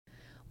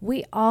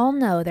We all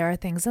know there are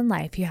things in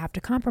life you have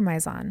to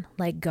compromise on,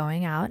 like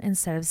going out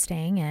instead of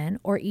staying in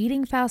or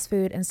eating fast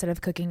food instead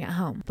of cooking at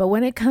home. But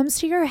when it comes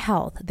to your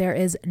health, there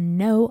is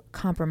no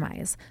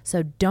compromise.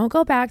 So don't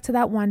go back to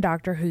that one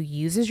doctor who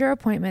uses your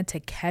appointment to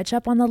catch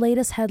up on the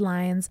latest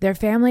headlines, their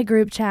family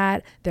group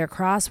chat, their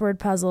crossword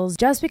puzzles,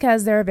 just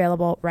because they're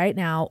available right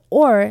now,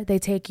 or they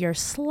take your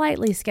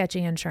slightly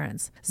sketchy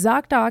insurance.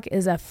 ZocDoc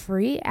is a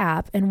free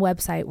app and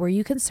website where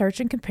you can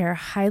search and compare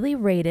highly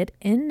rated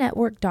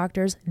in-network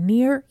doctors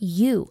near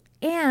you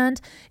and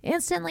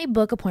instantly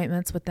book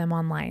appointments with them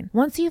online.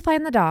 Once you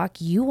find the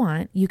doc you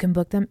want, you can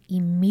book them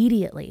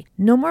immediately.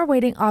 No more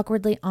waiting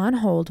awkwardly on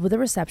hold with a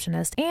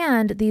receptionist,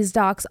 and these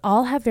docs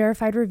all have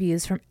verified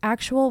reviews from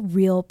actual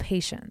real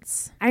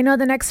patients. I know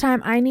the next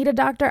time I need a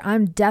doctor,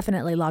 I'm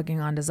definitely logging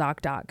on to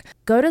ZocDoc.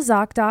 Go to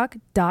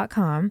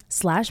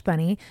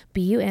ZocDoc.com/bunny,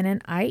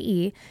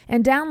 BUNNIE,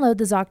 and download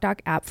the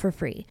ZocDoc app for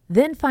free.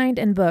 Then find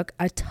and book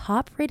a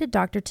top-rated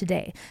doctor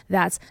today.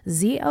 That's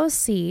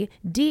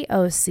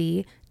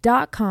ZocDoc.com/bunny,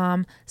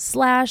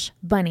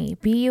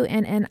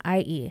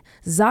 BUNNIE,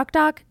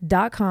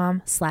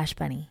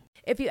 ZocDoc.com/bunny.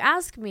 If you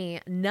ask me,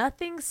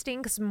 nothing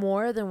stinks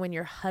more than when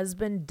your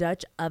husband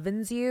Dutch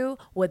ovens you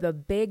with a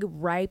big,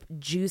 ripe,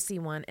 juicy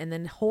one and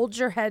then holds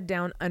your head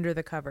down under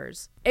the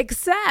covers.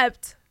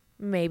 Except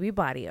maybe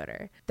body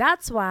odor.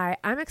 That's why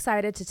I'm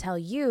excited to tell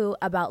you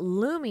about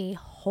Lumi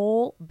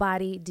Whole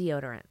Body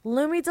Deodorant.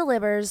 Lumi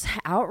delivers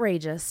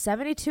outrageous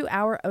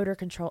 72-hour odor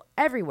control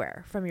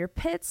everywhere, from your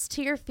pits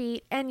to your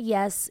feet, and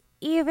yes,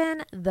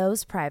 even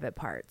those private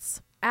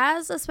parts.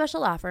 As a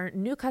special offer,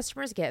 new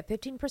customers get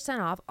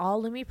 15% off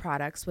all Lumi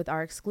products with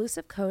our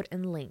exclusive code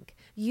and link.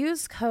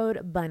 Use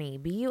code BUNNIE,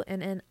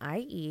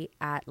 BUNNIE,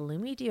 at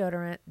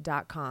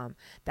LumiDeodorant.com.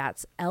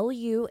 That's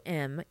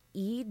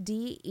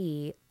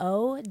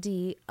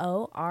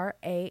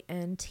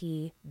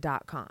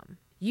LumiDeodorant.com.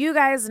 You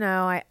guys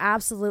know I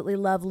absolutely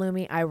love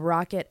Lumi. I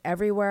rock it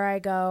everywhere I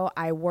go.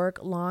 I work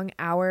long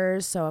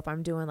hours, so if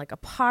I'm doing like a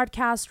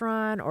podcast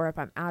run, or if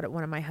I'm out at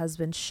one of my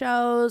husband's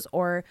shows,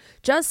 or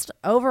just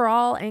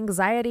overall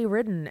anxiety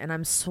ridden and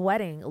I'm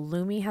sweating,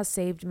 Lumi has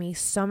saved me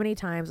so many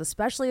times,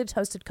 especially a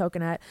toasted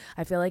coconut.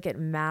 I feel like it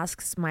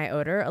masks my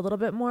odor a little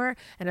bit more,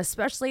 and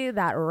especially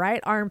that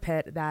right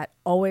armpit that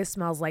always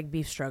smells like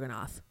beef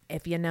stroganoff.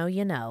 If you know,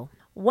 you know.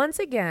 Once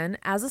again,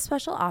 as a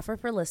special offer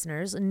for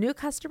listeners, new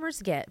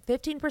customers get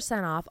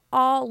 15% off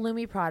all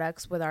Lumi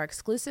products with our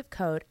exclusive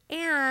code.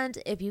 And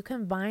if you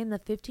combine the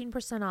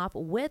 15% off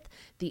with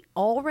the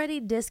already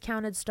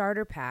discounted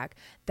starter pack,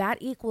 that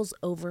equals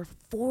over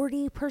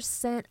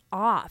 40%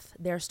 off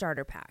their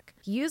starter pack.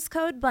 Use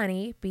code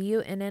BUNNIE,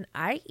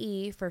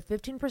 BUNNIE, for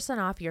 15%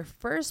 off your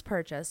first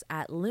purchase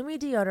at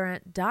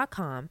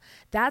LumiDeodorant.com.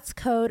 That's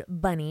code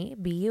BUNNIE,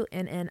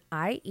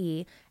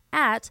 BUNNIE,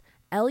 at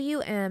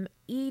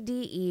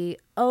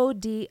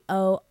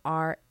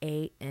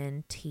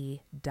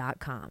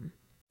LumiDeodorant.com.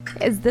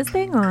 Is this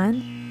thing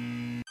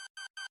on?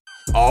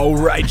 All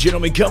right,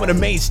 gentlemen, coming to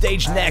main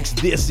stage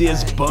next. This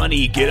is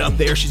Bunny. Get up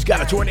there. She's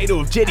got a tornado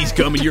of titties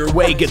coming your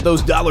way. Get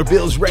those dollar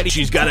bills ready.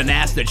 She's got an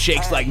ass that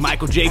shakes like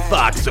Michael J.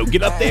 Fox. So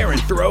get up there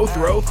and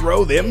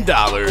throw them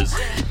dollars.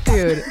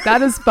 Dude,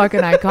 that is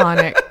fucking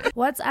iconic.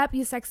 What's up,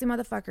 you sexy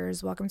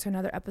motherfuckers? Welcome to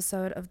another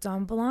episode of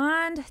Dumb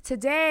Blonde.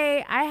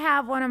 Today, I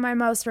have one of my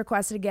most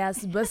requested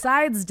guests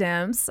besides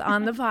Dimps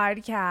on the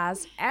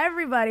podcast.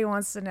 Everybody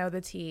wants to know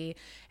the tea,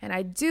 and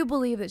I do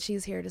believe that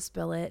she's here to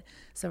spill it.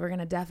 So we're going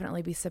to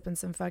definitely be sipping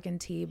some fucking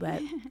tea,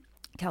 but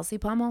Kelsey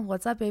Pummel,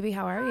 what's up, baby?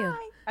 How are you?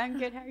 Hi, I'm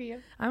good. How are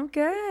you? I'm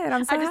good.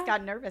 I just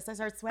got nervous. I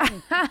started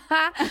sweating.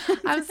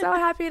 I'm so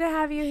happy to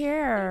have you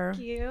here.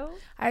 Thank you.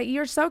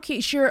 You're so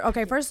cute. Sure.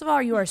 Okay, first of all,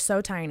 you are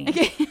so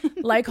tiny.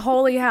 Like,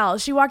 holy hell.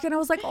 She walked in, I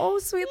was like, oh,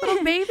 sweet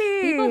little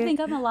baby. People think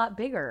I'm a lot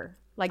bigger,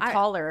 like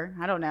taller.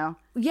 I don't know.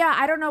 Yeah,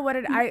 I don't know what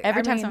it.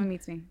 Every time someone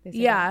meets me, they say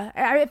yeah, that.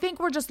 I think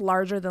we're just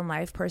larger than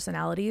life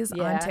personalities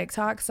on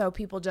TikTok, so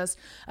people just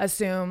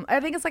assume.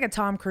 I think it's like a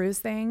Tom Cruise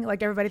thing.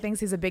 Like, everybody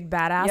thinks he's a big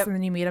badass, and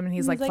then you meet him and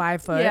he's like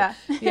 5 foot.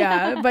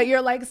 Yeah. But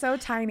you're like so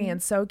tiny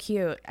and so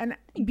cute and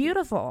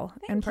beautiful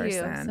in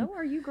person. So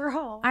are you,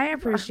 girl. I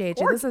appreciate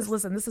you.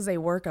 This is a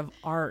work of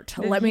art.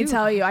 Let me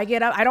tell you. I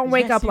get up. I don't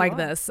wake up like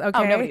this. Okay.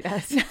 Oh, nobody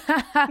does.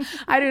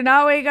 I do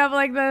not wake up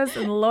like this,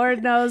 and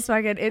Lord knows,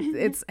 fucking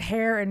it's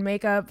hair and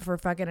makeup for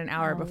fucking an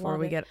hour before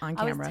we get on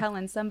camera. I was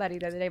telling somebody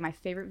the other day, my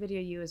favorite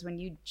video of you is when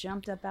you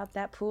jumped up out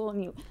that pool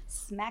and you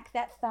smack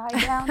that thigh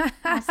down.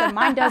 I said,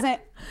 mine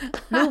doesn't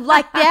move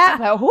like that.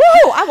 But whoo,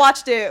 I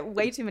watched it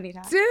way too many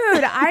times.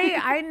 Dude,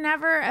 I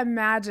never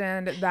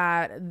imagined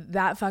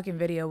that fucking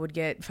video would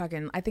get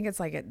fucking, I think it's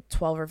like at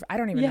 12 or, I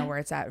don't even know where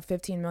it's at,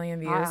 15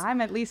 million views.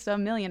 I'm at least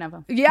 1 million of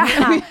them.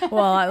 Yeah.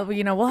 Well,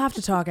 we'll have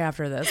to talk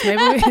after this.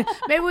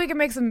 Maybe we can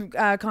make some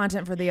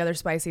content for the other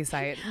spicy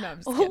site. No,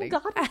 I'm just kidding.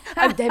 God.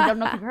 I don't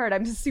know if you've heard.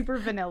 I'm super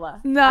vanilla.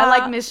 No, I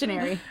like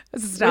missionary.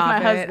 Stop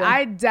it. Husband.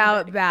 I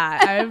doubt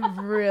that. I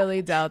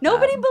really doubt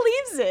Nobody that.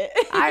 believes it.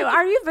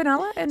 Are you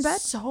vanilla in bed?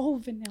 So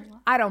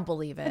vanilla. I don't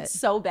believe it. It's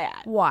so bad.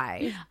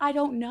 Why? I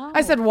don't know.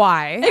 I said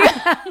why.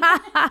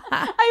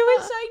 I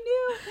wish I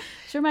knew.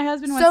 sure my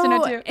husband wants to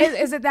know too.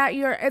 Is it that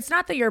it's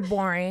not that you're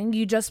boring,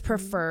 you just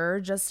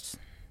prefer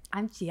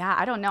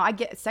I don't know.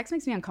 Sex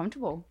makes me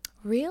uncomfortable.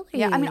 Really?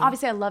 Yeah, I mean,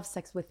 obviously I love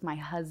sex with my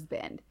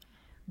husband,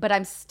 but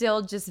I'm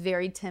still just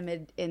very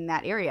timid in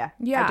that area.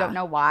 Yeah. I don't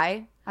know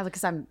why.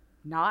 Because I'm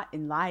not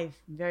in life,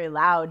 very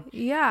loud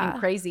and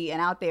crazy and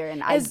out there,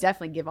 and I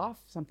definitely give off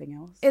something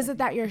else. Is it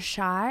that you're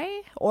shy,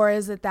 or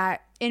is it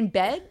that in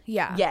bed?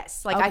 Yeah.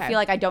 Yes. Like I feel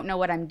like I don't know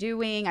what I'm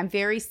doing. I'm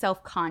very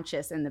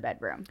self-conscious in the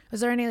bedroom.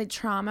 Was there any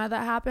trauma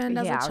that happened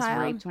as a child? I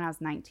was raped when I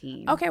was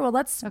 19. Okay, well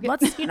let's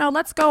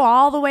let's go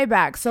all the way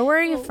back. So where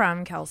are you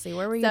from, Kelsey?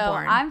 Where were you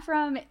born? I'm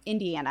from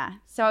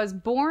Indiana. So I was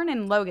born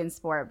in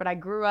Logansport, but I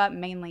grew up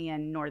mainly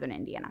in northern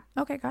Indiana.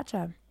 Okay,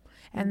 gotcha.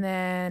 And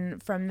then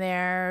from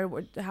there,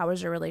 how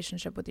was your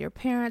relationship with your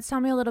parents?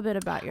 Tell me a little bit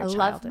about your childhood.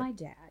 I love my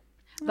dad,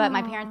 but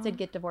my parents did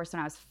get divorced when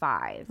I was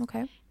 5.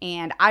 Okay.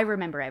 And I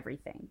remember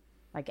everything.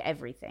 Like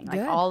everything.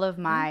 Like Good. all of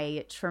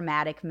my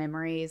traumatic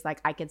memories,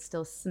 like I could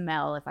still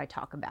smell if I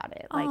talk about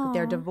it. Like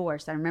they're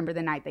divorced. I remember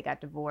the night they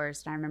got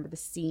divorced. I remember the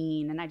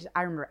scene, and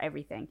I remember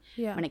everything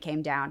when it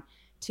came down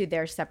to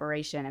their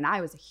separation, and I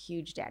was a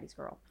huge daddy's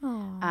girl.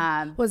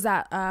 Was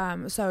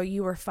that so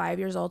you were 5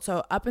 years old?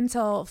 So up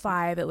until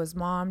 5, it was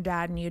mom,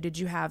 dad, and you. Did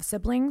you have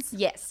siblings?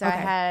 Yes. So I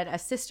had a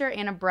sister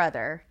and a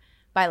brother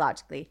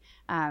biologically.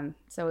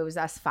 So it was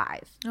us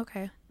 5.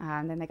 Okay.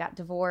 Then they got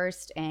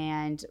divorced,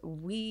 and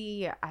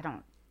we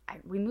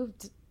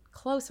moved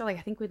closer. Like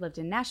I think we lived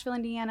in Nashville,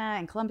 Indiana,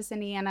 and Columbus,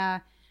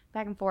 Indiana.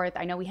 Back and forth.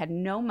 I know we had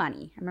no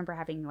money. I remember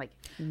having like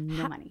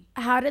no money.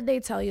 How did they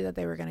tell you that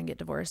they were going to get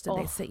divorced? Did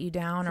they sit you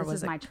down, or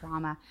was it my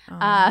trauma?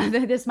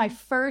 This is my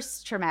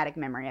first traumatic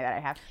memory that I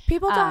have.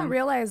 People don't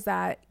realize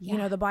that you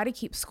know the body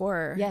keeps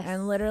score,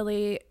 and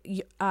literally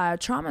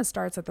trauma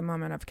starts at the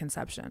moment of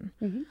conception.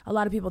 A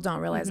lot of people don't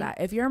realize that.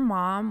 If your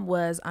mom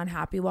was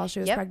unhappy while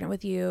she was pregnant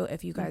with you,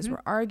 if you guys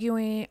were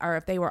arguing, or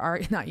if they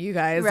were not you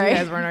guys, you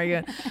guys weren't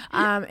arguing.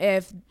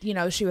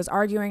 If she was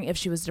arguing, if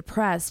she was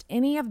depressed,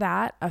 any of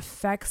that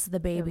affects the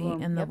baby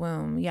in the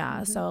womb.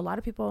 Yeah. So a lot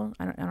of people,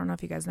 I don't know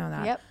if you guys know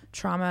that.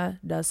 Trauma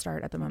does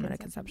start at the moment of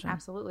conception.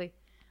 Absolutely.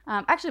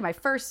 Actually, my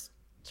first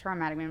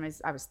traumatic memory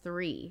was I was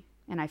 3,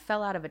 and I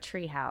fell out of a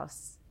tree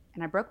house,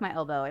 and I broke my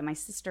elbow, and my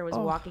sister was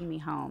walking me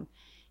home.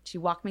 She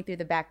walked me through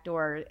the back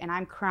door, and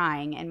I'm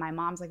crying, and my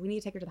mom's like, we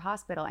need to take her to the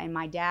hospital. And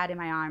my dad and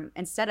my mom,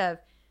 instead of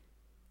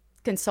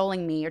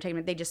consoling me or taking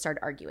me, they just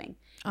started arguing.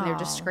 And they were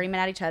just screaming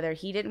at each other.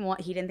 He didn't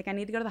think I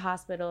needed to go to the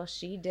hospital.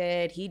 She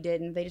did. He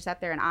didn't. They just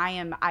sat there, and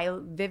I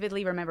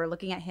vividly remember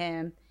looking at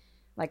him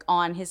like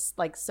on his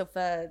like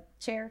sofa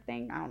chair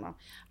thing. I don't know.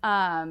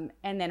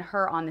 And then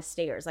her on the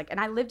stairs. Like, and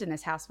I lived in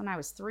this house when I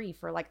was 3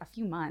 for like a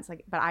few months.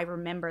 Like, but I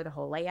remember the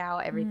whole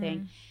layout,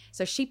 everything.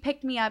 So she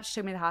picked me up, she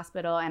took me to the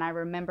hospital, and I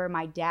remember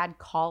my dad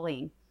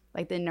calling.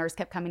 Like the nurse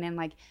kept coming in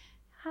like,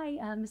 hi,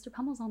 Mr.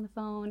 Pummel's on the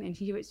phone. And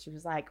she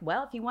was like,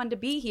 well, if he wanted to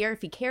be here,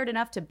 if he cared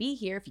enough to be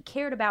here, if he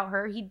cared about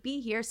her, he'd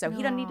be here. So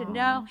he doesn't need to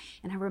know.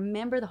 And I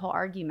remember the whole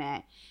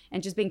argument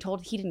and just being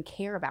told he didn't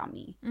care about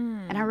me.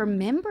 And I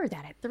remember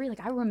that at 3, like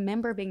I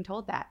remember being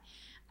told that.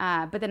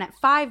 But then at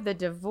 5, the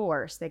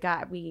divorce,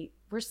 we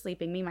were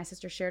sleeping. Me and my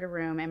sister shared a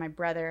room, and my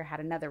brother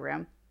had another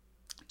room.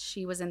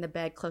 She was in the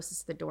bed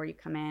closest to the door you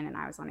come in, and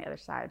I was on the other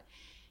side.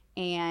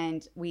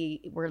 And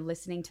we were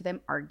listening to them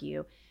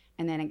argue,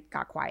 and then it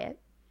got quiet.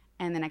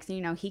 And the next thing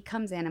you know, he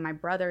comes in, and my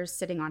brother's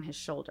sitting on his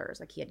shoulders.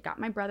 Like he had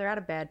got my brother out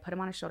of bed, put him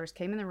on his shoulders,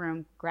 came in the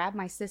room, grabbed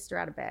my sister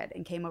out of bed,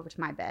 and came over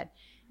to my bed.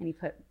 And he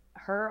put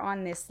her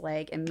on this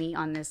leg and me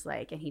on this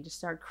leg, and he just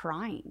started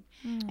crying.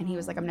 And he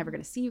was like, I'm never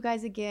going to see you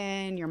guys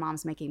again. Your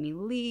mom's making me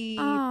leave.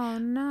 Oh,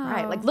 no.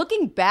 Right. Like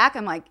looking back,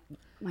 I'm like,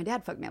 my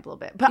dad fucked me up a little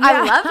bit, but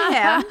I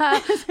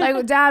love him.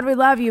 Like, Dad, we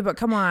love you, but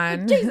come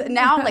on.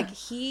 Now, like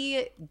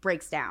he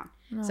breaks down.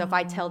 So if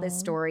I tell this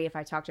story, if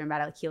I talk to him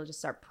about it, like he'll just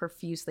start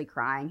profusely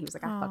crying. He was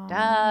like, I fucked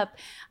up.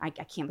 I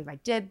can't believe I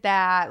did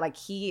that. Like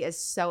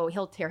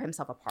he'll tear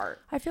himself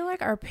apart. I feel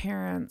like our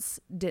parents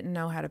didn't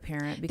know how to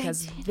parent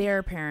because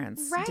their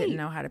parents didn't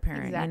know how to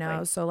parent, you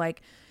know? So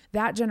like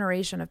that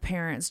generation of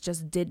parents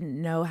just didn't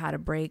know how to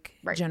break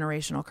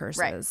generational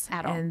curses.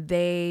 At all. And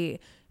they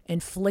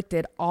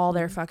inflicted all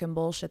their fucking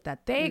bullshit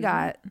that they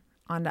got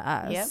onto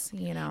us,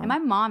 you know? And my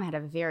mom had a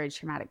very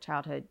traumatic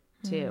childhood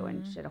too,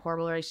 and she had a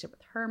horrible relationship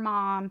with her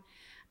mom.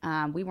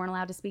 We weren't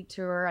allowed to speak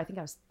to her. I think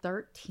I was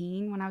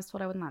 13 when I was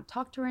told I wasn't allowed to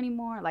talk to her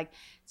anymore. Like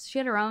she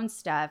had her own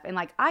stuff, and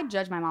like I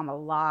judge my mom a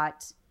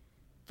lot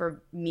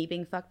for me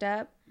being fucked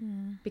up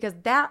because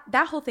that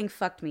whole thing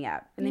fucked me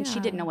up, and then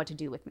she didn't know what to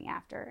do with me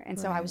after, and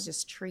so I was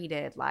just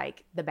treated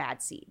like the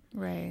bad seed,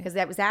 right? Because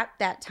that was at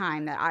that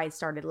time that I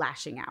started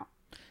lashing out.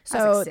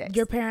 So like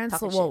your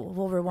parents,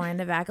 we'll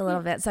rewind it back a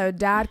little bit. So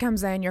dad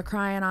comes in, you're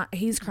crying,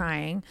 he's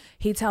crying.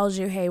 He tells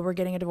you, hey, we're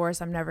getting a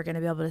divorce. I'm never going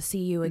to be able to see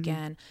you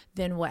again.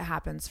 Then what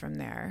happens from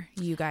there?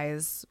 You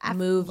guys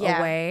move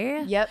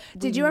away? Yep.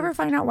 Did you ever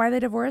find out why they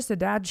divorced? Did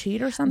dad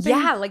cheat or something?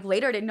 Yeah, like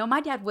later I didn't know.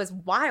 My dad was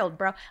wild,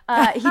 bro.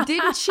 He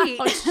didn't cheat.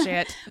 Oh,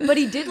 shit. But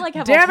he did like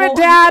have Damn it,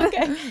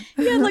 Dad.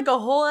 He had like a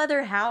whole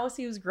other house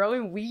he was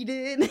growing weed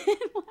in.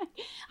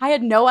 I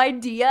had no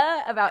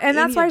idea about And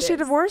that's any why of she this.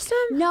 divorced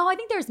him? No, I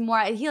think there's more.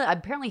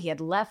 Apparently he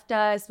had left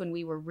us when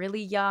we were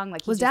really young.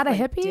 Like, he Was just, Dad a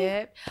like, hippie?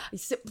 dipped.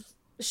 So,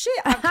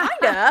 shit, kind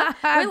of.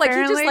 Like, he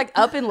just Apparently. like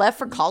up and left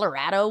for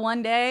Colorado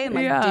one day and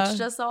like Yeah.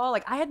 ditched us all.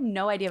 Like, I had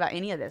no idea about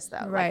any of this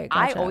though. Right, Like,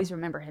 I gotcha. always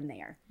remember him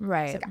there.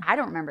 Right. So, like, I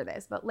don't remember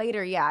this, but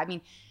later, yeah. I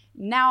mean,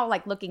 now,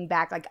 like, looking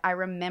back, like, I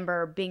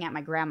remember being at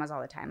my grandma's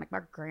all the time. Like, my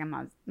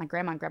grandma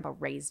and grandpa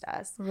raised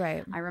us.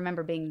 Right. I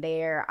remember being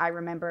there. I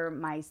remember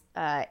my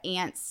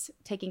aunts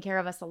taking care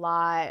of us a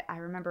lot. I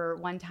remember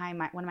one time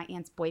one of my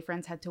aunt's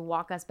boyfriends had to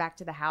walk us back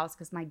to the house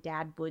because my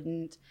dad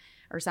wouldn't,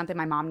 or something.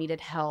 My mom needed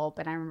help.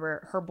 And I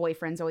remember her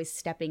boyfriends always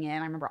stepping in.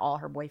 I remember all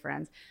her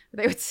boyfriends.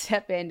 They would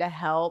step in to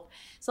help.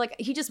 So, like,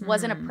 he just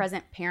wasn't a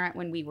present parent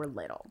when we were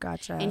little.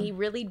 Gotcha. And he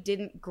really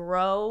didn't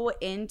grow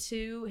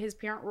into his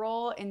parent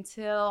role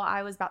until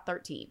I was about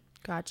 13.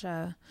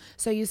 Gotcha.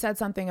 So you said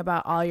something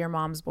about all your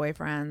mom's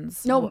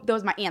boyfriends. No, that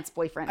was my aunt's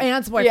boyfriend.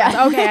 Aunt's boyfriends.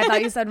 Yeah. Okay, I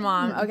thought you said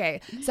mom.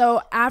 Okay.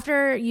 So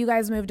after you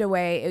guys moved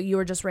away, you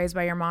were just raised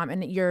by your mom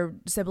and your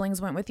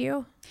siblings went with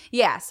you?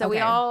 Yeah, so we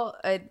Okay. all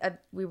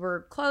we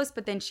were close,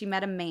 but then she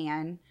met a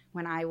man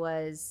when I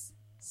was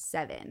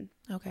 7,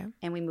 Okay.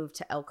 and we moved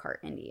to Elkhart,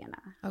 Indiana.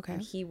 Okay.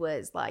 And he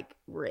was like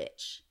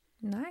rich.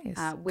 Nice.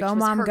 Which Go was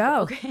mom, her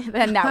go. goal.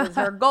 Then that was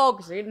her goal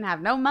because she didn't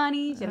have no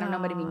money. She didn't have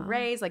nobody being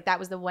raised. Like, that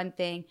was the one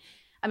thing.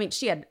 I mean,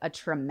 she had a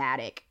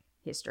traumatic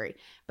history,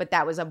 but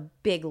that was a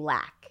big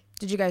lack.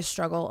 Did you guys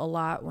struggle a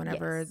lot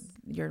whenever Yes.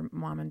 your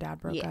mom and dad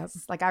broke up?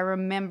 Yes. Like, I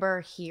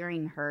remember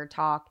hearing her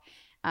talk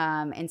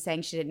and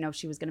saying she didn't know if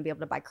she was going to be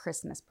able to buy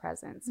Christmas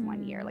presents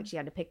one year. Like, she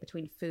had to pick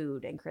between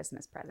food and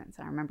Christmas presents.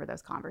 And I remember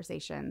those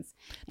conversations.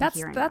 And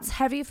hearing That's them.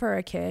 heavy for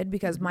a kid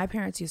because my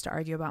parents used to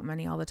argue about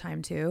money all the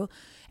time too.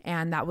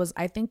 And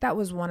I think that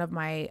was one of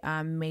my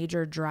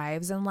major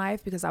drives in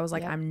life because I was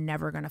like, Yep. I'm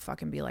never going to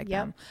fucking be like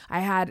Yep. them.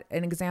 I had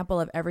an example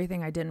of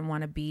everything I didn't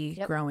want to be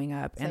Yep. growing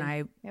up and Same.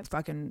 I Yep.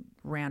 fucking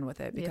ran with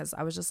it because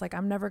I was just like,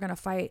 I'm never going to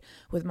fight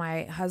with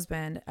my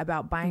husband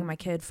about buying my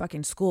kid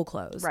fucking school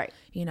clothes. Right.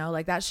 You know,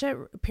 like that shit,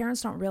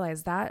 parents don't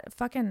realize that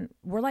fucking,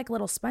 we're like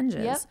little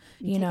sponges, Yep.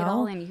 you take know? it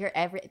all in. You hear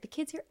the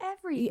kids hear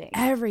everything.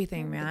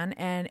 Everything, man.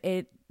 And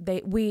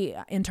we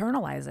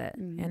internalize it,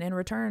 and in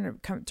return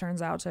it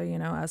turns out to, you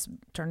know, us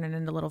turning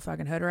into little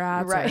fucking hood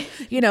rats, Right.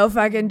 or, you know,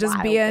 fucking just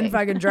Wild being thing.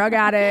 fucking drug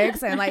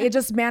addicts, and like it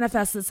just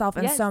manifests itself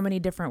in Yes. so many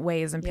different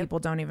ways, and Yep. people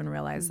don't even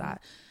realize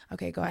that.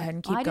 Okay, go ahead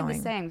and keep Well, I going. did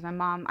the same. My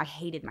mom, I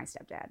hated my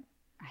stepdad.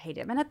 I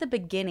hated him. And at the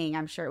beginning,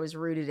 I'm sure it was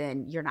rooted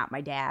in "you're not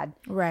my dad,"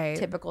 Right.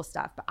 typical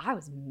stuff. But I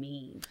was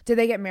mean. Did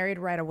they get married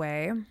right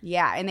away?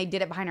 Yeah, and they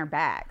did it behind our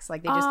backs.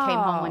 Like, they just came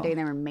home one Oh. day and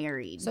they were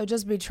married. So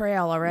just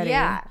betrayal already.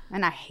 Yeah,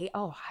 and I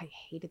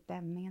hated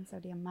that man so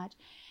damn much.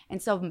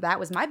 And so that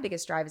was my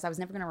biggest drive, is I was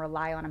never going to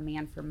rely on a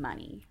man for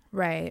money.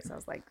 Right. So I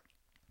was like,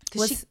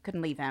 because she Was-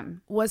 couldn't leave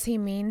him. Was he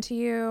mean to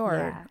you, or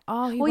Yeah.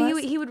 oh,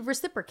 He would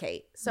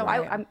reciprocate. So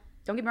Right. I'm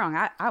don't get me wrong,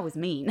 I was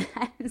mean.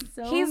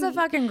 So He's a mean.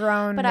 fucking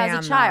grown But man, I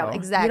was a child, though.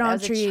 exactly. You don't I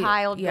was treat, a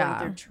child yeah. going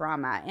through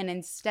trauma. And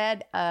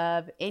instead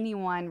of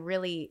anyone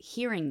really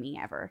hearing me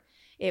ever,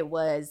 it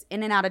was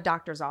in and out of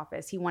doctor's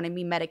office. He wanted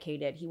me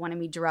medicated. He wanted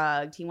me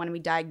drugged. He wanted me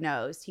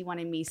diagnosed. He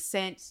wanted me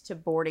sent to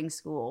boarding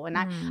school. And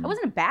I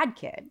wasn't a bad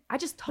kid. I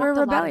just You were talked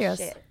a lot of rebellious.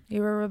 shit.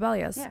 You were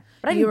rebellious. Yeah.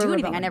 But I You didn't were do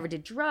anything. I rebelling. never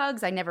did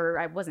drugs.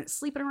 I wasn't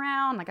sleeping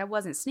around. Like, I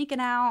wasn't sneaking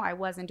out. I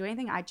wasn't doing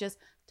anything. I just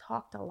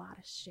talked a lot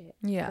of shit.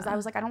 Yeah. Because I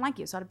was like, I don't like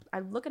you. So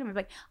I'd look at him and be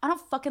like, I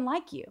don't fucking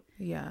like you.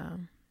 Yeah.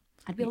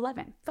 I'd be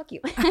 11. Fuck you.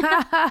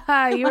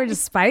 You were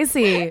just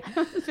spicy.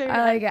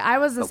 I like it. I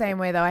was the same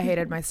way though. I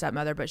hated my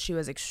stepmother, but she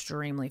was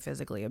extremely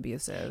physically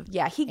abusive.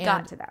 Yeah, he And-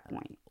 got to that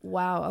point.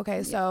 Wow.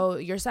 Okay. So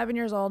you're 7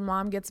 years old.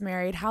 Mom gets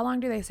married. How long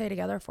do they stay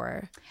together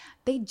for?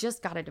 They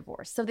just got a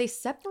divorce. So they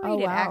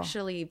separated wow.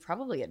 actually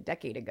probably a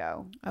decade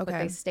ago. But Okay.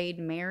 they stayed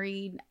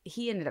married.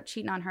 He ended up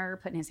cheating on her,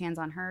 putting his hands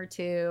on her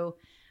too,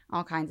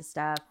 all kinds of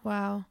stuff.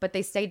 Wow. But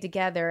they stayed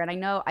together. And I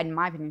know, in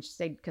my opinion, she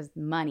stayed because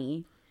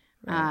money.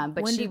 Right.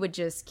 But When she did- would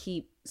just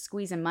keep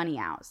squeezing money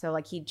out. So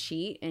like, he'd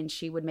cheat and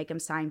she would make him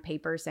sign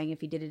papers saying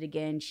if he did it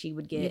again, she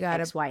would get gotta-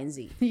 X, Y, and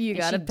Z. You And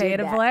got to she pay did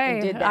to that, play.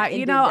 and did that, and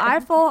You did know,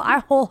 that. I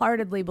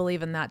wholeheartedly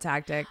believe in that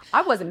tactic.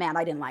 I wasn't mad.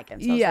 I didn't like him.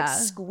 So I was Yeah. like,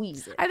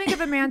 squeeze it. I think if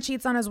a man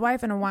cheats on his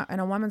wife and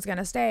a woman's going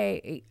to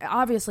stay,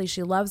 obviously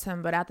she loves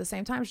him, but at the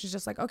same time, she's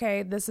just like,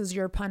 okay, this is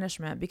your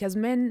punishment, because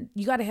men,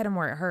 you got to hit them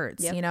where it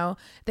hurts. Yep. You know,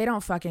 they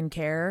don't fucking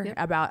care Yep.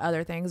 about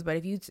other things, but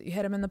if you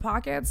hit them in the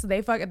pockets,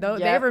 they fucking, they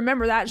Yep.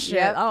 remember that shit.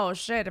 Yep. Oh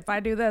shit. If I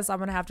do this, I'm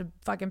going to have to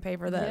fucking pay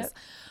for this.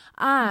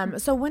 Yep.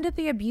 So when did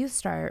the abuse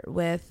start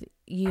with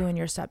you and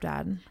your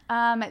stepdad?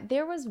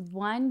 There was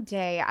one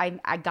day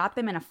I got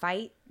them in a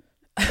fight.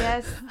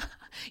 Yes.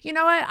 You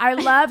know what? I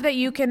love that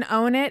you can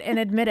own it and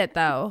admit it,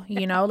 though.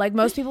 You know, like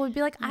most people would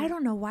be like, I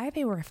don't know why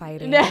they were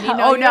fighting. No. And, you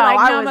know, Oh, you're no, like,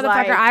 I no, was motherfucker,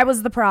 like- I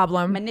was the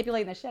problem.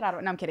 Manipulating the shit out of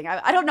it. No, I'm kidding.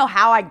 I don't know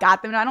how I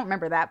got them. I don't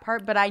remember that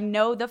part, but I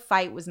know the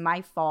fight was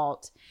my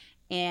fault.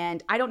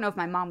 And I don't know if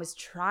my mom was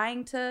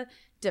trying to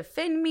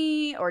defend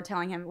me or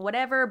telling him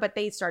whatever, but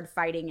they started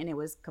fighting and it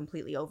was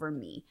completely over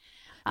me.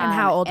 And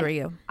how old and were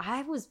you?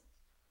 I was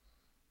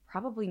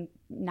probably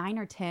 9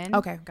 or 10.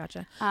 Okay,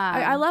 gotcha.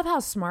 I love how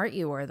smart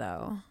you were,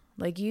 though.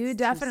 Like, you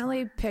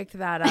definitely picked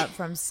that up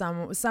from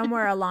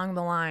somewhere along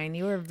the line.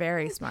 You were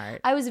very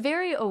smart. I was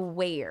very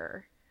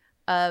aware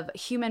of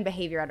human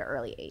behavior at an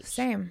early age.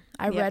 Same.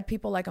 I read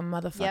people like a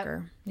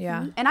motherfucker.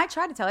 Yeah. And I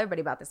tried to tell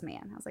everybody about this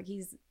man. I was like,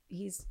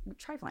 he's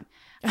trifling.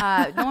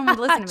 No one would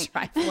listen to me.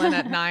 Trifling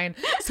at 9.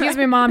 Excuse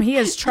me, Mom. He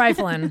is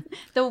trifling.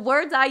 The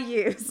words I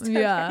used. Okay?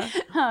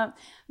 Yeah.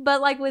 But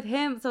like with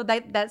him, so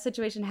that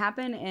situation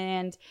happened,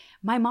 and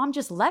my mom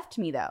just left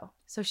me though.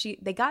 So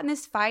they got in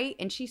this fight,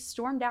 and she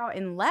stormed out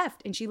and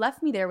left, and she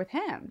left me there with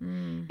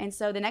him. And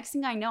so the next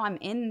thing I know, I'm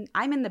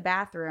in the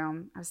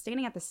bathroom. I was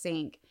standing at the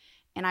sink.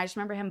 And I just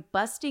remember him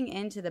busting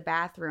into the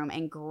bathroom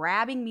and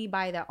grabbing me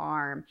by the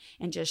arm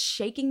and just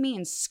shaking me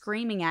and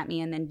screaming at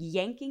me and then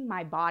yanking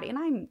my body.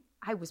 And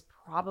I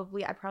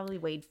probably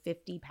weighed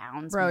 50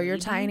 pounds. Bro, maybe. you're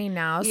tiny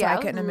now, so I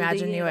couldn't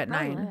imagine you at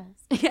 9.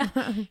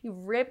 Yeah. He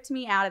ripped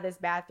me out of this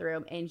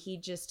bathroom, and he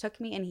just took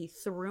me and he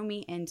threw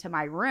me into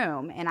my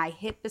room, and I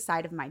hit the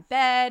side of my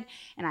bed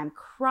and I'm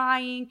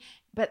crying.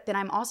 But then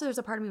there's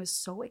a part of me who was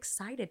so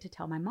excited to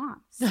tell my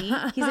mom. See,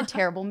 he's a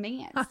terrible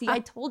man. See, I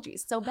told you,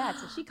 it's so bad.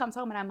 So she comes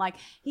home and I'm like,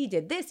 he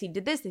did this, he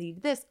did this, he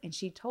did this. And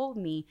she told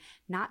me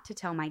not to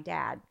tell my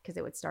dad because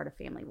it would start a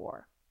family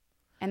war.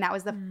 And that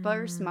was the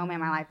first moment in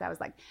my life that I was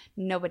like,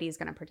 nobody's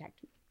going to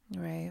protect me.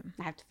 Right.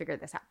 I have to figure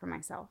this out for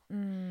myself.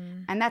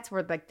 And that's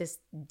where like this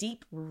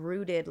deep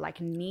rooted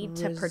like need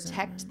to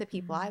protect the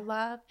people I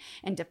love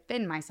and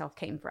defend myself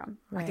came from.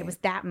 Like it was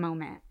that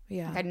moment.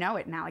 Yeah. Like I know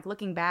it now. Like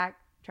looking back,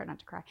 try not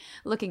to cry.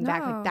 Looking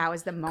back, like that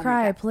was the moment.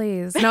 Cry,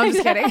 please. No, I'm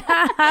just kidding.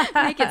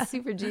 Make it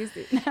super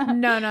juicy.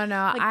 No.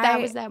 Like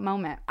that was that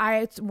moment.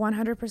 I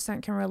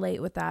 100% can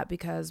relate with that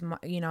because,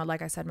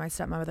 like I said, my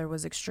stepmother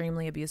was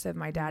extremely abusive.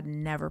 My dad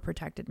never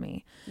protected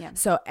me. Yeah.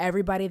 So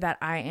everybody that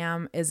I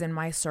am is in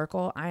my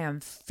circle. I am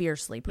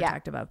fiercely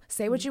protective of.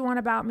 Say what you want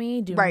about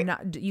me.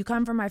 You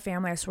come from my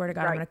family. I swear to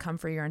God, I'm going to come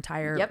for your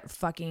entire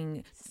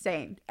fucking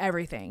same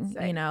everything.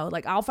 Same.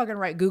 Like I'll fucking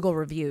write Google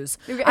reviews.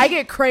 I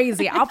get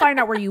crazy. I'll find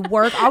out where you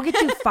work. I'll get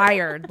you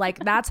fired.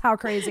 Like that's how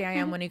crazy I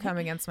am when you come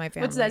against my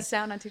family. What's that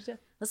sound on TikTok?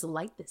 Let's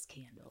light this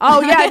candle.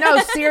 Oh yeah, no,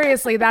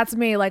 seriously, that's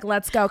me. Like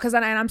let's go, because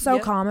I'm so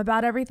calm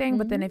about everything.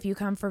 But then if you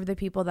come for the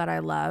people that I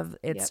love,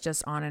 it's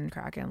just on and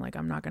cracking. Like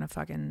I'm not gonna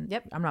fucking.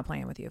 I'm not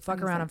playing with you.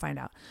 Fuck around and find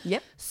out.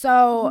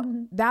 So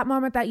that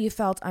moment that you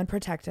felt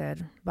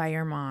unprotected by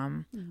your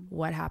mom,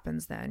 what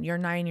happens then? You're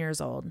 9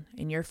 years old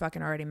and you're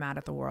fucking already mad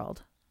at the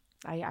world.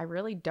 I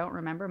really don't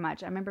remember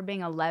much. I remember being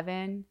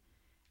 11.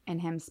 And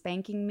him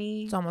spanking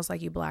me. It's almost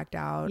like you blacked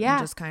out. Yeah.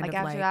 And just kind of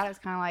after that, it's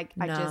kind of like,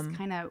 numb. I just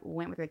kind of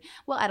went with it.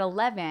 Well, at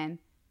 11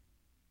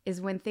 is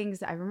when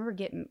things, I remember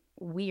getting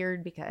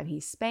weird because he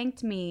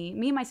spanked me.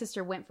 Me and my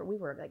sister we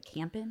were like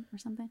camping or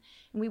something.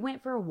 And we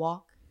went for a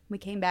walk. We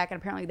came back and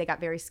apparently they got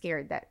very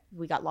scared that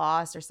we got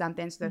lost or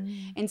something. So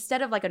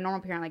instead of like a normal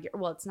parent, like,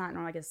 well, it's not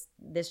normal. I guess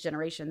this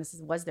generation,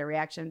 was their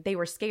reaction. They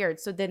were scared.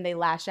 So then they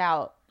lash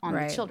out on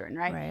the children.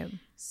 Right.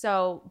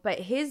 So, but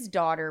his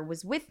daughter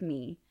was with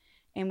me.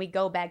 And we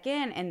go back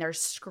in and they're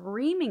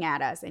screaming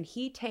at us. And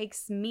he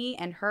takes me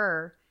and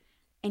her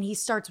and he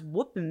starts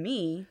whooping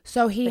me.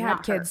 So he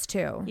had kids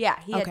too? Yeah,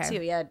 he had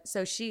 2.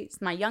 So she's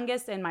my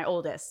youngest and my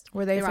oldest.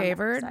 Were they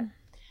favored?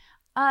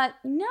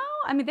 No.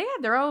 I mean, they had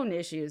their own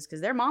issues because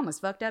their mom was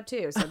fucked up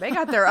too. So they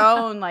got their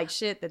own like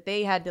shit that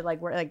they had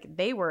to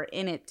they were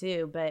in it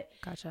too. But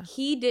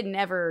he didn't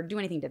ever do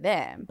anything to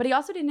them. But he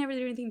also didn't ever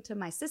do anything to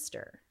my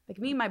sister. Like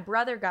me and my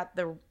brother got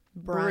the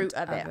brunt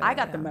of it. I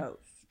got the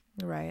most.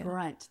 Right.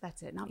 Brunt.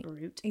 That's it. Not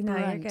brute. No,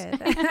 Brunt. you're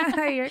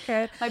good. You're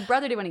good. My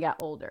brother did when he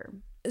got older.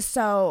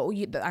 So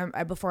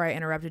before I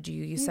interrupted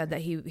you, you said that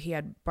he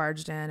had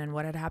barged in and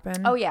what had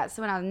happened? Oh, yeah.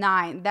 So when I was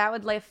 9, that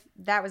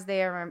was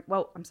there.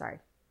 Well, I'm sorry.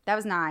 That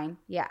was 9.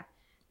 Yeah.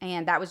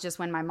 And that was just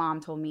when my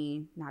mom told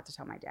me not to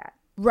tell my dad.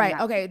 Right.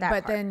 Okay.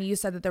 But then you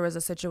said that there was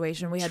a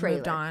situation. We had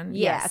moved on.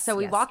 Yeah. So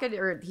we walk it,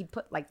 or he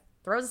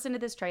throws us into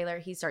this trailer.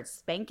 He starts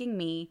spanking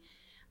me.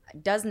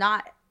 Does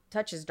not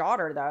touch his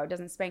daughter though,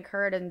 doesn't spank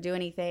her, doesn't do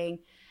anything.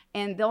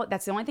 And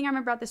that's the only thing I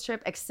remember about this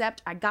trip,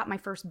 except I got my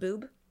first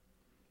boob.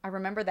 I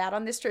remember that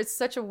on this trip. It's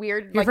such a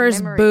weird your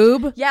first memory.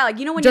 Boob? Yeah, like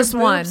when just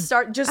your boobs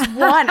one. Just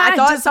one. I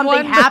thought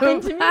something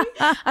happened to me.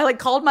 I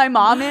called my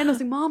mom in. I was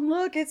like, Mom,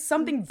 look, it's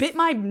something bit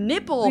my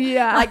nipple.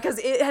 Yeah. Because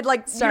it had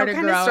started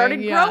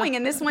growing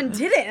and this one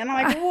didn't. And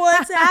I'm like,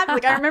 what's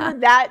happening? I remember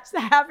that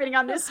happening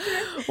on this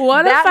trip.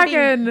 What a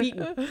fucking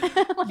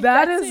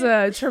that is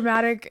a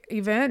traumatic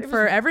event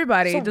for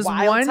everybody. Just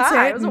one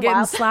tit and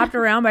getting slapped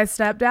around by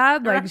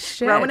stepdad. Like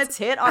shit. Growing a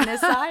tit on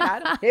this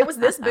side. It was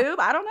this boob.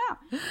 I don't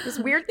know. This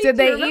weird thing. Did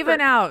they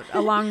even out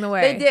along the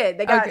way? They did.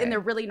 They got and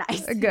they're really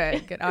nice.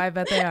 Good. Oh, I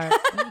bet they are.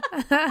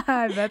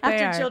 I bet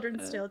they are. After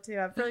children still too.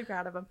 I'm really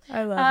proud of them.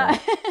 I love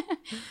that.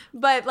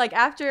 But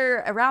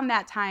around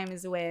that time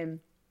is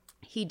when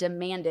he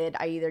demanded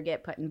I either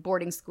get put in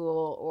boarding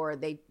school or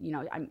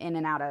I'm in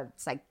and out of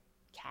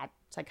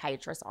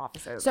psychiatrist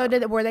offices. So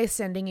were they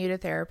sending you to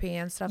therapy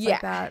and stuff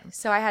like that?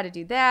 So I had to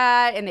do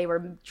that, and they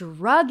were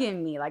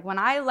drugging me. Like when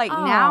I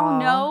now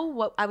know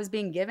what I was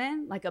being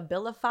given, like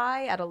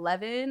Abilify at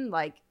 11,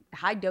 like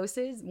high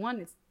doses. One,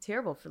 it's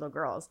terrible for little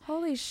girls.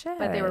 Holy shit!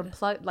 But they were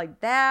plugged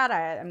like that.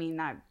 I mean,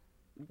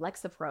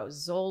 Lexapro,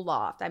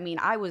 Zoloft. I mean,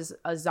 I was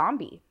a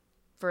zombie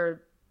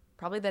for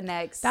probably the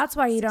next. That's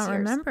why you don't 6 years.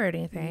 remember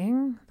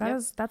anything.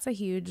 That's a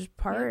huge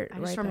part. I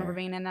just remember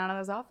being in and out of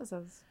those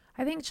offices.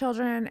 I think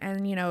children,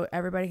 and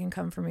everybody can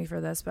come for me for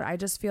this, but I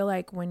just feel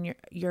like when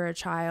you're a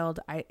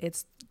child,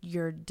 it's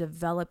your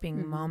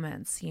developing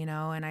moments,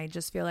 and I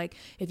just feel like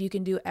if you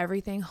can do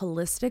everything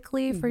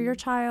holistically for your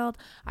child,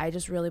 I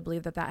just really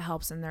believe that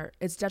helps, and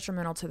it's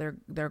detrimental to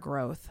their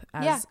growth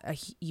as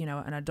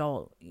an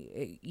adult.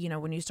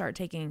 When you start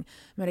taking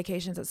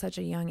medications at such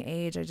a young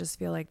age, I just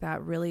feel like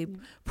that really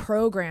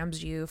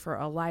programs you for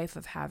a life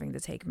of having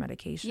to take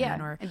medication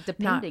or and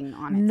depending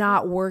on it,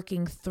 not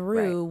working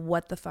through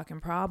what the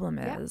fucking problem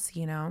is.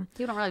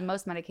 People don't really,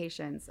 most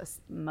medications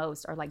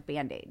are like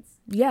Band-Aids.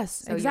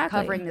 Yes, so exactly.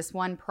 You're covering this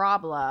one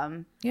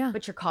problem,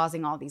 but you're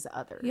causing all these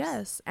others.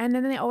 Yes, and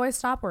then they always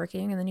stop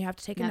working, and then you have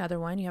to take another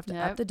one. You have to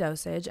up the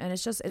dosage, and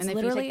it's and if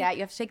literally, you take that,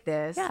 you have to take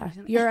this. Yeah,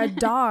 you're a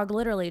dog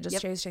literally just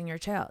chasing your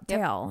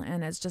tail,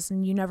 and it's just,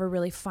 you never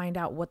really find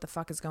out what the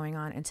fuck is going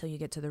on until you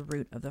get to the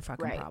root of the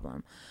fucking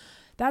problem.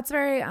 That's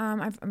very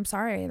I'm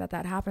sorry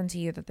that happened to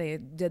you, that they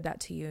did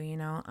that to you.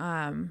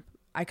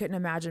 I couldn't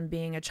imagine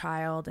being a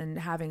child and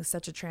having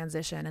such a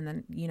transition, and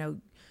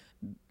then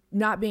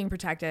not being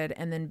protected,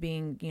 and then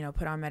being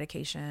put on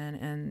medication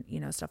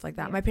and stuff like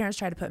that. My parents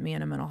tried to put me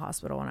in a mental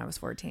hospital when I was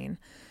 14.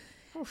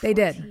 They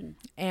did.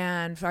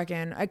 And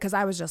fucking, because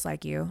I was just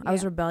like you. I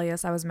was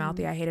rebellious. I was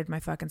mouthy. I hated my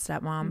fucking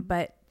stepmom.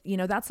 But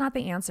that's not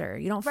the answer.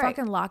 You don't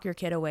fucking lock your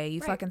kid away.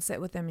 You fucking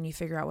sit with them and you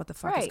figure out what the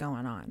fuck is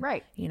going on.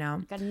 Right.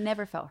 I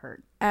never felt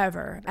hurt.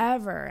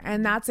 Ever.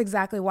 And that's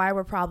exactly why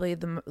we're probably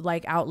the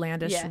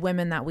outlandish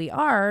women that we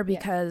are,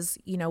 because,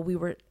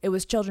 it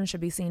was children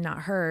should be seen, not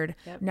heard.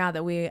 Now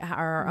that we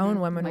are our own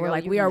women, we're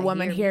like, we are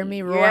women, hear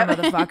me roar,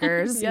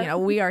 motherfuckers.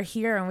 We are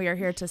here, and we are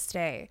here to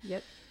stay.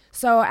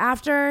 So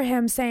after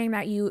him saying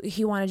that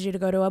he wanted you to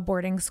go to a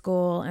boarding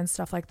school and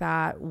stuff like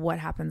that, what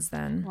happens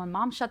then? Well,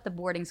 Mom shut the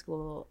boarding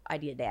school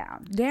idea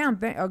down. Damn,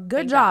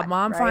 good job, God,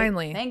 Mom. Right?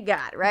 Finally, thank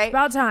God. Right, it's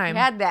about time. We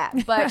had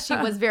that, but she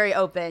was very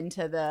open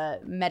to the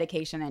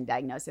medication and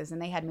diagnosis,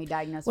 and they had me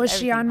diagnosed. Was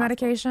she on possible.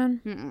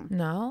 medication? Mm-mm.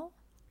 No.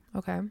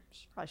 Okay.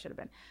 She probably should have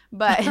been,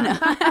 but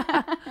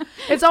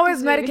it's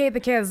always medicate the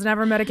kids,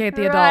 never medicate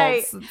the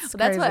adults. Well,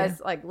 that's what it's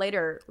like.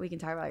 Later, we can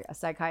talk about. Like, a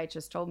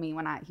psychiatrist told me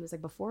he was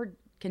like, before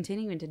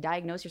continuing to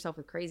diagnose yourself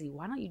with crazy,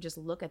 why don't you just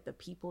look at the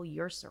people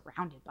you're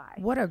surrounded by?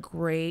 What a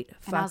great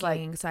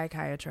fucking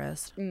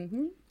psychiatrist.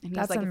 Mm-hmm. And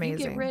that's like,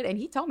 amazing. And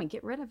he told me,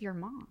 get rid of your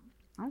mom.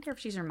 I don't care if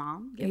she's your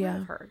mom. Get rid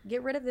of her.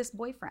 Get rid of this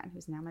boyfriend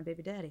who's now my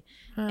baby daddy.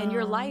 And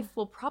your life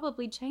will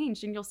probably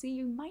change, and you'll see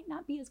you might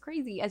not be as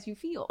crazy as you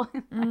feel.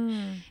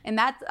 And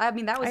that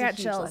was a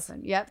huge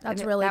lesson. Yep.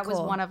 That's really cool. That was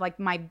one of like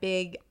my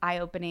big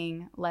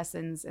eye-opening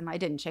lessons. And I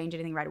didn't change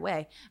anything right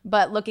away.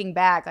 But looking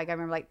back, like I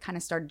remember like kind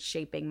of started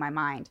shaping my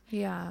mind.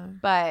 Yeah.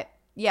 But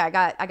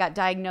yeah, I got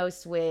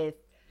diagnosed with,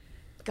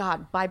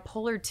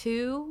 bipolar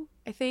 2,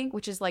 I think,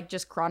 which is like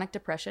just chronic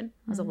depression.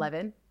 I was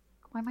 11.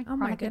 Why am I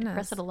chronically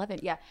depressed at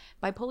 11? Yeah.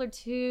 Bipolar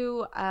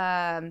 2,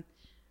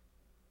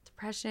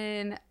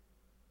 depression,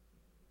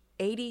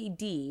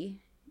 ADD,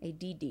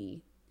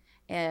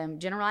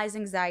 generalized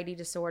anxiety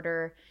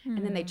disorder.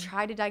 And then they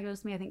tried to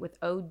diagnose me, I think, with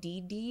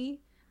ODD,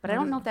 but I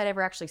don't know if that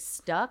ever actually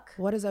stuck.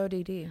 What is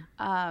ODD?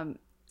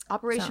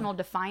 Operational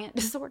defiant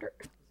disorder.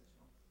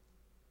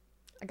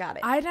 I got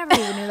it. I never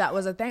even knew that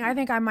was a thing. I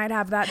think I might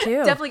have that too.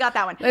 Definitely got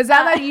that one. Is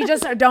that like you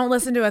just don't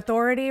listen to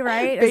authority,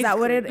 right? Basically. Is that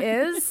what it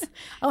is?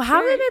 Oh,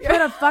 how did they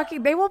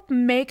put they will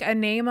make a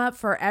name up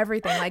for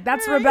everything. Like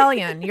that's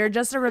rebellion. You're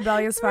just a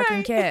rebellious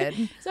fucking kid.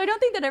 So I don't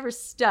think that ever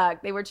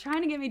stuck. They were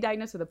trying to get me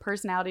diagnosed with a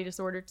personality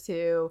disorder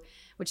too,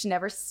 which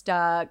never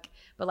stuck.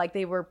 But like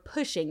they were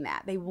pushing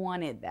that. They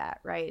wanted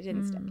that, right? It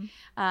didn't stick.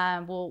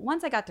 Well,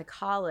 once I got to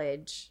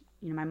college,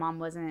 my mom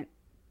wasn't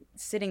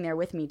sitting there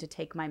with me to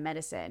take my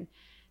medicine.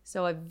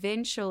 So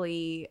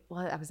eventually,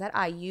 I was at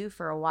IU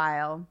for a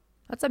while.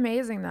 That's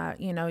amazing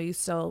that, you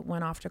still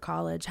went off to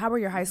college. How were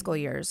your high school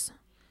years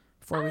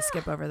before we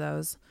skip over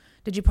those?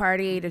 Did you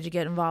party? Did you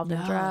get involved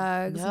in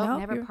drugs? No,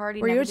 never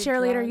partied. Were you a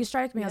cheerleader? Drugs. You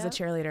strike me as a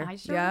cheerleader. I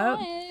sure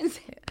was.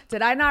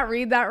 Did I not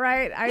read that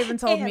right? I even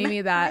told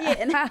Mimi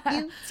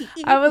that.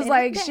 I was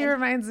like, she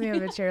reminds me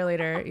of a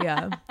cheerleader.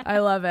 Yeah, I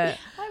love it.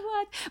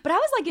 But I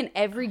was like in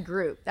every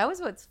group. That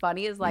was what's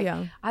funny is like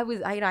I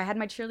had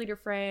my cheerleader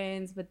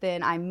friends, but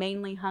then I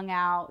mainly hung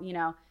out,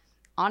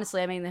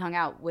 honestly, I mainly hung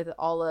out with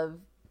all of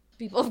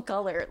people of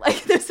color.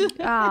 Like this is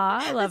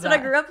I love that's what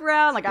I grew up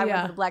around. Like I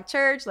went to the black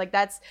church. Like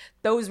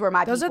those were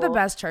my Those people. are the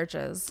best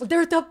churches.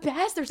 They're the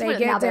best. They're They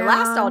sweet. Now they get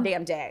last all down.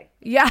 damn day.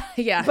 Yeah.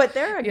 But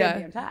they're a good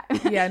damn time.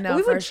 Yeah, no, But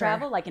we for would sure.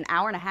 travel like an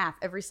hour and a half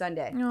every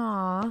Sunday.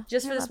 Aw.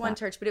 Just for this one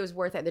church, but it was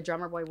worth it. The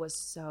drummer boy was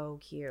so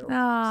cute.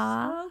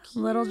 Aw. So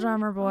cute. Little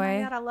drummer Oh boy.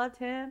 my God, I loved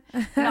him.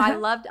 I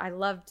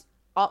loved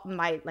all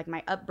my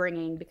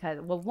upbringing because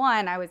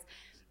one,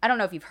 I don't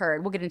know if you've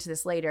heard. We'll get into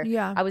this later.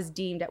 Yeah. I was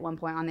deemed at one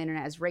point on the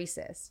internet as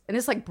racist, and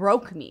this like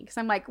broke me because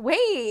I'm like,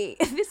 wait,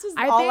 this was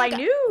all I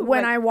knew.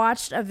 When like, I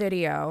watched a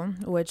video,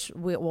 which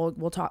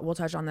we'll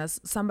touch on this,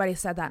 somebody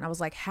said that, and I was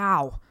like,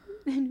 how?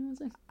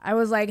 I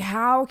was like,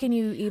 how can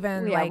you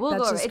even like? we'll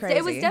that's go just over. crazy.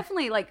 It was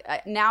definitely like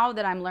now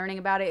that I'm learning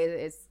about it,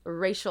 it's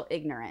racial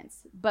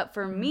ignorance. But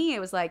for me, it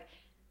was like,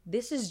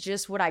 this is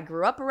just what I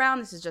grew up around.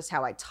 This is just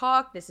how I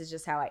talk. This is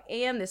just how I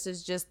am. This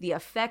is just the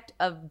effect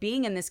of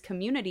being in this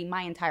community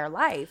my entire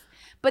life.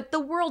 But the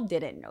world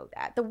didn't know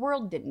that. The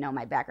world didn't know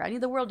my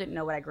background. The world didn't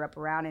know what I grew up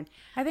around. And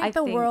I think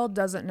the world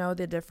doesn't know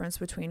the difference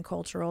between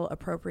cultural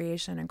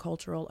appropriation and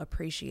cultural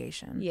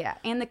appreciation. Yeah,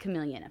 and the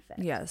chameleon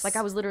effect. Yes. Like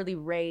I was literally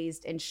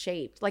raised and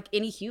shaped like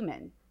any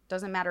human.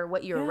 Doesn't matter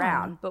what you're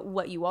around, but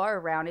what you are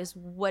around is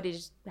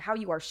how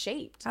you are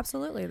shaped.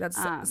 Absolutely. That's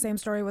the same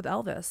story with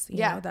Elvis. You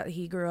know, that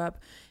he grew up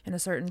in a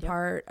certain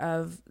part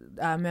of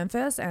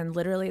Memphis, and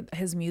literally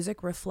his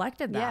music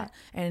reflected that.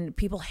 And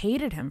people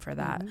hated him for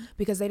that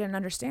because they didn't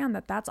understand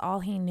that that's all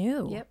he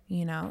knew.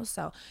 You know,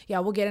 so yeah,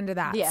 we'll get into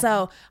that.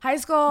 So high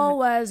school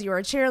was, you were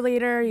a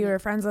cheerleader, you were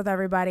friends with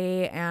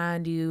everybody,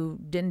 and you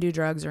didn't do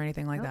drugs or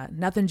anything like that.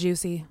 Nothing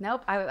juicy.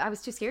 Nope. I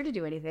was too scared to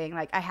do anything.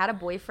 Like I had a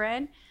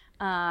boyfriend.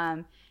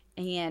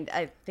 And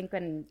I think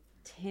in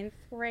 10th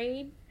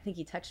grade, I think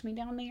he touched me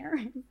down there.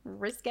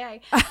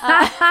 Risque.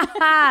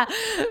 That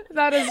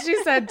is,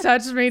 she said,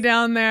 touch me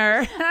down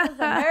there.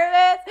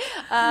 Nervous.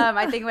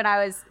 I think when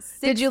I was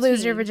 16. Did you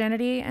lose your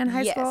virginity in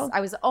high school? Yes, I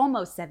was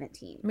almost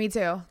 17. Me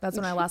too. That's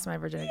when I lost my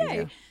virginity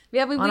too.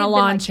 Yeah, we On had a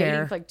lawn been, chair.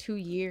 dating for like 2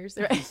 years.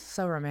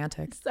 So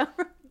romantic. So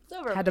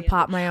Had to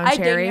pop my own I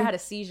cherry. had a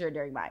seizure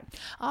during mine.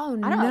 Oh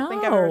no! I don't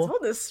think I've ever told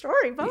this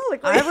story publicly.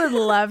 I would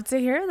love to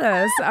hear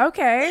this.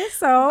 Okay,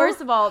 so First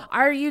of all,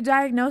 are you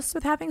diagnosed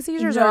with having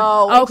seizures?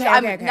 no. Or? Okay,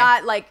 I'm okay.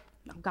 not like.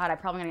 Oh God, I'm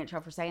probably gonna get in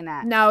trouble for saying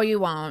that. No, you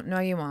won't. No,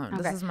 you won't.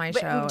 Okay. This is my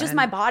But show. Just and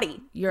my body.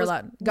 You're was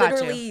allowed. Got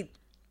literally, you.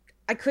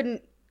 I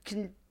couldn't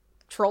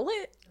control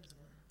it.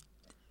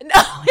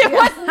 No, it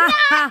was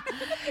not.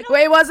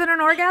 Wait, was it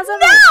an orgasm?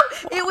 No,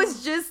 it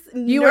was just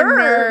You nerves. were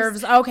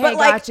nerves. Okay, but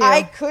like got you.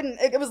 I couldn't.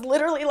 It was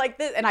literally like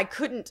this, and I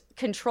couldn't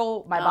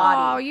control my body.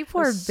 Oh, you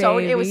poor It was so,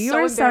 baby. It was You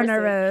so were so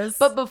embarrassing. nervous.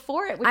 But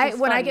before it,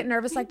 when I get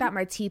nervous like that,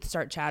 my teeth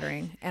start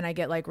chattering and I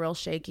get like real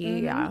shaky.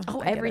 Yeah. Oh,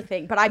 I get it.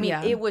 everything. But I mean,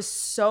 it was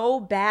so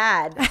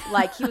bad.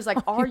 Like he was like,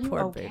 "Are you poor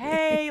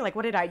okay? Like,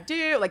 what did I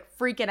do?" Like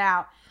freaking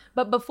out.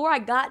 But before I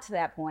got to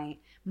that point,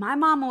 my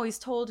mom always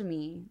told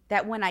me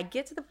that when I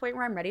get to the point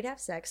where I'm ready to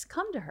have sex,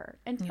 come to her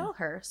and tell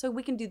her so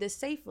we can do this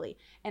safely.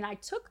 And I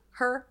took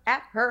her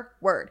at her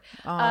word.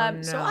 No.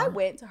 So I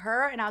went to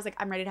her and I was like,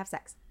 I'm ready to have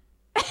sex.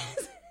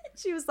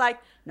 She was like,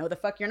 no, the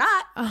fuck you're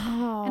not.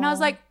 Oh. And I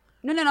was like,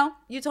 no.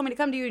 You told me to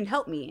come to you and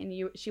help me.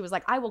 And she was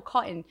like, I will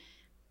call. And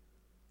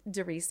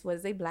Darice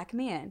was a black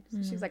man.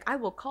 So she was like, I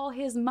will call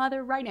his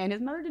mother right now. And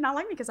his mother did not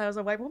like me because I was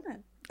a white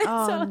woman.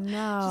 Oh, So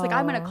no. she's like,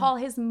 I'm going to call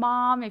his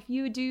mom if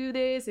you do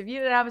this. If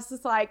you, and I was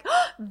just like,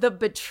 the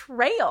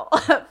betrayal.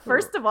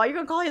 First of all, you're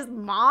going to call his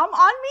mom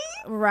on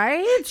me?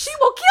 Right? She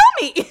will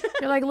kill me.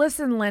 You're like,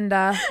 listen,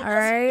 Linda. All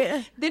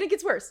right. Then it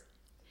gets worse.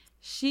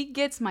 She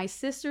gets my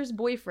sister's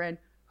boyfriend,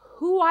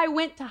 who I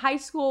went to high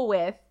school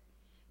with,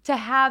 to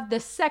have the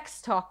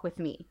sex talk with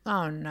me.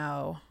 Oh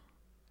no.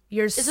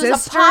 Your This sister's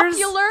is a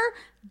popular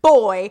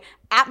boy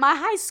at my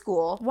high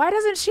school. Why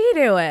doesn't she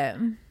do it?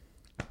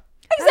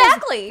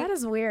 Exactly. That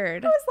is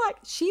weird. I was like,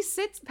 she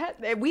sits.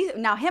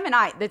 Now him and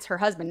I. That's her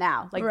husband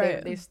now. Like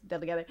Right. they're still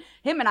together.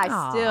 Him and I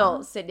Aw.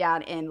 still sit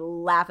down and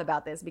laugh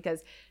about this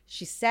because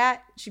she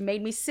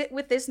made me sit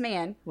with this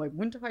man who I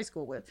went to high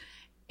school with,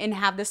 and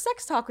have this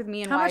sex talk with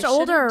me. And How why much I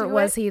shouldn't older do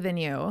was it. he than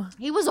you?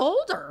 He was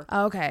older.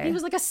 Okay. He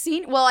was like a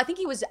senior. Well, I think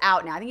he was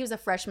out now. I think he was a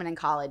freshman in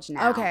college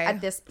now. Okay. At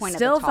this point,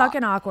 Still of the talk.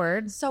 fucking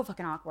awkward. So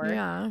fucking awkward.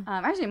 Yeah.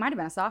 Actually, it might have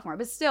been a sophomore,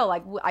 but still,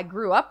 like I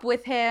grew up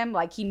with him.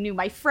 Like he knew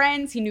my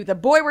friends. He knew the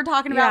boy we're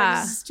talking about. Yeah.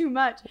 It was just too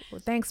much. Well,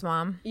 thanks,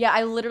 Mom. Yeah,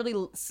 I literally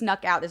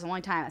snuck out. This is the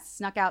only time I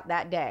snuck out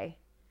that day.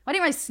 I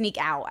didn't really sneak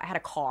out. I had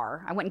a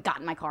car. I went and got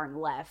in my car and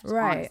left.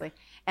 Right. Honestly,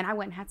 and I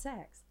went and had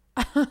sex.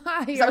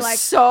 You're like,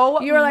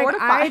 so you were like,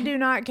 mortified. I do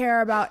not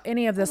care about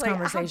any of this Like, how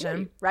dare conversation.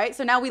 you? Right?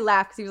 So now we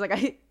laugh because he was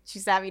like, she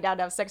sat me down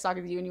to have sex talk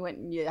with you and you went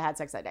and you had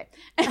sex that day.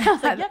 And I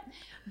was like, yep.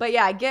 But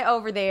yeah, I get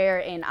over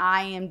there and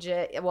I am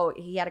just, well,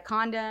 he had a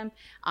condom.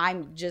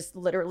 I'm just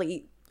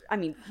literally, I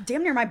mean,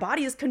 damn near my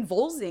body is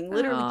convulsing.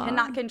 Literally Aww.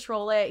 cannot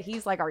control it.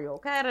 He's like, are you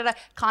okay? Da-da-da.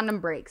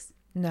 Condom breaks.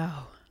 No.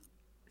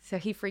 So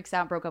he freaks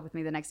out, broke up with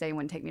me the next day and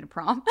wouldn't take me to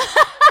prom.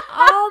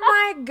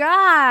 Oh my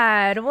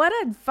God. What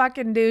a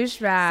fucking douchebag.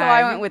 So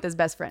I went with his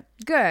best friend.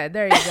 Good.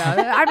 There you go.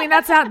 I mean,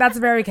 that's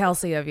very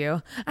Kelsey of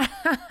you.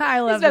 I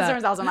love His best friend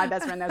was also my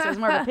best friend, though, so it was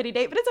more of a pity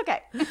date, but it's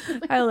okay.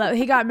 I love.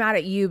 He got mad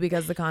at you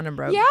because the condom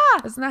broke. Yeah.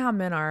 Isn't that how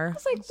men are? I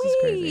was like,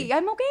 wait,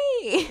 I'm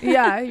okay.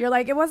 Yeah. You're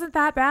like, it wasn't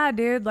that bad,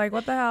 dude. Like,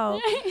 what the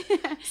hell?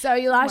 So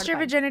you lost your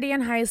virginity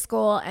in high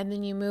school, and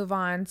then you move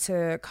on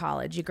to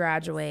college. You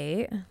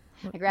graduate.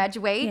 I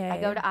graduate. Yay. I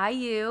go to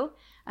IU.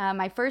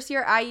 My first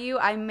year at IU,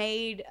 I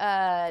made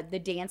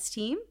the dance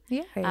team.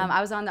 Yay. I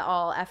was on the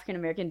all African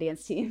American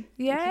dance team.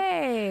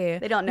 Yay.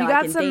 They don't know you I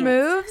got can some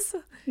dance. moves?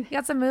 You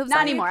got some moves? Not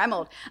on you? anymore. I'm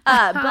old.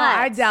 But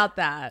I doubt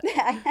that.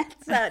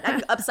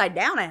 I'm upside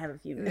down. I have a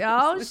few moves.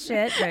 Oh,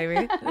 shit,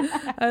 baby.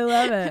 I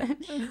love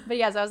it. But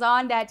yeah, so I was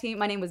on that team.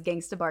 My name was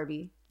Gangsta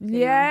Barbie.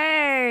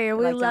 Yay.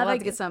 We love to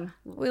it. get some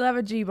We love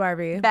a G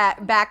Barbie.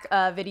 back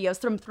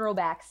videos, some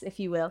throwbacks, if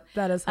you will.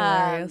 That is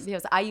hilarious. It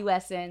was IU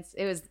Essence.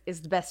 It's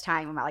the best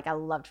time. I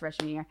loved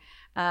freshman year.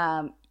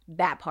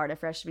 That part of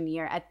freshman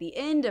year. At the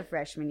end of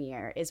freshman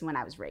year is when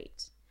I was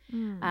raped.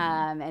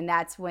 And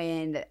that's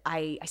when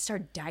I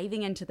started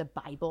diving into the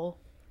Bible.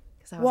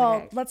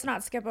 Well, let's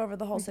not skip over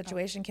the whole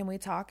situation. Can we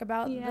talk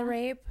about the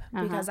rape?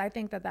 Because I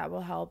think that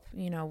will help,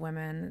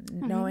 women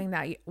knowing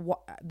that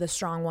the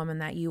strong woman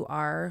that you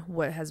are,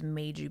 what has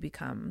made you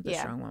become the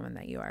strong woman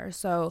that you are.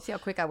 So see how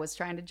quick I was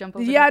trying to jump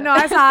over. Yeah, no,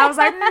 I saw. I was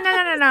like,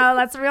 no.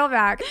 Let's reel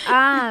back.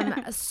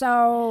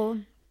 So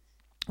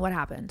what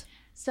happened?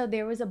 So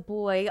there was a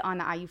boy on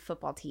the IU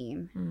football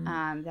team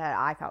that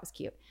I thought was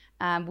cute.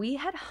 We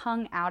had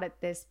hung out at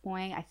this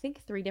point, I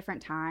think 3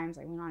 different times.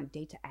 I went on a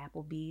date to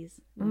Applebee's,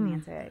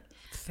 romantic.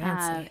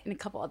 Fancy. And a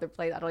couple other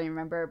places, I don't even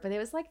remember. But it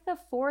was like the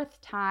 4th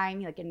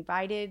time he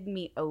invited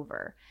me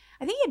over.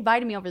 I think he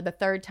invited me over the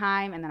 3rd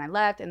time, and then I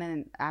left. And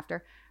then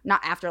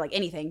not after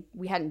anything.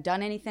 We hadn't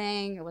done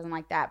anything. It wasn't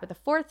like that. But the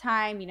 4th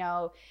time,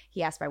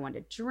 he asked if I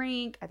wanted to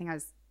drink. I think I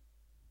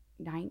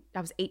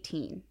was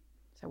 18.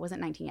 So I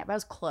wasn't 19 yet, but I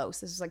was close.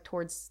 This was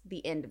towards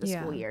the end of the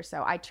school year.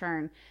 So I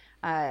turned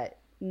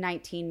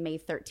 19 May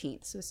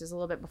 13th. So this is a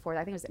little bit before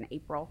that. I think it was in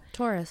April.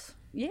 Taurus.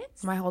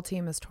 Yes. My whole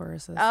team is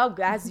Tauruses. Oh,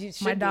 guys, you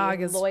should My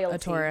dog is loyalty. a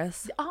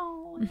Taurus.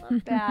 Oh, I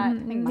love that. I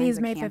think He's mine's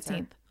May a Cancer.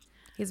 15th.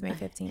 He's May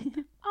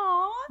 15th.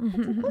 Aw,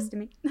 that's so close to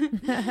me.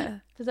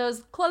 So it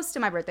was close to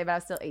my birthday, but I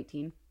was still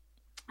 18.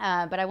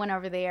 But I went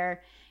over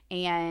there,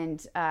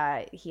 and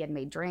he had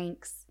made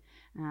drinks.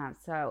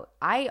 So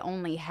I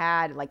only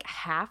had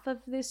half of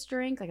this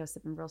drink. I was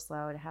sipping real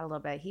slow. I had a little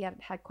bit. He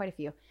had quite a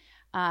few.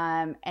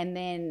 And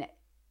then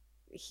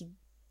he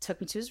took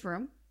me to his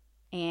room,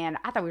 and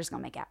I thought we were just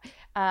going to make out.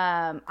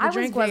 The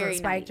drink wasn't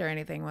spiked or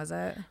anything, was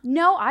it?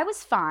 No, I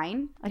was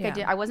fine.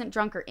 I wasn't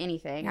drunk or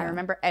anything. Yeah. I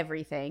remember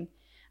everything.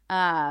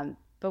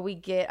 But we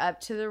get up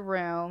to the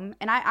room,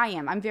 and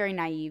I'm very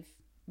naive,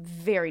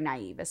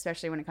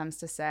 especially when it comes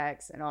to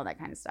sex and all that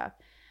kind of stuff.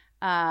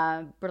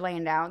 We're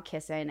laying down,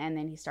 kissing, and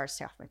then he starts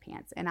to take off my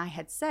pants. And I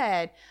had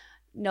said,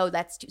 no,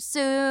 that's too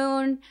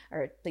soon,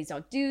 or please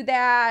don't do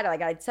that.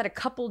 I'd said a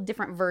couple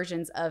different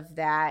versions of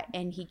that,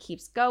 and he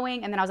keeps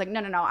going. And then I was like, no,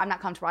 I'm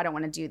not comfortable. I don't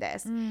want to do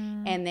this.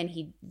 And then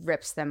he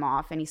rips them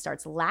off, and he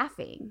starts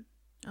laughing.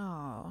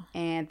 Oh.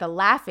 And the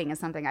laughing is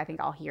something I think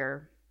I'll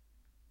hear.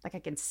 I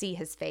can see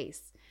his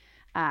face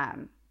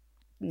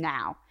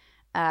now,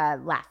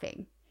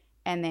 laughing.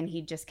 And then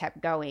he just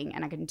kept going,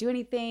 and I couldn't do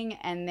anything.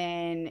 And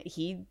then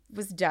he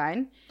was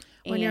done.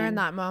 When you're in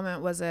that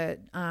moment, was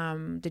it,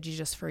 did you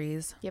just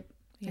freeze? Yep.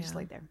 I just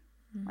laid there.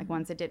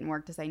 Once it didn't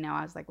work to say no,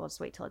 I was like, well, just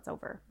wait till it's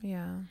over.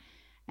 Yeah.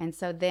 And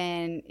so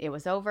then it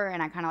was over,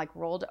 and I kind of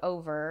rolled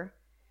over,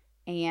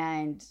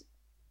 and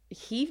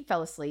he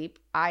fell asleep.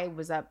 I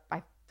was up.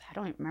 I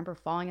don't even remember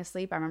falling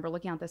asleep. I remember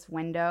looking out this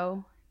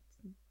window,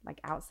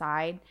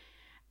 outside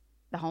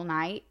the whole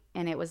night.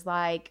 And it was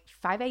 5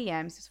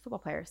 a.m. He's a football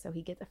player, so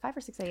he gets at 5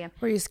 or 6 a.m.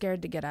 Were you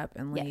scared to get up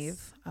and leave?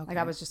 Yes. Okay.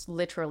 I was just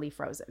literally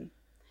frozen.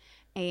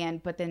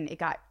 But then it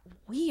got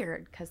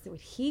weird because when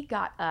he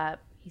got up,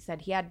 he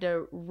said he had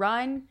to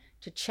run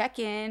to check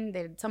in.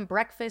 They had some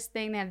breakfast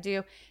thing they had to do.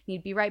 And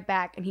he'd be right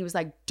back. And he was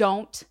like,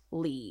 don't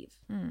leave.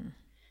 And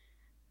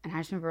I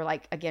just remember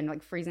again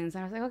freezing. So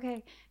I was like,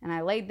 okay. And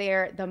I laid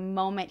there. The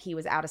moment he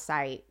was out of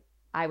sight,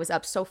 I was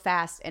up so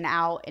fast and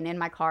out and in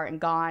my car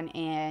and gone.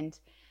 And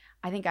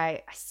I think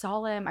I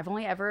saw him. I've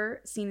only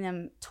ever seen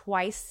him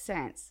twice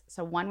since.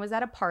 So one was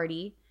at a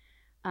party.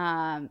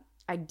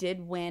 I did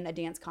win a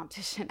dance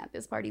competition at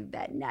this party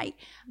that night.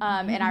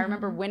 And I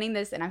remember winning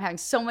this, and I'm having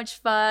so much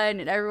fun.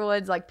 And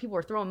everyone's people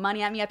were throwing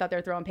money at me. I thought they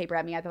were throwing paper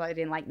at me. I thought they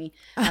didn't like me.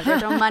 They were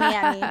throwing money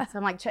at me. So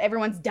I'm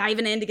everyone's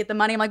diving in to get the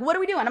money. I'm like, what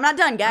are we doing? I'm not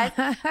done, guys.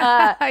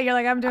 You're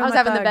like, I'm doing I was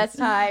having the thug. best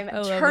time.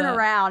 Turn that.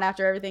 around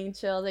after everything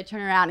chills. I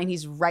turn around, and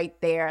he's right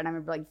there. And I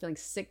remember feeling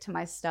sick to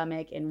my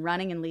stomach and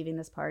running and leaving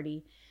this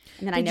party.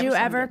 And then did you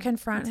ever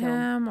confront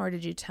him, or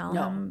did you tell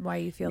him why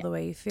you feel the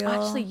way you feel?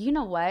 Actually, you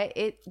know what?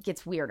 It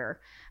gets weirder.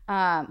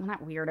 Well,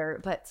 not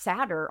weirder, but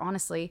sadder,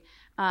 honestly.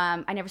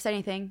 I never said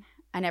anything.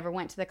 I never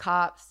went to the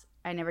cops.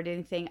 I never did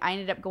anything. I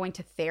ended up going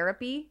to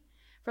therapy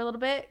for a little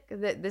bit.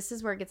 This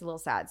is where it gets a little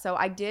sad. So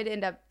I did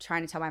end up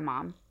trying to tell my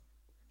mom,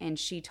 and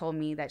she told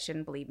me that she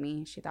didn't believe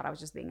me. She thought I was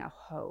just being a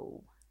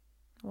hoe.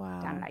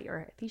 Wow. Down at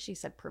your, I think she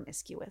said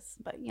promiscuous,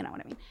 but you know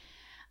what I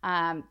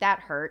mean. That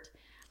hurt.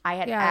 I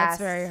had yeah, asked.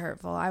 it's very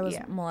hurtful. I was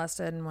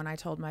molested, and when I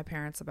told my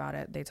parents about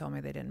it, they told me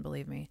they didn't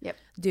believe me. Yep.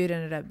 Dude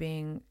ended up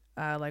being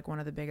like one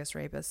of the biggest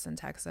rapists in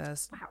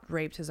Texas. Wow.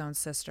 Raped his own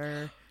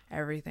sister,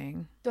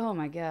 everything. Oh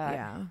my God.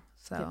 Yeah.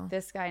 So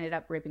this guy ended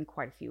up raping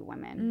quite a few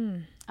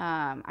women.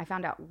 I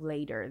found out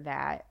later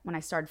that when I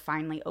started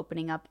finally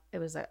opening up, it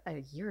was a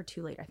year or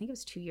two later. I think it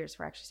was 2 years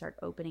before I actually started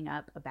opening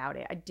up about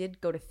it. I did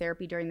go to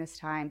therapy during this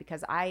time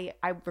because I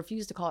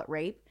refused to call it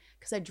rape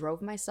because I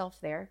drove myself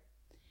there.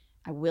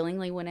 I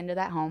willingly went into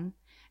that home.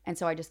 And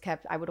so I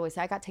would always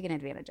say I got taken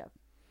advantage of.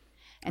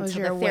 And was so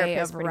your the way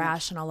of therapist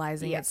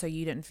rationalizing it so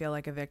you didn't feel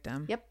like a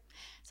victim. Yep.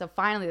 So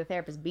finally the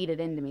therapist beat it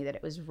into me that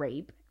it was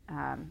rape.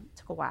 It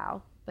took a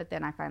while, but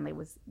then I finally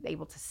was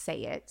able to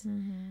say it.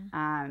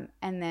 And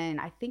then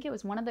I think it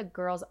was one of the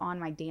girls on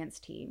my dance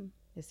team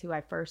is who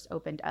I first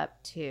opened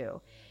up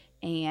to.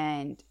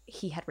 And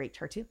he had raped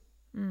her too.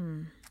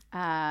 And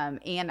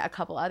a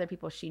couple other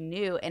people she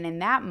knew. And in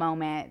that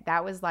moment,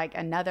 that was like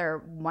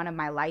another one of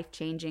my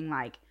life-changing,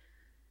 like,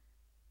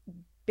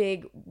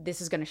 big,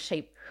 this is going to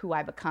shape who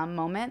I become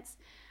moments.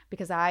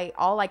 Because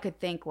all I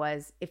could think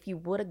was, if you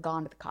would have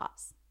gone to the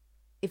cops,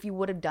 if you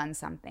would have done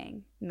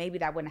something, maybe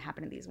that wouldn't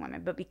happen to these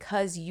women. But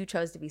because you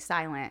chose to be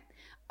silent,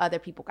 other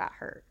people got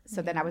hurt.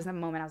 So then I was in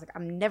the moment, I was like,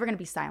 I'm never going to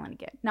be silent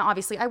again. Now,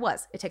 obviously, I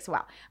was. It takes a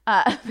while.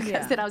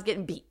 Because then I was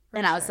getting beat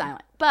and I was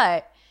silent.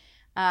 But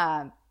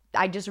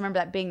I just remember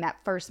that being that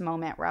first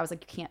moment where I was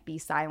like, you can't be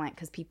silent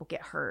because people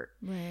get hurt.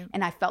 Right.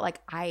 And I felt like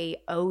I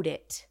owed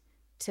it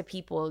to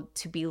people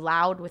to be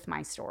loud with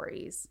my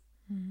stories.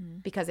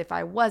 Because if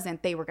I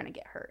wasn't, they were going to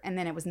get hurt. And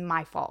then it was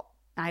my fault.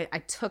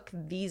 I took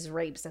these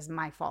rapes as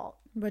my fault.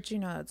 But you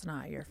know it's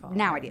not your fault.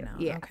 Now right I do. now.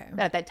 Yeah. Okay.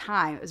 But at that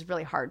time, it was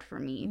really hard for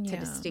me to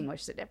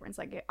distinguish the difference.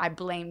 Like, I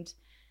blamed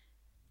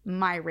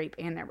my rape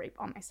and their rape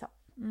on myself.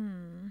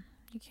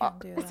 You can't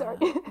do that. Sorry.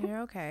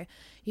 You're okay.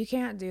 You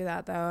can't do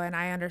that though, and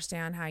I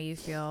understand how you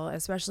feel,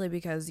 especially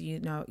because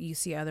you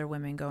see other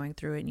women going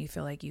through it and you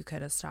feel like you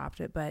could have stopped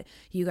it, but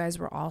you guys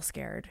were all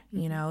scared.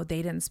 You know,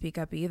 they didn't speak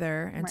up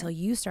either until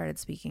you started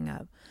speaking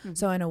up.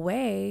 So in a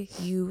way,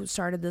 you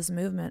started this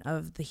movement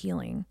of the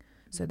healing.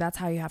 So that's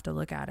how you have to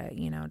look at it.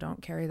 You know,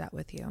 don't carry that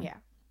with you. Yeah.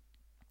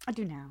 I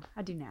do now.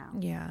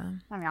 Yeah.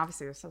 I mean,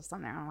 obviously there's still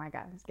something. Oh my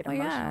God. Let's get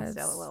emotional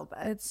still a little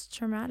bit. It's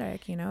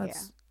traumatic, you know,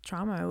 it's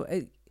trauma.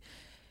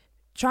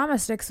 Trauma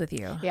sticks with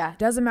you. Yeah.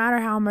 Doesn't matter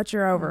how much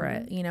you're over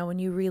it. You know, when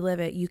you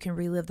relive it, you can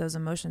relive those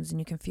emotions and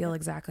you can feel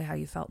exactly how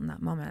you felt in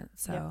that moment.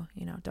 So,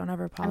 you know, don't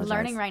ever apologize. I'm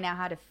learning right now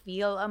how to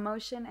feel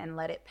emotion and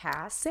let it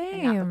pass.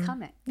 Same. And not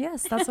become it.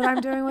 Yes, that's what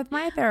I'm doing with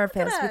my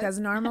therapist because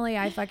normally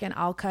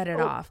I'll cut it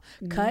off.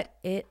 Cut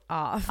it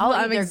off.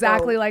 I'm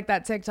exactly like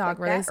that TikTok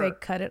where they say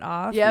cut it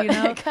off. Yep. You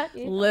know, Cut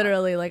it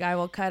literally, like I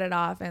will cut it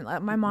off. And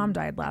my mom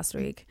died last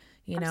week.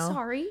 You know, I'm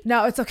sorry.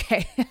 No, it's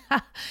okay.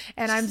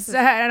 And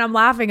I'm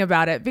laughing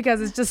about it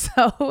because it's just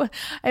so,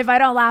 if I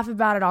don't laugh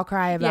about it, I'll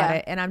cry about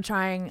it. And I'm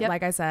trying,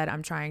 like I said,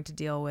 I'm trying to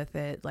deal with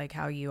it like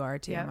how you are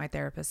too. My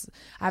therapist,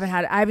 I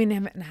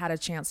haven't had a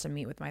chance to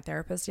meet with my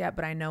therapist yet,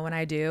 but I know when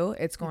I do,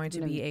 it's going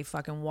to be a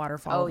fucking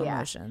waterfall of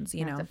emotions,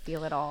 you know, have to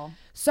feel it all.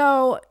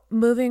 So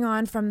moving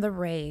on from the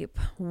rape,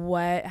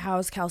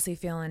 how's Kelsey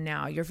feeling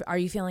now? Are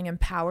you feeling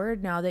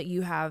empowered now that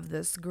you have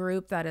this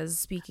group that is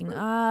speaking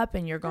up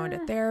and you're going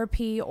to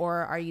therapy,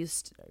 or are you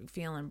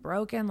feeling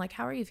broken? Like,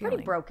 how are you feeling?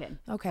 Pretty broken.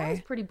 Okay. I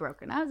was pretty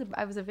broken.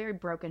 I was a very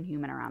broken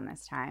human around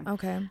this time.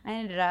 Okay. I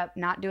ended up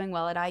not doing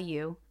well at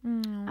IU.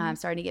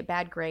 Starting to get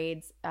bad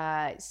grades.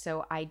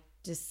 So I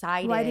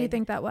decided. Why do you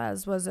think that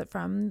was? Was it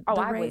from the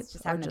I rape? was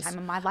just having the time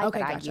of my life at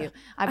gotcha. IU.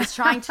 I was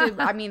trying to,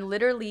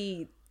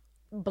 literally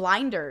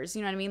blinders,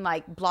 you know what I mean?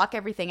 Like block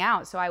everything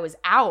out. So I was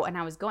out and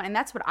I was going, and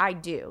that's what I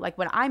do. Like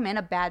when I'm in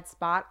a bad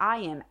spot, I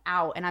am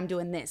out and I'm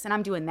doing this and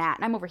I'm doing that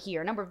and I'm over here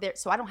and I'm over there.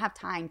 So I don't have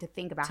time to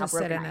think about how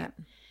broken I am.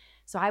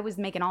 So I was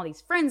making all these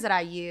friends that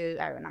I use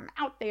and I'm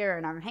out there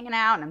and I'm hanging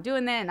out and I'm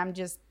doing that and I'm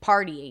just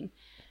partying.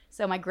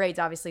 So my grades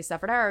obviously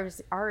suffered. I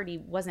already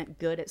wasn't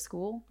good at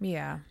school.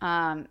 Yeah.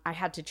 I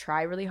had to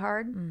try really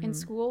hard in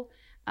school.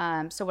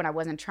 So when I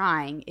wasn't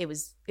trying, it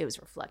was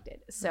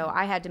reflected. So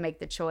I had to make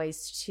the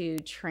choice to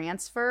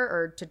transfer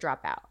or to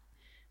drop out.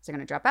 Was I going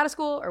to drop out of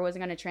school or was I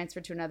going to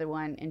transfer to another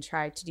one and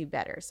try to do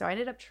better? So I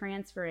ended up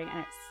transferring,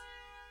 and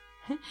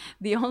it's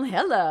the only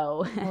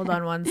hello. Hold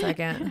on one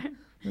second.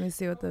 Let me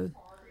see what the.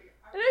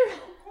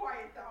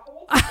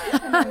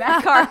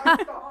 that car.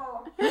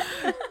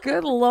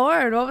 Good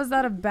Lord, what was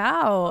that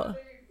about?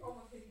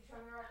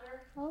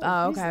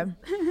 Oh, okay.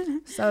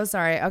 So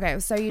sorry. Okay,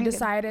 so you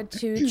decided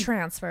to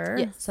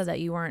transfer so that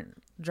you weren't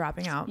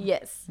dropping out.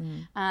 Yes.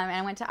 And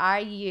I went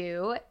to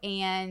IU,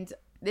 and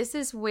this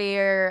is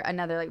where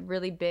another like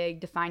really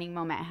big defining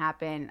moment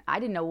happened. I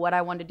didn't know what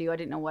I wanted to do. I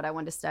didn't know what I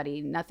wanted to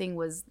study. Nothing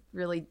was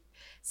really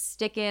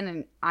sticking,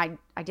 and I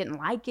didn't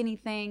like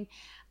anything.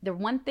 the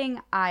one thing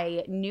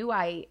I knew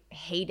I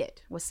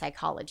hated was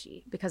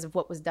psychology because of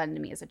what was done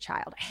to me as a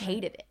child. I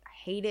hated it. I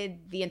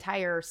hated the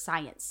entire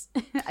science.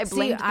 I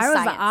blamed the I was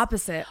science. the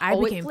opposite. I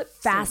became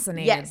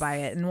fascinated by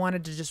it and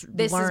wanted to just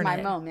this learn is my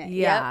it. moment.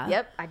 Yeah.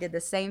 Yep. I did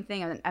the same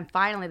thing. And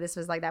finally, this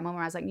was like that moment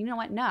where I was like, you know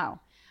what? No,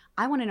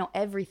 I want to know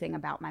everything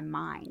about my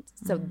mind.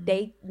 So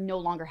they no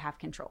longer have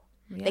control.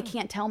 Yeah. They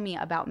can't tell me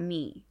about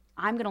me.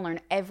 I'm going to learn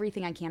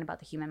everything I can about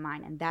the human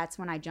mind. And that's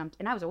when I jumped.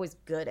 And I was always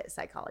good at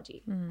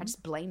psychology. I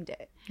just blamed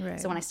it. Right.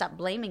 So when I stopped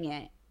blaming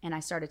it and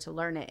I started to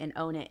learn it and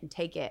own it and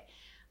take it,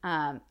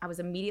 I was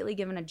immediately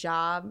given a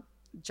job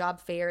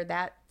fair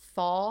that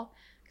fall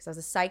because I was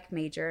a psych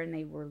major and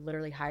they were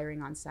literally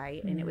hiring on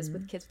site. And it was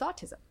with kids with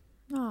autism.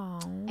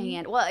 Aww.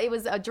 And well, it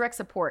was a direct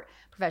support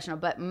professional.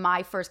 But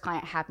my first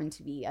client happened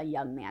to be a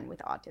young man with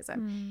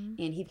autism.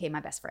 And he became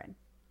my best friend.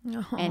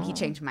 And he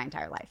changed my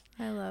entire life.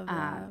 I love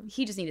that.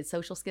 He just needed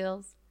social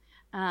skills.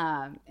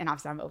 And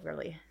obviously I'm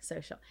overly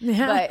social.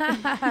 But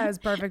It was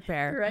perfect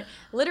pair. Right.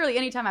 Literally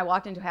anytime I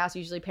walked into a house,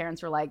 usually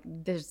parents were like,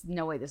 there's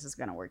no way this is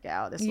going to work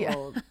out. This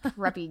little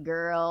preppy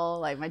girl,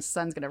 like my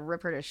son's going to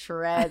rip her to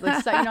shreds.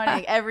 Like, so, you know what I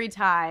mean? Every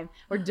time.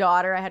 Or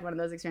daughter, I had one of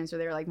those experiences where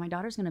they were like, my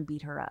daughter's going to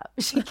beat her up.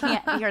 She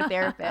can't be her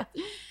therapist.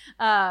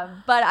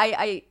 But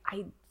I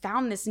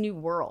found this new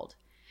world.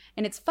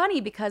 And it's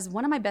funny because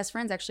one of my best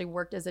friends actually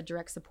worked as a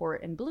direct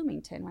support in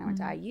Bloomington when I went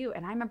to IU.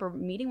 And I remember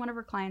meeting one of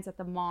her clients at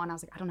the mall and I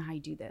was like, I don't know how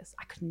you do this.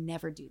 I could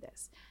never do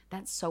this.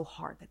 That's so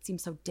hard. That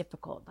seems so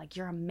difficult. Like,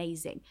 you're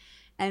amazing.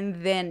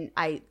 And then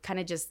I kind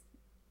of just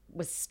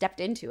was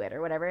stepped into it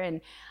or whatever. And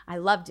I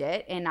loved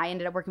it. And I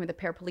ended up working with a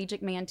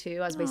paraplegic man too.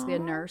 I was basically a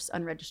nurse,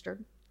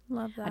 unregistered.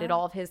 Love that. I did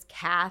all of his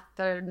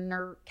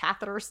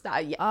catheter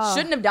stuff.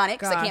 Shouldn't have done it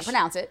because I can't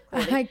pronounce it.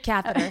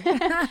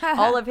 Catheter.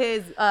 All of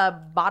his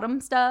bottom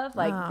stuff,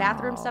 like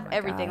bathroom stuff,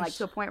 everything. Gosh. Like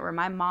to a point where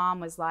my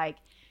mom was like,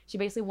 she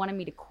basically wanted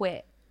me to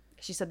quit.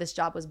 She said this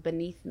job was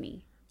beneath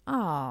me.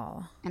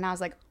 Oh. And I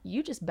was like,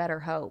 you just better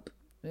hope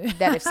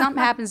that if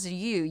something happens to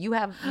you, you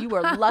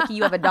are lucky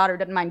you have a daughter who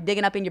doesn't mind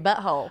digging up in your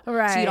butthole,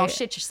 so you don't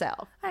shit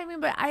yourself. I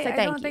mean, but I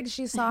don't think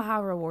she saw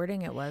how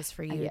rewarding it was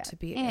for you to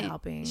be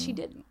helping. She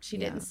didn't. She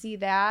didn't see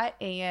that,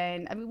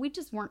 and I mean, we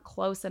just weren't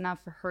close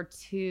enough for her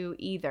to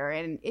either.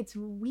 And it's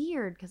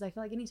weird because I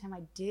feel like anytime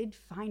I did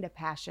find a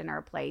passion or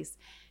a place,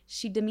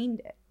 she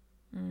demeaned it,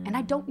 and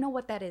I don't know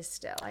what that is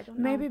still. I don't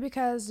know. Maybe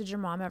because did your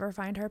mom ever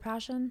find her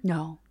passion?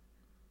 No.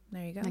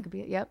 There you go. That could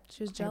be it. Yep.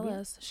 She was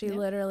jealous. She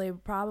literally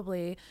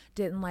probably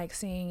didn't like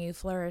seeing you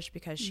flourish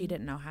because she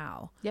didn't know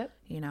how. Yep.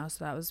 You know,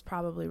 so that was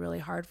probably really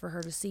hard for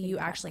her to see you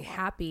actually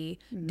happy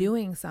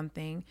doing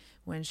something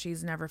when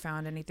she's never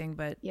found anything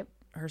but your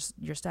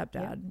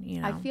stepdad,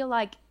 you know. I feel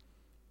like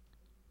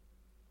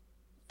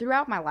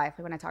throughout my life,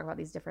 like when I talk about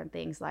these different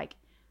things, like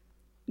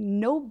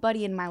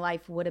nobody in my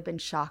life would have been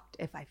shocked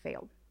if I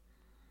failed.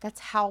 That's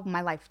how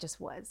my life just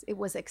was. It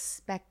was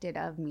expected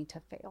of me to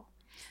fail.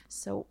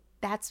 So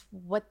that's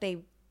what they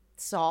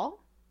saw.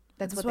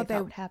 That's what they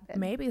thought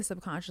happened. Maybe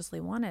subconsciously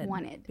wanted.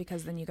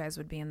 Because then you guys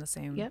would be in the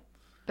same. Yep.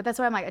 But that's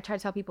why I'm like, I try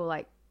to tell people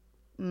like,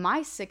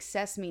 my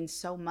success means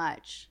so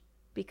much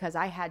because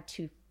I had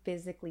to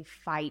physically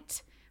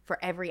fight for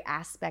every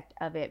aspect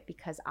of it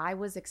because I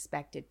was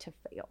expected to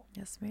fail.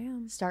 Yes,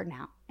 ma'am. Starting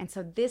out. And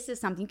so this is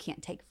something you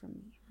can't take from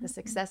me. The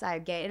success I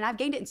gained. And I've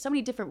gained it in so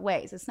many different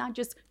ways. It's not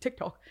just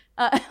TikTok.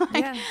 No,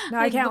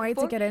 I can't wait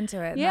to get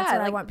into it. And that's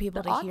what I want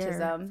people to hear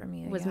from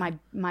you. Was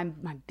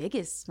my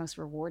biggest, most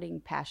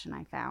rewarding passion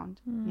I found.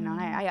 You know,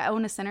 and I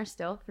own a center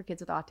still for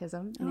kids with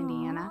autism in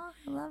Indiana.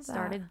 I love that.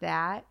 Started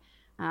that.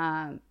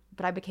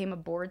 But I became a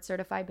board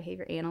certified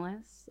behavior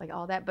analyst, like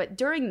all that. But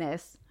during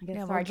this, I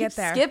guess we'll get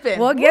there. Skipping.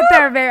 We'll get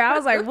there, baby. I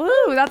was like,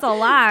 woo, that's a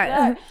lot.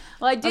 Yeah.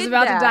 Well, I was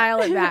about to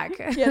dial it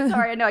back. Yeah,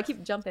 sorry. I know I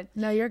keep jumping.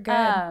 No, you're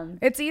good.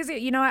 It's easy.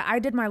 You know what? I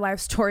did my life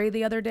story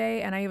the other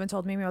day, and I even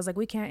told Mimi, I was like,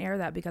 we can't air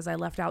that because I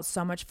left out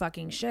so much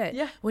fucking shit.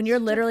 Yeah. When you're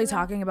literally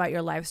talking about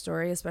your life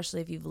story,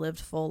 especially if you've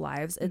lived full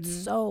lives, it's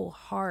so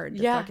hard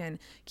to fucking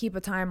keep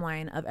a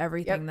timeline of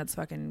everything that's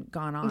fucking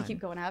gone on. You keep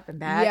going up and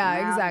back.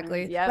 Yeah,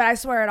 exactly. But I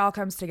swear it all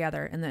comes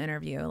together in the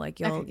interview. Like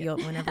you'll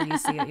whenever you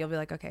see it, you'll be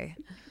like, okay.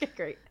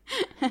 Great.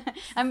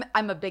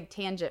 I'm a big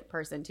tangent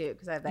person too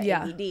because I have that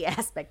ADD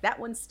aspect. That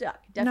one stuck.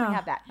 Definitely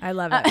have that. I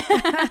love it.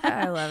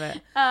 I love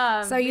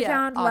it. So you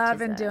found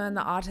love in doing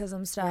the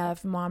autism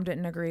stuff. Mom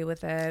didn't agree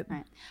with it.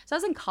 Right. So I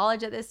was in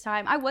college at this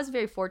time. I was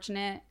very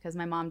fortunate because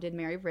my mom did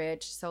marry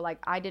rich. So like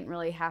I didn't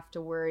really have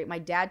to worry. My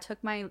dad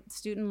took my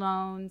student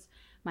loans.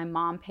 My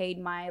mom paid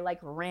my like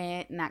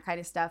rent and that kind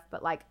of stuff.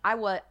 But like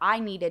I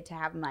needed to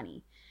have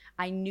money.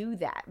 I knew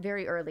that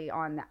very early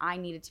on that I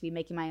needed to be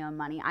making my own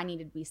money. I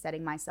needed to be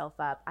setting myself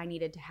up. I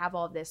needed to have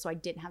all of this so I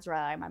didn't have to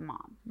rely on my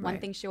mom. Right. One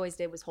thing she always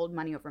did was hold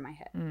money over my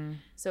head.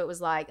 So it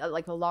was like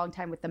a long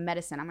time with the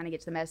medicine. I'm going to get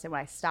to the medicine when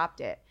I stopped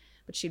it.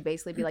 But she'd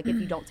basically be like, if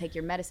you don't take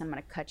your medicine, I'm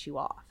going to cut you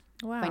off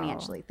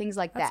financially. Things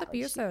like That's that.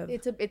 abusive.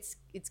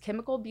 It's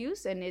chemical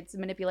abuse and it's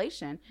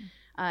manipulation.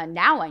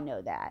 Now I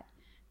know that.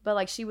 But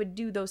like she would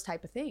do those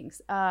type of things.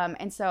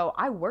 And so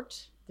I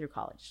worked through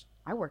college.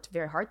 I worked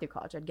very hard through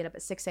college. I'd get up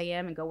at 6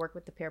 a.m. and go work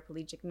with the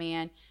paraplegic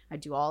man.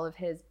 I'd do all of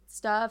his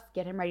stuff,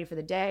 get him ready for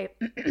the day.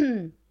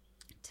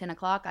 10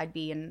 o'clock, I'd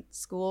be in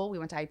school. We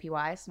went to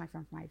IPY. So my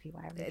friend from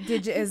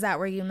IPY. Is that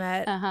where you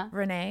met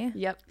Renee?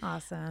 Yep.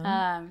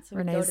 Awesome. So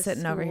Renee's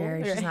sitting over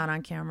here. She's not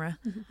on camera.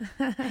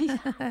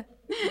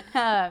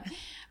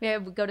 We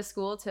would go to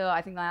school till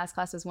I think the last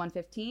class was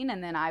 1:15,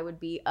 and then I would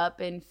be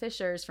up in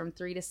Fishers from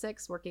 3 to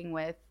 6 working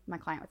with my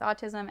client with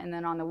autism. And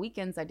then on the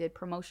weekends, I did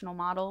promotional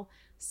model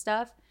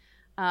stuff.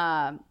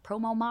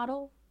 Promo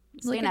model.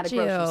 Look Staying at at a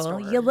grocery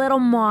store. you little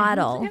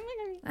model.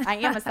 I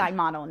am a side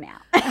model now.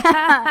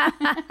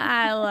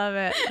 I love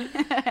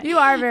it. You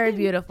are very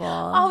beautiful.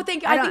 Oh,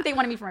 thank you. I think they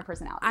wanted me for my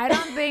personality. I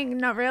don't think,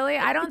 no, really.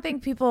 I don't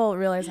think people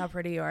realize how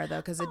pretty you are,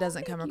 though, because it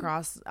doesn't come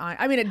across.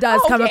 I mean, it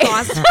does come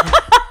across.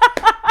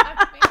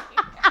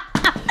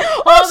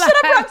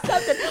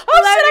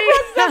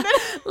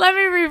 Let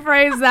me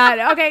rephrase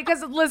that. Okay,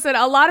 because listen,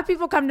 a lot of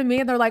people come to me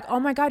and they're like, "Oh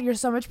my God, you're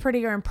so much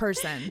prettier in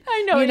person."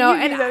 I know,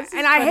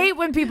 and I hate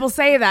when people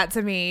say that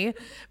to me,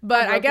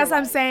 but I guess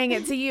I'm saying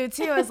it to you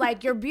too. It's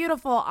like you're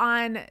beautiful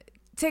on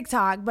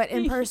TikTok, but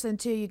in person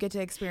too, you get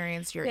to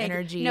experience your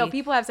energy. No,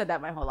 people have said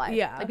that my whole life.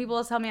 Yeah, like people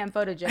will tell me I'm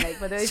photogenic,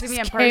 but they see me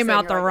in person. Came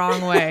out the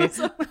wrong way.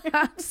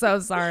 I'm so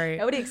sorry.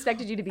 Nobody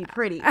expected you to be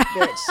pretty,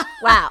 bitch.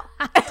 Wow.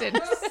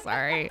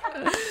 Sorry.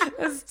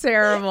 It's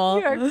terrible.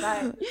 You're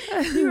fine.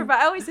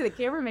 I always say the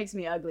camera makes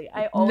me ugly.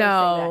 I always say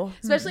that,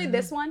 especially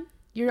this one.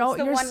 You're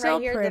one so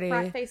right here, pretty. the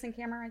front facing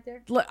camera right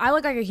there. Look, I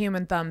look like a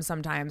human thumb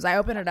sometimes. I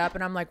open it up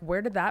and I'm like,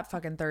 where did that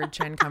fucking third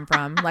chin come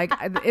from? Like,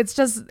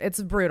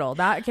 it's brutal.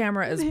 That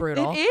camera is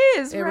brutal. It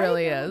is. It right?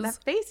 really is. That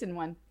facing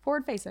one,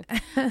 forward facing.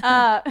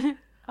 Oh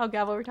God,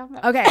 what were we talking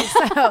about? Okay,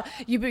 so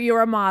you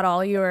were a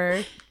model. You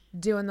were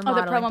doing the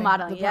modeling. Oh, the promo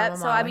modeling. Yeah.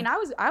 So I modeling.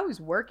 mean, I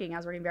was working. I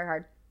was working very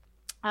hard.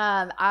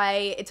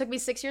 It took me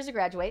 6 years to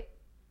graduate,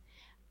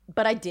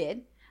 but I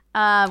did.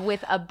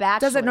 With a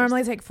bachelor's. Does it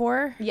normally take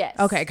 4? Yes.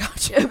 Okay,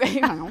 gotcha. Okay,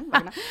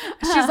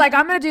 She's like,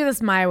 I'm gonna do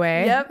this my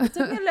way. Yep, it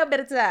took me a little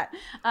bit of that.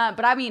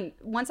 But I mean,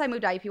 once I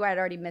moved to IUPUI, I'd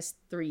already missed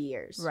 3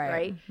 years,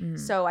 right? Mm-hmm.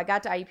 So I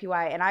got to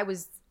IUPUI, and I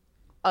was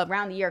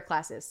around the year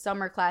classes,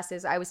 summer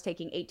classes. I was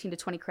taking 18 to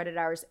 20 credit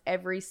hours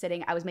every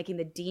sitting. I was making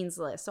the dean's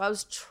list. So I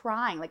was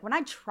trying. Like when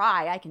I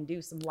try, I can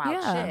do some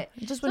wild shit.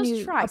 Just when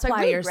you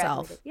apply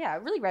yourself. I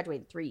really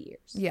graduated 3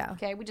 years. Yeah.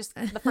 Okay.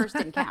 The first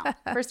didn't count.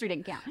 First 3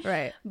 didn't count.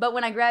 Right. But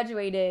when I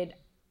graduated,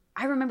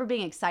 I remember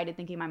being excited,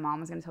 thinking my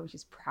mom was going to tell me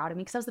she's proud of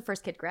me because I was the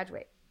first kid to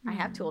graduate. I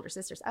have 2 older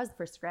sisters. I was the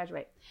first to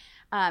graduate.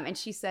 And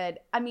she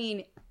said, I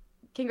mean,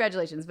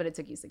 congratulations, but it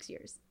took you 6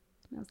 years.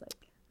 And I was like,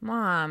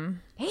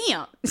 Mom,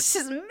 damn,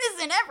 she's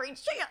missing every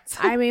chance.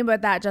 I mean,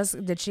 but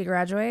did she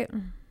graduate?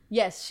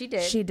 Yes, she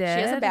did. She did?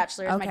 She has a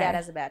bachelor's. Okay. My dad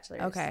has a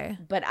bachelor's. Okay.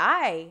 But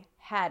I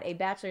had a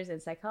bachelor's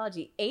in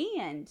psychology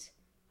and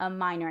a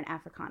minor in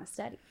Africana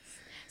studies.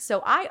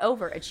 So I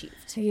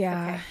overachieved.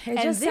 Yeah. Okay.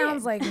 It just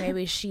sounds like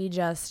maybe she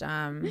just,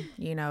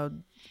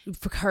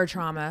 for her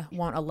trauma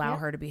won't allow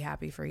her to be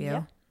happy for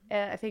you.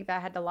 I think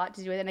that had a lot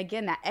to do with it. And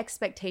again, that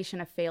expectation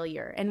of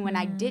failure. And when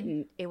I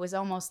didn't, it was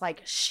almost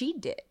like she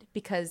did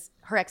because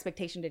her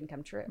expectation didn't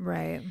come true.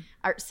 Right.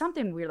 Or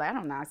something weird. I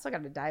don't know. I still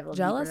got to dive a little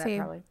Jealousy. deeper into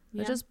that probably.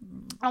 It just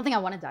I don't think I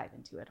want to dive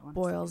into it.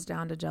 Honestly. boils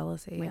down to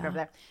jealousy.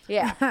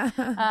 Yeah.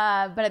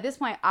 But at this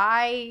point,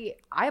 I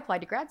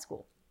applied to grad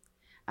school.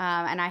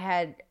 And I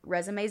had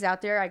resumes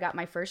out there. I got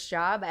my first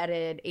job at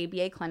an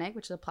ABA clinic,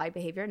 which is applied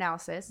behavior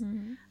analysis.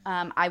 Mm-hmm.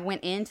 I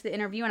went into the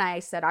interview and I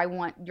said, I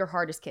want your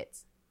hardest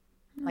kids.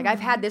 Like I've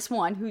had this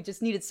one who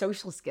just needed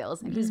social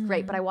skills and he was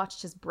great, but I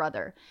watched his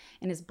brother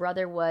and his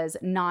brother was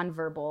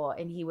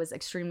nonverbal and he was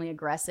extremely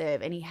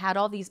aggressive and he had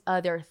all these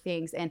other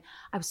things. And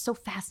I was so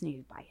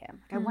fascinated by him.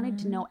 Like I wanted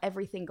to know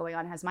everything going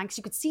on in his mind because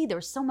you could see there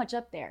was so much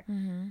up there,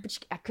 but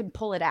I couldn't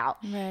pull it out.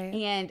 Right.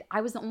 And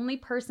I was the only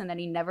person that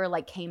he never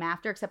like came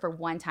after except for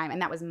one time.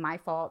 And that was my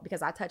fault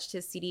because I touched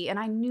his CD and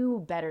I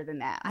knew better than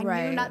that. I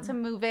knew not to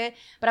move it,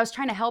 but I was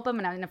trying to help him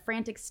and I was in a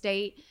frantic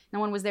state. No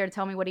one was there to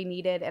tell me what he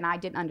needed. And I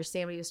didn't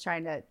understand what he was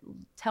trying to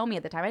tell me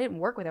at the time. I didn't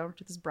work with him. I worked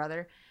with his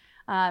brother.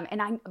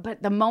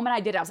 But the moment I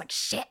did it, I was like,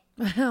 shit.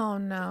 Oh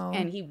no.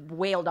 And he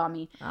wailed on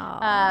me.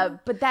 Oh.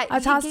 But that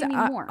he gave me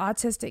more.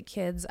 Autistic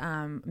kids,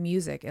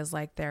 music is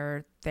like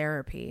their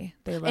therapy.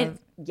 They love.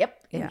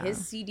 And his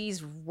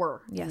CDs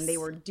were. Yes. And they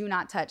were do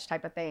not touch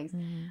type of things.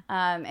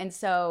 And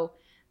so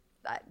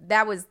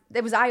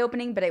it was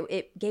eye-opening, but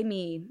it gave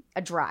me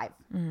a drive,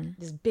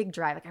 this big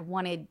drive. Like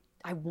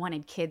I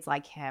wanted kids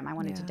like him. I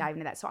wanted to dive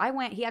into that. So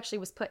he actually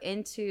was put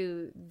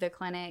into the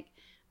clinic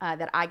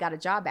that I got a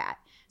job at.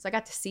 So I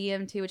got to see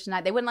him too, which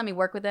night. They wouldn't let me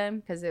work with them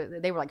because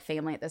they were like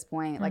family at this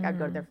point. Like I'd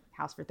go to their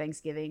house for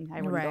Thanksgiving.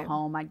 I wouldn't go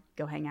home. I'd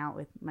go hang out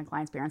with my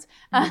clients' parents.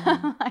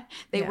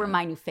 They were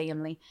my new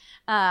family.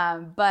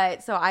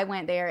 But so I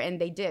went there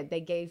and they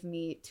gave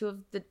me 2 of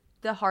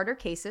the harder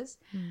cases.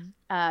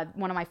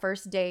 One of my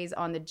first days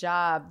on the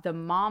job, the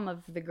mom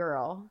of the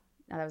girl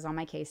that was on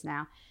my case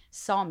now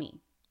saw me.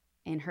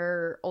 And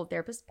her old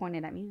therapist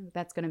pointed at me,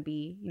 that's going to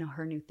be,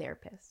 her new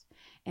therapist.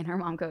 And her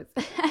mom goes,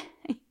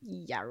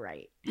 yeah,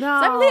 right. No.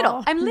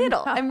 So I'm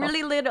little. No. I'm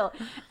really little.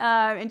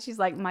 And she's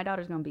like, my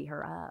daughter's going to beat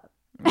her up.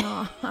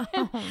 Oh,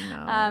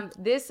 no.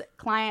 This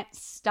client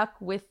stuck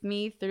with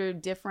me through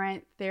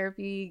different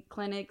therapy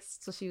clinics.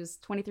 So she was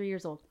 23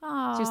 years old.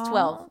 Aww. She was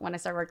 12 when I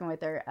started working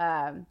with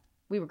her.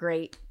 We were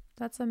great.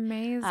 That's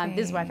amazing.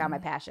 This is where I found my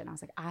passion. I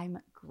was like, I'm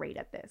great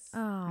at this.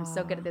 I'm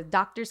so good at this.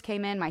 Doctors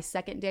came in my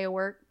second day of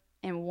work,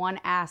 and one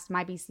asked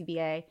my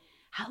BCBA,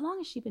 how long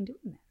has she been doing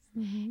this?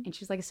 Mm-hmm. And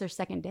she was like, it's her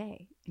second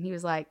day. And he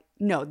was like,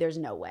 no, there's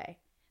no way.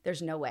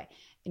 There's no way.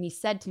 And he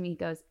said to me, he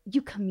goes,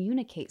 you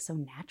communicate so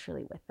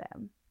naturally with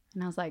them.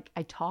 And I was like,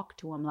 I talk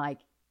to them like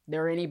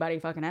they're anybody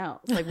fucking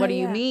else. Like, what do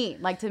you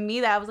mean? Like, to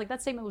me, that I was like,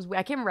 that statement was weird.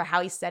 I can't remember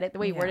how he said it, the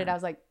way he worded it. I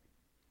was like,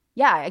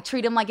 yeah, I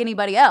treat him like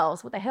anybody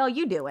else. What the hell are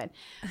you doing?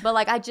 But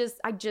like, I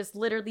just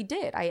literally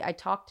did. I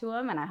talked to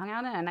him and I hung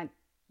out and I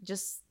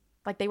just,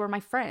 like, they were my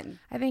friend.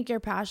 I think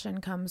your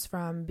passion comes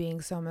from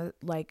being so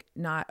like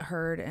not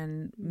heard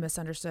and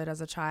misunderstood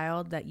as a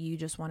child that you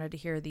just wanted to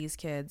hear these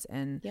kids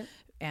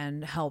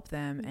and help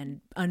them and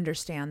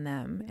understand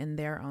them in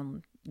their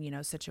own,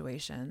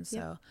 situation.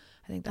 So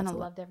I think that's and I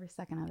loved every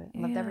second of it. I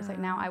loved every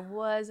second. Now I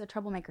was a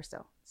troublemaker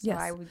still. So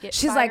I would get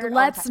She's fired like, all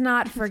let's the time.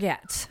 not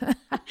forget.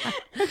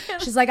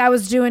 She's like, I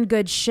was doing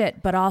good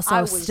shit, but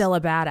also still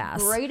a badass.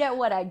 Great at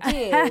what I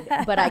did,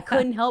 but I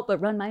couldn't help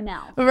but run my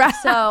mouth. Right.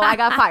 So I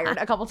got fired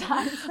a couple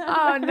times.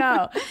 Oh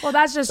no. Well,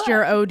 that's just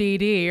your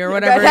ODD or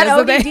whatever that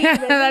it is.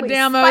 ODD, That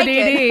damn spike ODD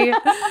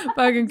it.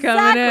 fucking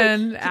coming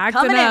in,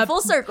 acting Coming up, in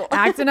full circle.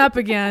 acting up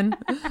again.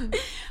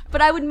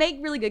 But I would make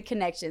really good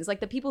connections. Like,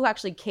 the people who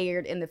actually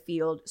cared in the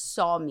field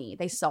saw me.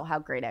 They saw how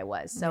great I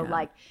was. So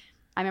like,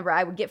 I remember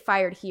I would get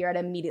fired here. I'd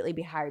immediately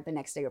be hired the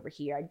next day over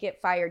here. I'd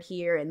get fired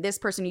here. And this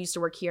person who used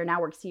to work here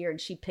now works here. And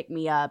she picked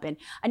me up. And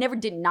I never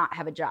did not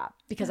have a job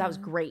because I was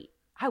great.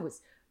 I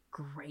was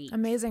great.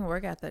 Amazing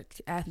work ethic.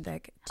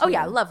 Oh,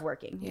 yeah. I love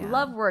working. Yeah.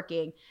 Love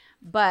working.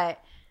 But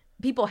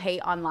people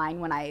hate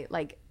online when I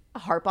like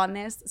harp on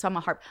this. So I'm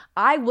a harp.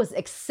 I was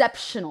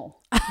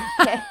exceptional.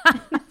 Okay?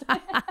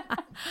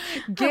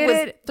 Get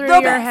it through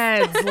your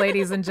heads,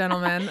 ladies and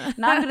gentlemen.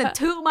 Not going to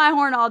toot my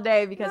horn all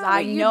day because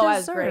I know I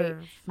was great. deserve.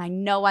 And I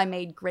know I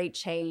made great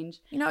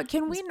change.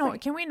 Can we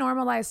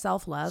normalize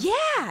self-love?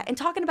 Yeah. And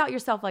talking about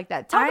yourself like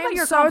that. Talk I about am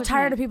your so accomplishment.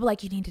 tired of people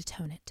like, you need to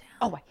tone it down.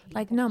 Oh, I hate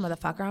like, no,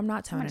 motherfucker, I'm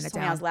not toning Someone it just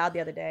told me I down. was loud the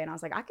other day, and I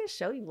was like, I can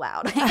show you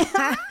loud.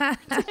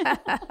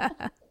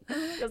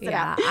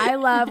 Yeah, I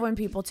love when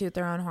people toot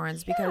their own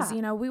horns because,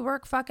 we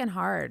work fucking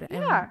hard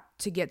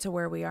to get to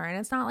where we are. And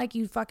it's not like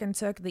you fucking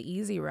took the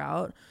easy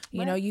route.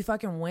 You know, you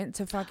fucking went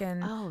to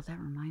fucking... Oh, that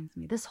reminds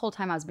me. This whole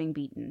time I was being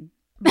beaten.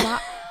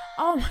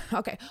 Oh,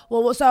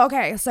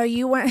 okay. So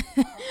you went...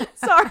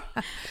 Sorry.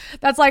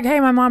 That's like, hey,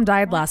 my mom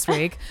died last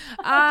week.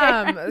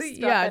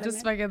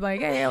 Just fucking like,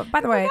 hey,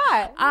 by the way.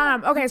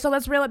 Okay, so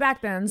let's reel it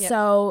back then. Yep.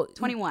 So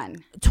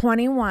 21.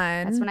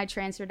 That's when I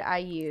transferred to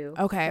IU.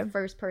 Okay. The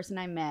first person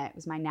I met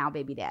was my now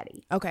baby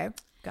daddy. Okay.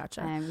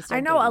 Gotcha. And I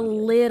know a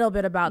little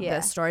bit about Yeah.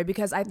 this story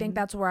because I think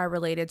that's where I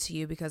related to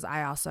you because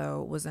I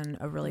also was in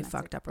a really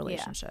fucked up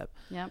relationship.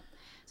 Yep.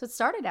 So it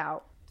started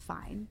out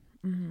fine,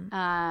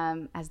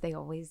 as they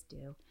always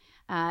do.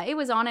 It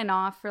was on and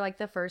off for like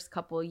the first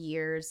couple of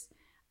years,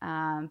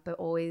 but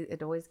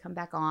it always come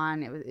back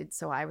on.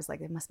 So I was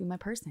like, it must be my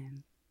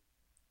person.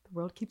 The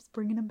world keeps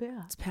bringing him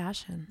back. It's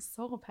passion.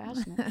 So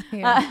passionate.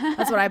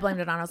 That's what I blamed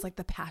it on. I was like,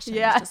 the passion.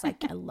 Yeah. It's just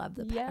like, I love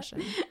the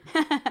passion.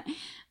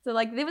 So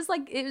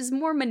it was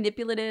more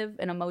manipulative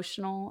and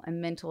emotional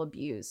and mental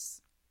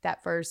abuse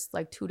that first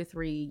like 2 to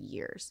 3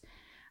 years.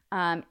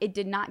 It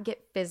did not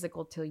get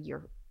physical till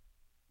year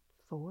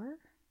 4.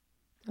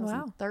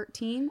 Wow.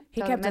 13.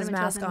 He kept his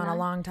mask on a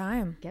long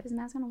time. Kept his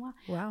mask on a while.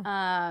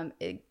 Wow.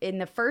 In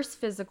the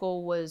first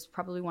physical was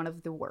probably one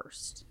of the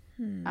worst.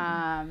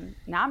 Now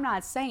I'm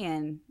not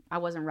saying I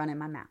wasn't running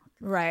my mouth.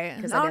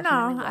 Right. Oh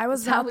no, I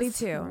was healthy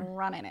too.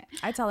 Running it.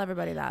 I tell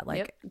everybody that. Like,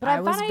 Yep. But I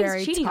was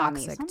very cheating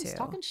toxic on me. too.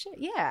 Talking shit.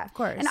 Yeah, of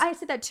course. And I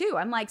said that too.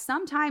 I'm like,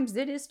 sometimes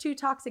it is two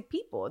toxic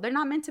people. They're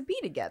not meant to be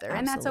together, Absolutely.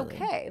 and that's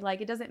okay.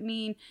 Like, it doesn't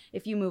mean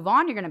if you move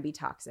on, you're gonna be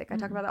toxic. I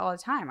talk about that all the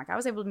time. Like, I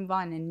was able to move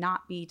on and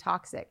not be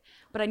toxic,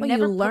 but I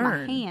never put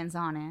my hands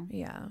on it.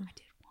 Yeah, I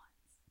did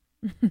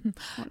once.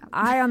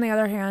 I, on the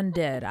other hand,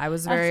 did. I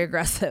was very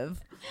aggressive.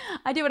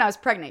 I did when I was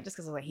pregnant, just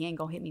because I was like, he ain't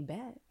gonna hit me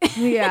back.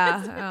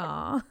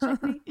 Yeah.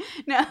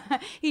 No,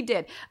 he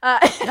did.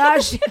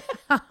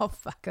 Oh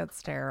fuck,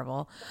 that's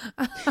terrible.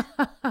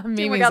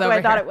 Didn't work out the way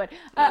I thought it would.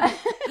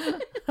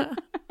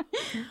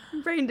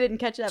 Brain didn't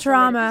catch that.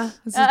 Trauma.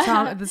 This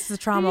is a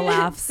trauma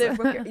laughs.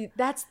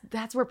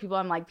 That's where people.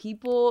 I'm like,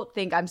 people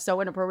think I'm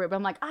so inappropriate, but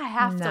I'm like, I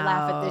have to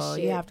laugh at this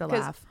shit. You have to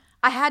laugh.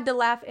 I had to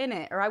laugh in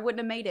it, or I wouldn't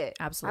have made it.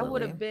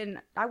 Absolutely.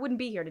 I wouldn't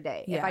be here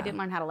today if I didn't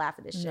learn how to laugh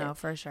at this shit. No,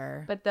 for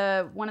sure. But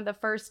one of the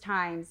first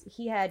times,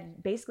 he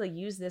had basically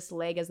used this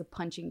leg as a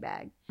punching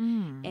bag,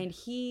 and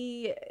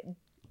he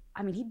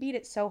beat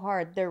it so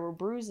hard. There were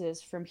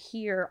bruises from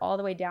here all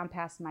the way down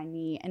past my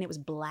knee, and it was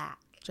black.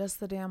 Just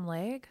the damn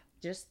leg?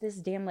 just this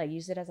damn leg.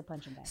 Used it as a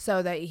punching bag.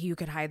 So that you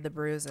could hide the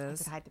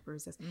bruises. I could hide the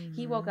bruises.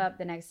 He woke up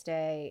the next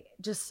day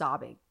just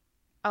sobbing.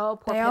 Oh,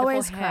 poor They pitiful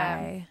always him.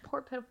 cry.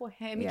 Poor pitiful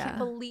him. He Yeah. can't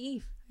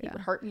believe he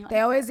would hurt me like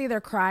They always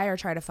either cry or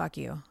try to fuck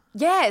you.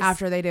 Yes.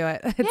 After they do it.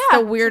 It's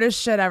the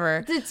weirdest shit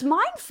ever. It's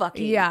mind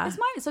fucking. Yeah. It's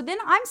mind. So then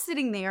I'm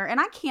sitting there and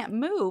I can't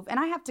move and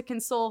I have to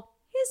console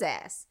his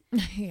ass.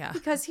 Yeah.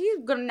 Because he's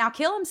going to now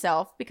kill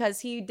himself because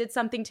he did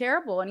something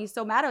terrible and he's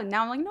so mad at him.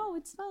 Now I'm like, no,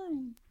 it's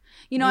fine.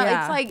 You know,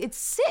 Yeah. it's like, it's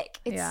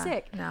sick. It's Yeah.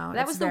 sick. No,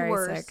 that it's was the very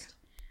worst. sick.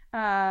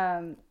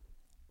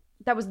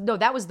 That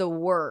was the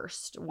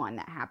worst one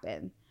that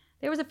happened.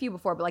 There was a few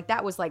before, but like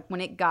that was like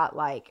when it got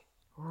like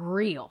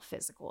real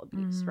physical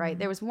abuse, right?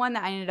 There was one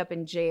that I ended up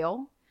in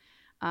jail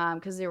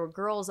because there were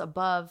girls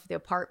above the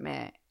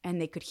apartment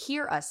and they could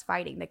hear us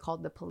fighting. They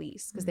called the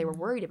police because they were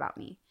worried about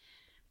me.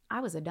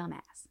 I was a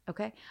dumbass,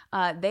 okay?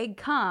 They'd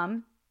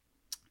come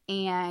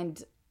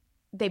and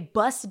they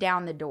bust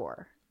down the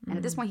door. And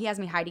at this point, he has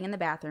me hiding in the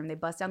bathroom. They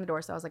bust down the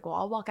door. So I was like, well,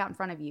 I'll walk out in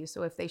front of you.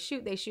 So if they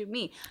shoot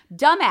me.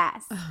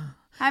 Dumbass.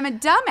 I'm a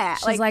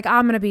dumbass. She's like,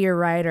 I'm going to be your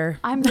rider.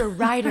 I'm your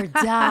ride or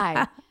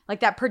die.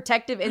 Like that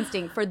protective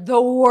instinct for the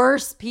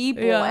worst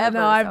people ever.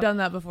 No, I've done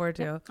that before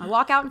too. I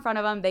walk out in front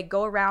of them. They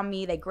go around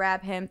me. They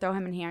grab him, throw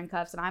him in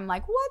handcuffs. And I'm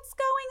like, what's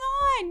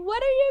going on?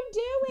 What are you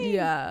doing?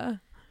 Yeah.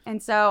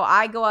 And so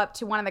I go up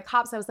to one of the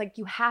cops. I was like,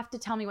 you have to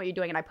tell me what you're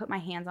doing. And I put my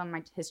hands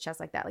on his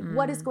chest like that. Like,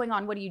 what is going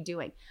on? What are you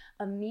doing?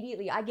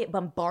 Immediately, I get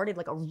bombarded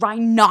like a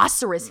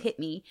rhinoceros hit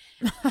me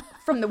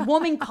from the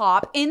woman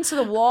cop into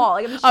the wall.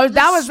 Like, I mean,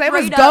 it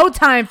was go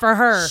time for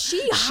her. She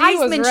was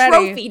Heisman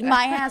ready. trophied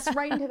my ass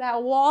right into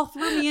that wall,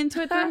 threw me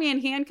into it, threw me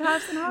in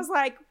handcuffs. And I was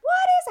like,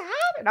 what is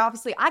happening?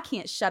 Obviously, I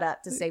can't shut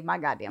up to save my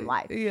goddamn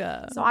life.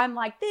 Yeah. So I'm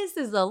like, this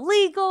is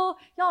illegal.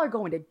 Y'all are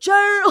going to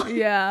jail.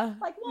 Yeah.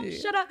 Like, well,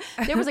 shut up.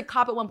 There was a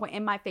cop at one point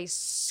in my face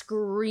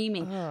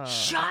screaming,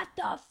 shut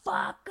the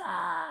fuck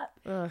up.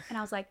 And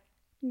I was like,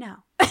 no.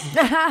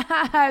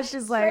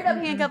 She's like, Straight up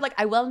handcuffed, like,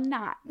 I will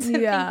not.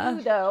 Yeah. Thank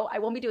you, though. I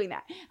won't be doing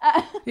that.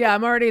 yeah,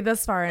 I'm already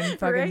this far in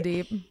fucking Right?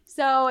 deep.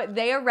 So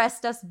they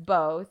arrest us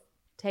both,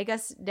 take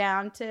us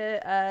down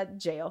to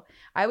jail.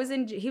 He was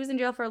in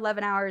jail for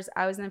 11 hours.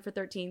 I was in for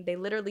 13. They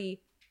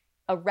literally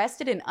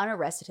arrested and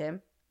unarrested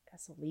him.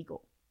 That's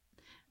illegal.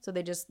 So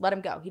they just let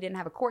him go. He didn't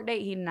have a court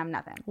date. He didn't have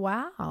nothing.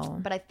 Wow.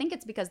 But I think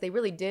it's because they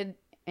really did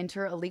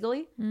enter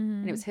illegally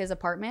and it was his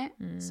apartment.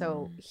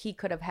 So he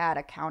could have had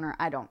a counter.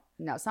 I don't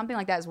know. Something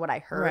like that is what I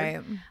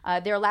heard.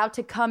 Right. They're allowed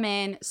to come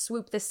in,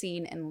 swoop the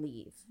scene, and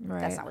leave.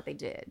 Right. That's not what they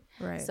did.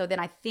 Right. So then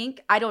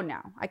I don't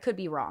know. I could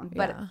be wrong.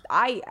 But Yeah.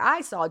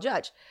 I saw a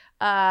judge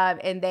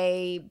and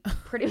they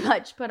pretty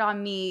much put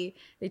on me,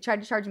 they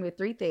tried to charge me with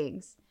 3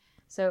 things.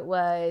 So it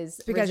was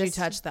Because you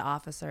touched the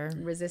officer.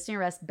 resisting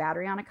arrest,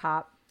 battery on a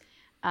cop,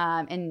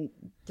 and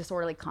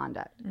disorderly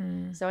conduct.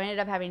 So I ended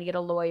up having to get a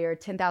lawyer.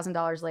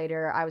 $10,000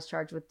 later, I was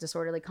charged with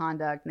disorderly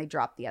conduct, and they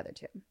dropped the other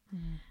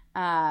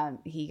 2.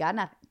 He got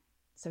nothing.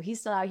 So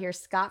he's still out here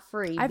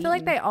scot-free. I feel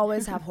like they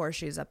always have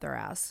horseshoes up their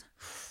ass.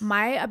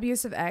 My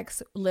abusive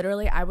ex,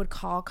 literally, I would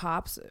call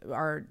cops,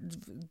 or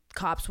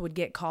cops would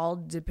get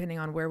called depending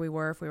on where we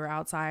were, if we were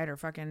outside or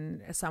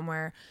fucking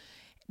somewhere.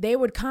 They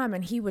would come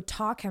and he would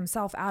talk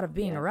himself out of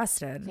being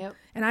arrested. Yep.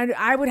 And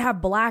I would have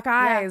black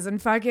eyes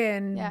and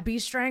fucking be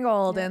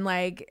strangled and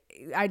like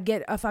I'd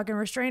get a fucking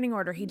restraining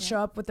order. He'd show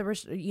up with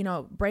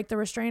the, break the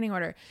restraining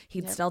order.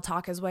 He'd still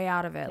talk his way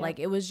out of it. Like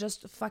it was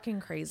just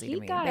fucking crazy to me.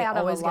 He got They out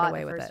of a always get lot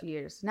away the with first it. few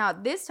years. Now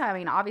this time, I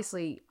mean,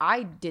 obviously,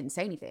 I didn't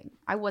say anything.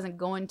 I wasn't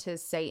going to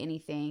say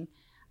anything.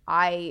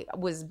 I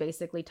was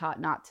basically taught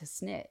not to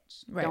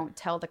snitch. Right. Don't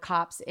tell the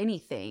cops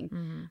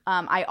anything.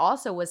 I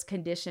also was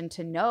conditioned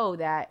to know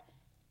that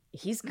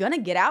he's gonna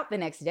get out the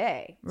next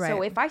day. Right.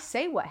 So if I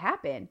say what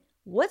happened,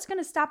 what's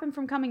gonna stop him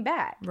from coming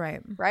back?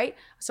 Right.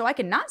 So I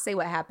cannot say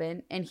what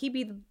happened and he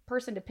be the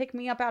person to pick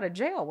me up out of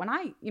jail when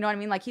you know what I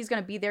mean? Like he's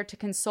gonna be there to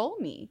console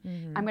me.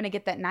 I'm gonna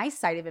get that nice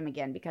side of him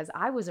again because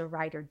I was a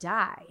ride or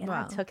die and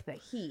I took the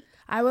heat.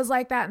 I was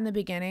like that in the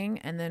beginning,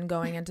 and then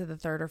going into the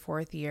 3rd or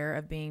 4th year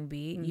of being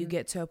beat, you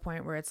get to a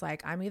point where it's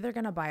like, I'm either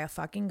gonna buy a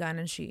fucking gun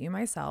and shoot you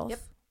myself.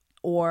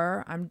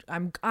 Or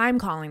I'm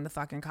calling the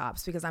fucking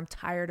cops because I'm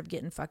tired of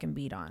getting fucking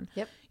beat on.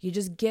 You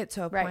just get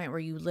to a point where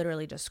you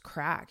literally just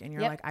crack and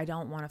you're like, I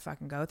don't want to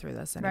fucking go through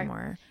this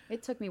anymore.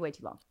 It took me way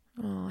too long.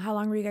 Oh, how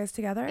long were you guys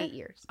together? 8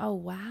 years. Oh,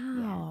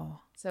 wow.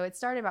 So it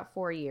started about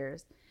 4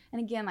 years.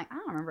 And again, like I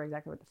don't remember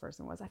exactly what the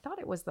first one was. I thought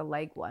it was the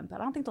leg one,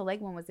 but I don't think the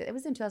leg one was it. It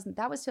was in 2000.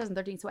 That was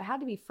 2013. So it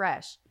had to be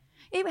fresh.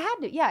 It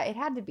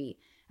had to be.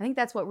 I think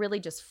that's what really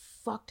just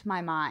fucked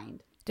my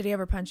mind. Did he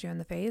ever punch you in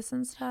the face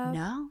and stuff?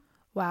 No.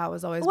 Wow, it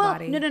was always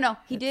body. No.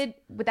 He did,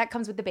 but that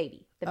comes with the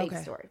baby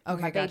story.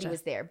 Okay, My baby gotcha.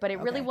 was there, but it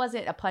really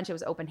wasn't a punch. It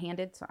was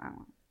open-handed. So I don't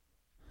know.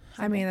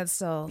 I mean, it's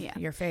still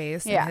your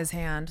face and his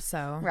hand.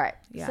 So Right.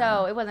 Yeah.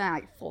 So it wasn't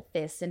like full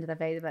fist into the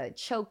face, but it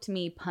choked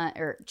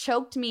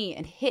me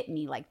and hit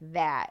me like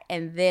that,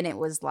 and then it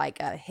was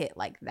like a hit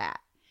like that.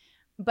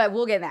 But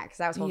we'll get in that because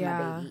I was holding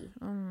my baby.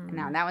 And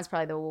now that was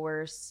probably the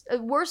worst.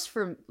 Worst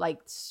for like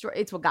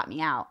it's what got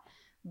me out.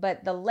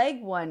 But the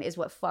leg one is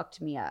what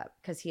fucked me up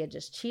because he had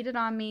just cheated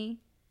on me.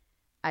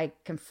 I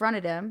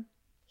confronted him.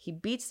 He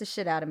beats the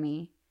shit out of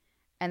me.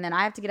 And then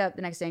I have to get up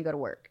the next day and go to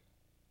work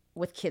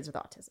with kids with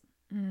autism.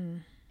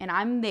 And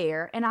I'm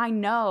there. And I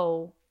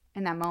know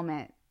in that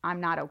moment, I'm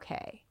not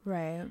okay.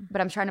 Right.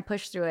 But I'm trying to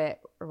push through it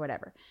or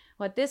whatever.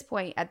 Well, at this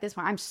point,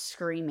 I'm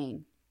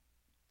screaming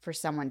for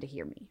someone to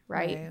hear me.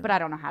 Right. But I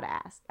don't know how to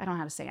ask. I don't know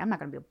how to say it. I'm not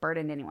going to be a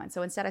burden to anyone.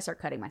 So instead, I start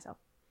cutting myself.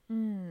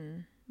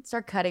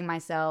 Start cutting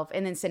myself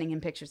and then sending him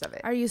pictures of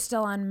it. Are you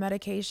still on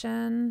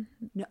medication?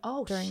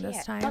 No, during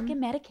this time? Fucking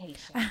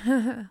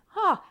medication.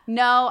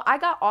 No, I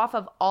got off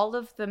of all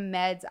of the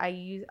meds I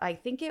used. I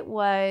think it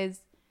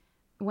was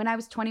when I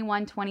was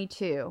 21,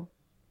 22.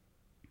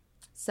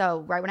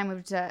 So right when I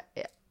moved to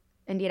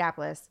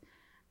Indianapolis,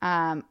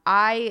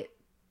 I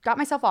got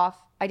myself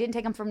off. I didn't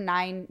take them for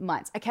 9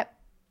 months. I kept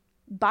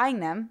buying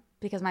them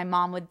because my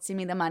mom would send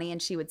me the money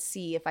and she would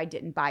see if I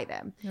didn't buy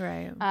them.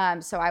 Right.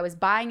 So I was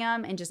buying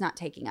them and just not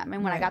taking them.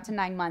 And when I got to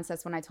 9 months,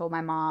 that's when I told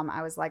my mom,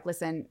 I was like,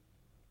 listen,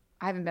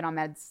 I haven't been on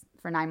meds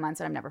for 9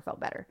 months and I've never felt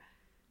better.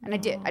 And I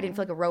did. I didn't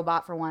feel like a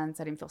robot for once.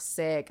 I didn't feel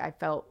sick. I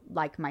felt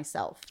like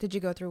myself. Did you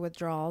go through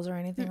withdrawals or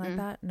anything like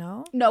that?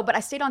 No? No, but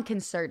I stayed on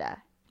Concerta.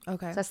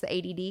 Okay. So that's the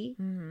ADD.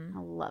 I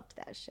loved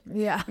that shit.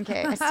 Yeah.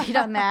 Okay. I stayed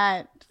on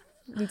that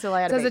until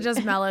I had a Does baby. it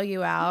just mellow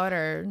you out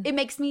or? It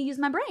makes me use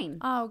my brain.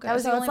 Oh, okay. That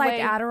was so the it's only like way.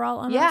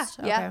 Adderall almost? Yeah.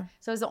 Okay. Yeah.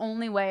 So it was the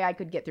only way I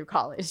could get through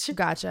college.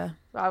 Gotcha.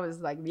 I was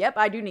like, yep,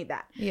 I do need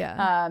that.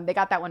 Yeah. They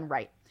got that one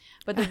right.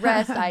 But the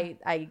rest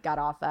I got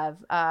off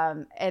of.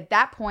 At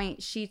that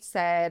point, she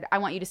said, I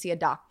want you to see a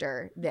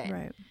doctor then.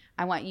 Right.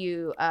 I want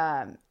you,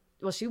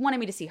 she wanted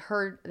me to see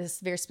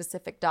this very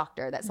specific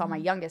doctor that saw my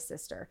youngest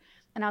sister.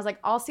 And I was like,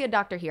 I'll see a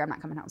doctor here. I'm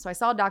not coming home. So I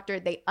saw a doctor.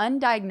 They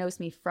undiagnosed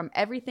me from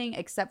everything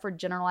except for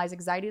generalized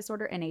anxiety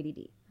disorder and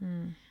ADD.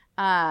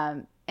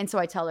 And so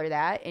I tell her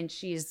that, and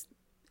she's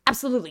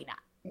absolutely not.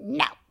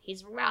 No,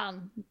 he's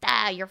wrong.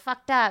 You're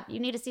fucked up. You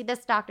need to see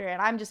this doctor.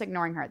 And I'm just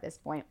ignoring her at this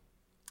point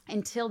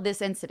until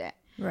this incident.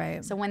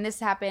 Right. So when this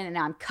happened, and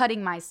now I'm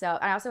cutting myself.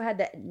 I also had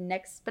the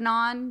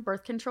Nexplanon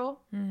birth control.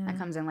 That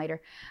comes in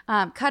later.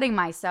 Cutting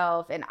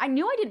myself, and I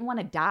knew I didn't want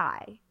to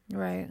die.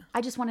 Right.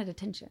 I just wanted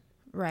attention.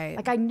 Right.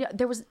 Like I knew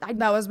there was.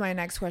 That was my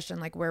next question.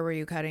 Like, where were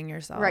you cutting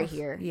yourself? Right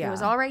here. Yeah. It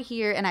was all right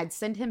here, and I'd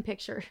send him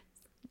pictures.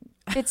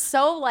 It's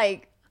so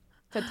like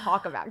to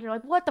talk about. You're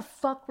like, what the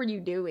fuck were you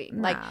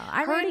doing? Like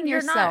hurting you're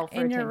yourself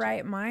not in your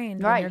right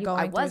mind Right, when you're I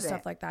going through wasn't.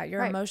 stuff like that. Your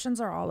Right. emotions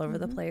are all over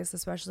the place,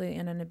 especially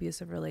in an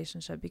abusive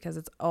relationship, because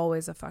it's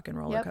always a fucking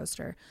roller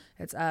coaster.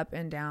 It's up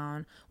and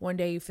down. One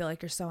day you feel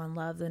like you're so in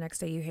love, the next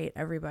day you hate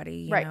everybody.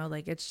 You know,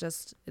 like it's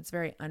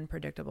very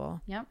unpredictable.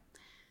 Yep.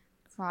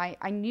 So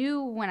I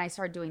knew when I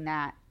started doing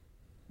that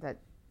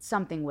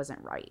something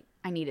wasn't right.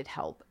 I needed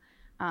help.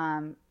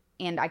 And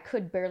I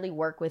could barely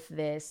work with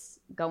this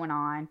going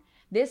on.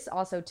 This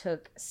also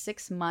took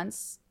 6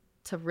 months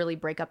to really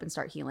break up and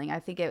start healing. I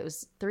think it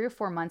was 3 or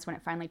 4 months when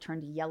it finally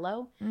turned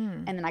yellow.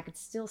 And then I could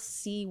still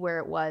see where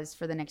it was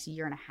for the next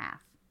year and a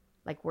half.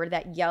 Like where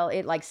that yellow,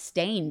 it like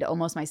stained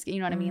almost my skin. You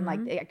know what I mean?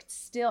 Like I could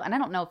still, and I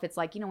don't know if it's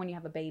like, you know, when you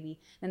have a baby,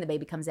 then the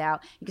baby comes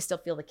out, you can still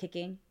feel the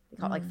kicking. They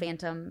call it like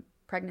phantom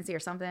pregnancy or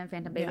something,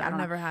 phantom baby. Yeah, I don't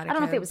I've never know. had a I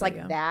don't know if kid, it was but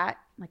like that,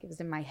 like it was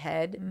in my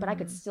head, but I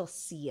could still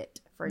see it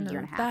for a year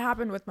and a half. That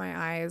happened with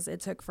my eyes. It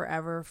took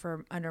forever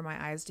for under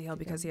my eyes to heal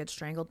because he had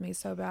strangled me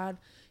so bad.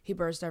 He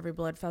burst every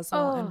blood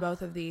vessel in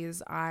both of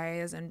these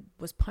eyes and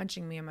was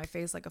punching me in my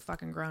face like a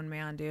fucking grown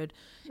man, dude.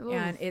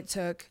 And it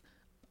took,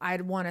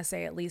 I'd want to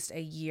say at least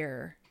a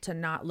year to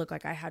not look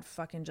like I had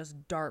fucking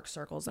just dark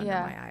circles under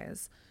my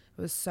eyes.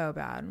 It was so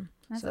bad.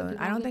 So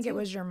I don't think it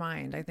was your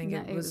mind. I think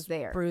it was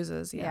there.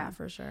 Bruises. Yeah,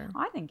 for sure.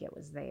 I think it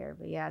was there.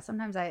 But yeah,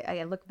 sometimes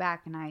I look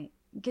back and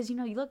because you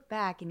know, you look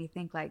back and you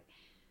think like,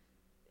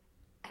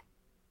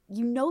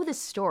 you know this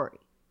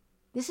story.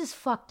 This is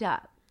fucked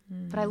up.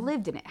 But I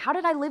lived in it. How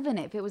did I live in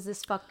it if it was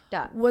this fucked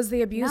up? Was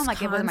the abuse now I'm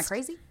like, am I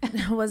crazy?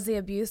 Was the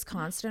abuse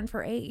constant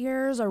for 8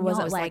 years, or was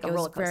No, it like a it was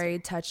roller coaster. very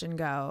touch and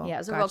go? Yeah, it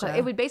was a roller coaster.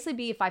 It would basically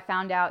be if I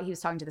found out he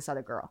was talking to this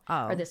other girl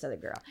or this other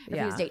girl, if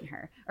he was dating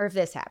her, or if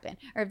this happened,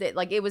 or if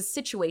like it was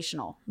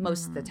situational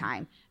most of the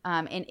time.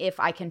 And if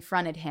I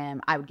confronted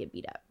him, I would get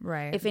beat up.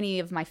 Right. If any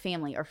of my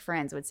family or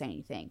friends would say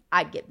anything,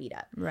 I'd get beat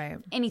up. Right.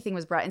 If anything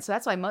was brought, and so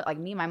that's why like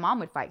me and my mom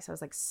would fight. So I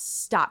was like,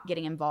 stop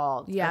getting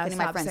involved. Yeah, like, any of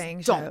my stop friends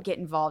saying don't shit. get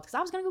involved because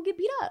I was gonna go get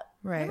beat up.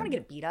 I Right. didn't want to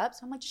get beat up,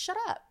 so I'm like, just shut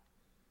up.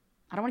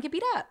 I don't want to get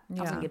beat up. I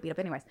was Yeah. gonna get beat up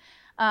anyways.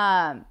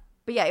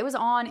 But yeah, it was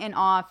on and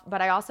off.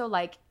 But I also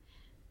like,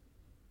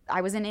 I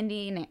was in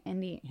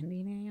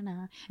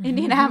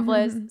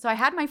Indianapolis. So I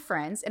had my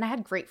friends, and I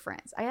had great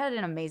friends. I had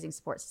an amazing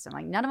support system.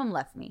 Like none of them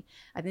left me.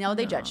 I know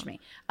they judged me.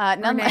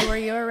 Renee, were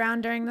you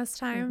around during this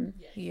time?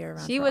 You were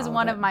around She for was all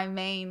one it. of my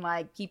main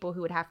like people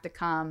who would have to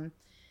come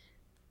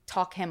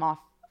talk him off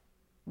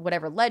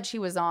whatever ledge she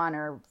was on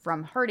or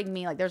from hurting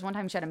me. Like there's one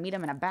time she had to meet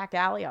him in a back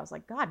alley. I was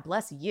like, God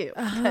bless you.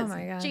 Oh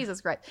my God.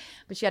 Jesus Christ.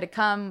 But she had to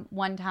come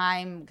one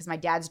time because my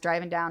dad's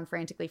driving down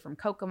frantically from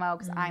Kokomo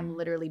because I'm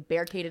literally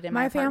barricaded in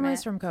my apartment.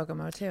 family's from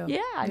Kokomo too.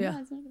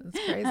 Yeah.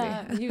 It's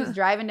crazy. He was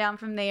driving down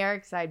from there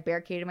because I had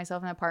barricaded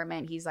myself in the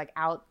apartment. He's like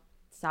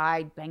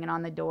outside banging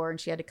on the door and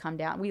she had to come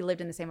down. We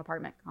lived in the same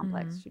apartment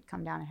complex. She'd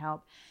come down and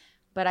help.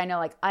 But I know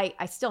like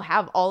I still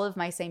have all of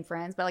my same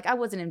friends, but like I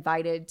wasn't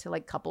invited to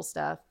like couple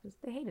stuff because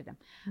they hated him.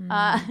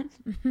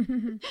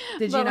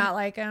 Did you not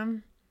like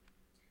him?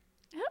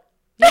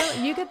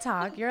 You could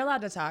talk. You're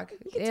allowed to talk.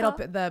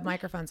 The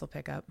microphones will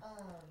pick up.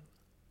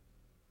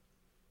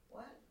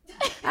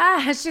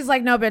 What? She's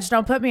like, no, bitch,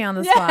 don't put me on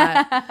the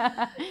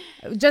spot.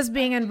 Just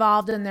being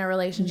involved in their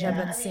relationship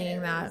and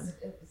seeing that.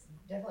 It was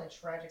definitely a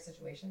tragic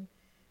situation.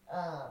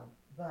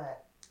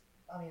 But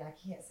I mean, I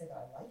can't say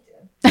that I liked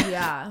him.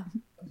 Yeah.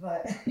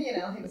 But, he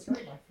was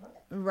really my friend.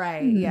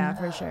 Right. Yeah,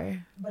 for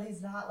sure. But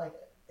he's not like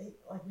we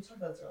talked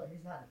about this earlier,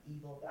 he's not an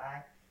evil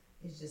guy.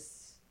 He's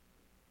just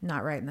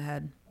not right in the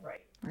head. Right.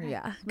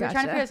 Yeah. We were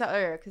trying to figure this out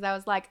earlier because I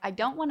was like, I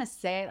don't want to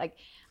say, like,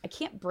 I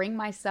can't bring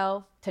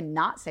myself to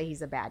not say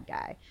he's a bad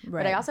guy.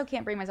 Right. But I also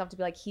can't bring myself to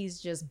be like,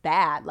 he's just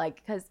bad. Like,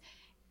 because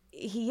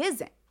he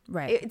isn't.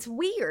 Right. It's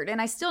weird.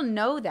 And I still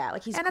know that.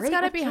 Like, he's and great it's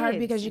got to with be hard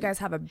kids. because you guys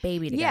have a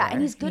baby together. Yeah,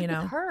 and he's good with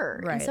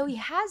her. Right. And so he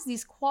has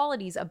these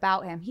qualities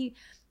about him. He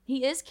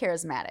is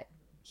charismatic.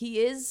 He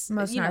is.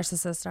 Most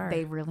narcissists are.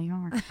 They really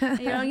are.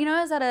 He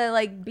knows how to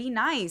like be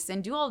nice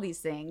and do all these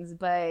things.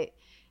 But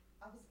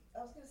I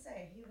was gonna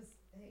say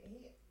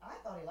I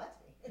thought he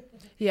liked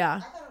me. Yeah. I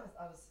thought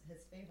I was his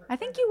favorite. I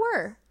think you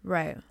were.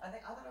 Right. I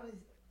thought I was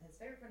his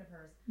favorite friend of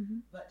hers,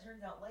 but it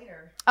turns out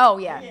later. Oh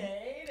yeah. He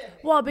hated me.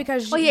 Well,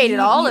 because he hated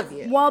all of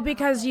you. Well,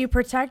 because you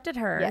protected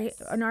her.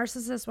 Yes.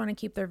 Narcissists want to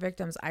keep their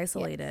victims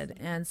isolated,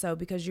 and so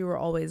because you were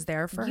always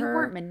there for you her,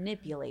 weren't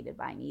manipulated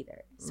by him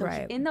either. So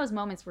Right. in those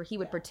moments where he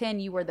would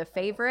pretend you were the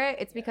favorite,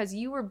 it's because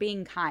you were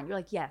being kind. You're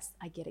like, yes,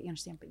 I get it, you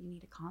understand, but you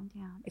need to calm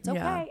down. It's okay.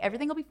 Yeah.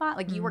 Everything will be fine.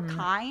 Like you were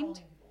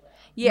kind.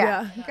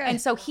 Yeah. Okay. And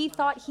so he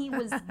thought he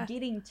was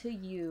getting to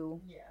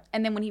you,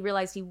 and then when he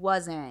realized he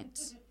wasn't,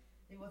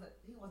 He wasn't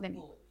Then-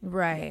 bullied.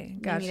 right. then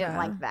Gotcha. he didn't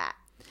like that.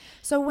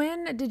 So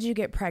when did you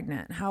get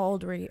pregnant? How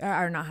old were you?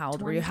 Or not how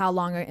old were you? How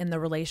long in the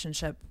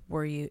relationship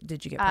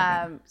did you get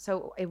pregnant?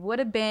 So it would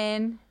have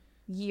been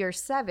year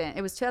 7.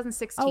 It was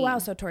 2016. Oh wow!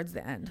 So towards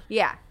the end.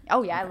 Yeah.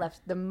 Oh yeah. I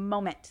left the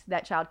moment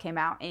that child came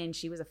out and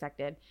she was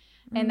affected.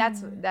 And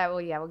that's that.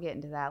 Well, yeah, we'll get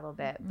into that a little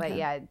bit. But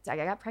yeah, I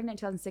got pregnant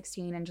in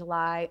 2016 in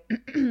July.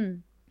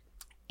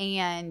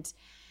 And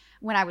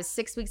when I was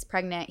 6 weeks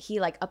pregnant, he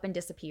like up and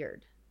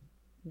disappeared.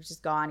 He was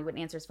just gone. He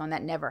wouldn't answer his phone.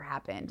 That never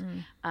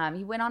happened.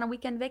 He went on a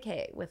weekend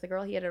vacay with the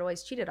girl he had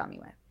always cheated on me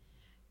with.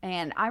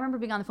 And I remember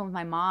being on the phone with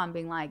my mom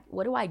being like,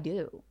 what do I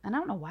do? And I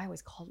don't know why I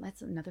always called.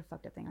 That's another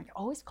fucked up thing. Like, I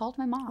always called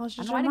my mom. Well, I it's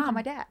don't just know why I your didn't call mom.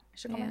 my dad. I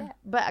should call my dad.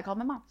 But I called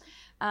my mom.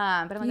 But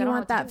I'm like, I You don't know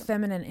want what to that do.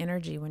 feminine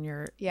energy when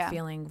you're Yeah.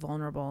 feeling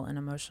vulnerable and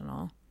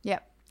emotional.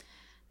 Yep.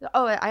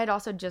 Oh, I had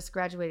also just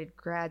graduated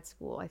grad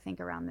school, I think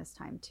around this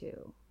time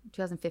too.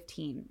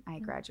 2015, I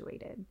had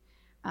graduated.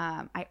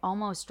 I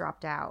almost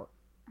dropped out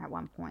at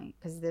one point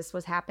because this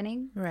was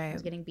happening. I Right.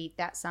 was getting beat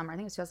that summer. I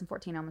think it was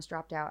 2014. I almost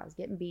dropped out. I was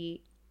getting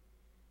beat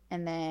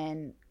and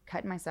then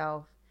cutting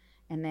myself.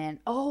 And then,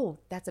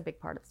 that's a big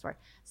part of the story.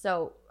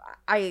 So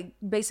I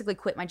basically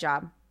quit my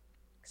job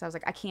because I was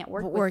like, I can't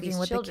work with Working these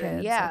with the children.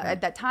 kids, Yeah. okay.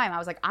 At that time, I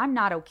was like, I'm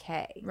not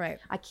okay. Right.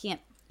 I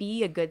can't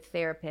be a good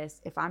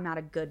therapist if I'm not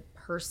a good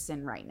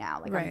person right now.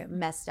 Like Right. I'm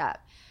messed up.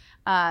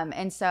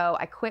 And so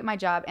I quit my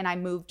job and I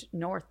moved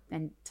north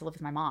and to live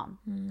with my mom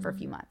for a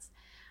few months.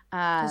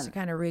 Just to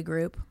kind of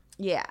regroup.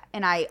 Yeah.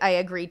 And I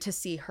agreed to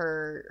see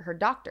her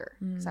doctor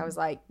because I was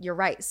like, you're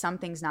right.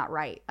 Something's not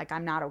right. Like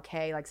I'm not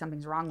okay. Like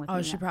something's wrong with me.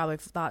 Oh, she probably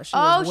thought she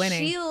was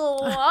winning. She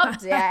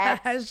loved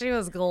it. She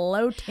was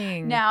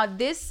gloating. Now,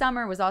 this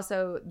summer was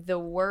also the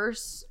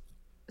worst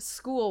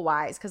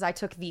school-wise because I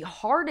took the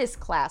hardest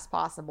class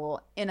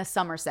possible in a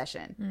summer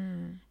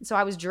session. So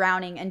I was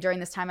drowning. And during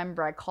this time, I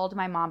remember I called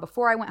my mom.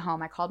 Before I went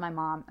home, I called my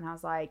mom and I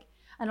was like,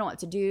 I don't know what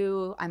to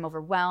do. I'm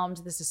overwhelmed.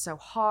 This is so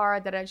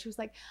hard. She was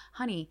like,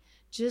 honey,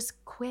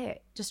 just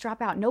quit. Just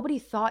drop out. Nobody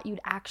thought you'd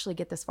actually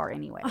get this far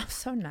anyway. Oh,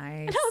 so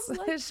nice. And I was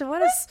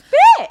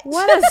like,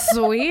 what a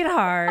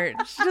sweetheart.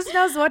 She just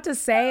knows what to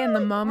say in the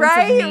moments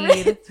of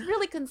need. It's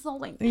really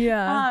consoling.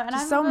 Yeah. And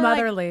just I so remember, like,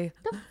 motherly.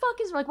 the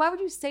fuck is like, why would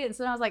you say it? And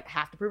so then I was like,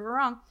 have to prove her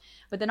wrong.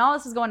 But then all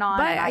this is going on.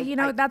 But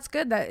and I, that's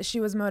good that she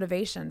was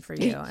motivation for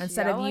you.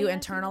 Instead of you yeah,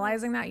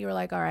 internalizing that, you were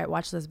like, all right,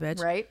 watch this bitch.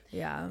 right?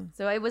 Yeah.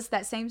 So it was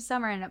that same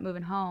summer I ended up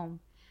moving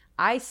home.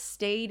 I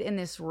stayed in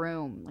this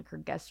room, like her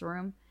guest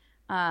room,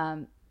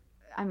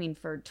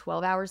 for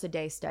 12 hours a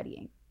day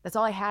studying. That's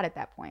all I had at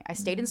that point. I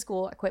stayed in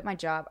school. I quit my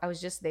job. I was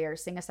just there,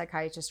 seeing a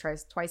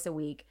psychiatrist twice a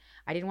week.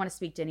 I didn't want to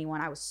speak to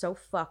anyone. I was so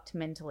fucked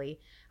mentally.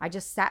 I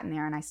just sat in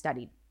there and I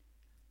studied.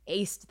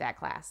 Aced that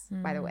class,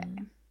 by the way.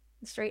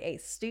 Straight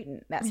ace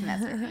student that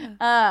semester.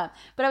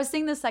 But I was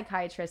seeing this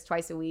psychiatrist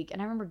twice a week.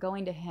 And I remember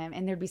going to him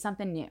and there'd be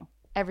something new.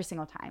 every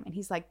single time. And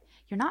he's like,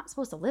 you're not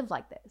supposed to live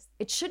like this.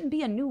 It shouldn't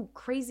be a new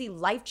crazy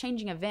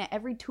life-changing event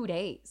every 2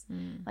 days.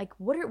 Like,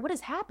 what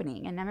is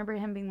happening? And I remember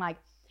him being like,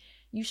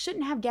 you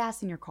shouldn't have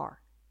gas in your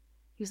car.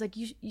 He was like,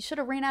 you should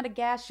have ran out of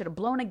gas, should have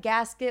blown a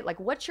gasket. Like,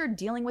 what you're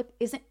dealing with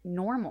isn't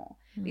normal.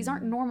 These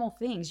aren't normal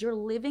things. You're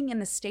living in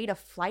the state of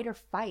flight or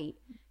fight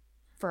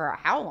for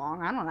how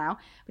long? I don't know.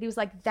 But he was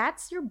like,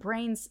 that's your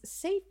brain's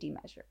safety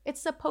measure.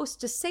 It's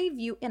supposed to save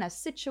you in a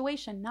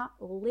situation, not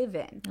live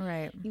in.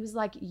 Right. He was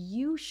like,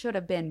 you should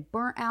have been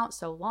burnt out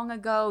so long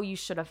ago. You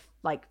should have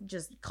like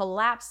just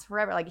collapsed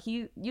forever. Like,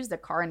 he used a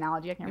car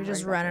analogy. I can't remember. You're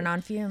just running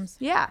on fumes.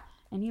 Yeah.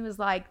 And he was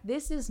like,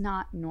 this is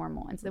not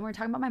normal. And so then we're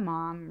talking about my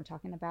mom. And we're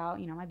talking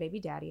about, my baby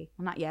daddy.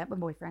 Well, not yet, but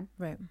boyfriend.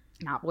 Right.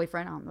 Not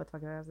boyfriend. I don't know what the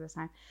fuck it was this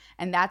time.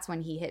 And that's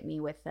when he hit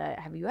me with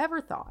have you ever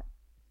thought,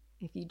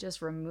 if you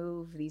just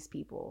remove these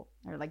people,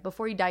 or like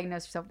before you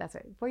diagnose yourself, that's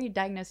it. Before you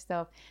diagnose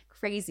yourself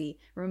crazy,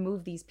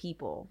 remove these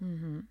people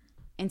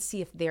and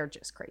see if they're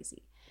just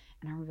crazy.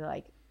 And I would be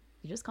like,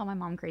 you just call my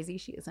mom crazy?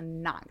 She is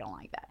not going to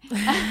like that.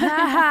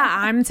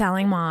 I'm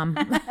telling mom.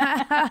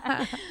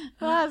 Well,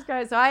 that's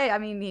great. So I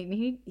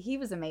mean, he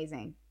was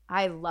amazing.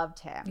 I loved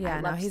him. Yeah,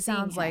 no, he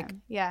sounds like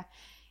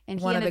and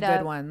one of the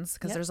good ones,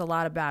 because Yep. there's a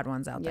lot of bad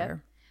ones out Yep.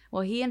 there.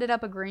 Well, he ended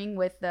up agreeing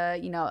with a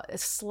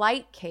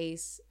slight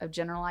case of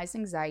generalized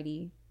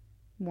anxiety,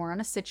 more on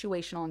a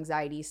situational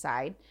anxiety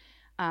side.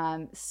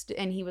 And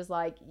he was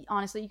like,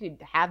 honestly, you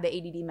could have the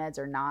ADD meds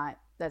or not.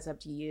 That's up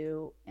to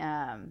you.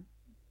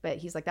 But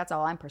he's like, that's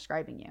all I'm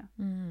prescribing you.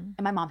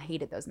 And my mom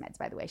hated those meds,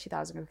 by the way. She thought I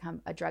was going to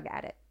become a drug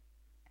addict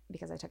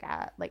because I took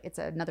it's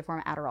another form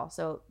of Adderall.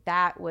 So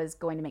that was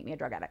going to make me a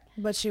drug addict.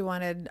 But she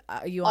wanted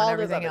you on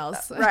everything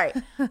else. Right.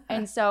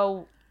 And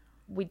so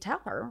we'd tell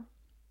her,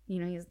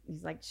 he's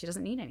like, she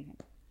doesn't need anything.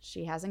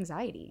 She has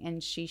anxiety,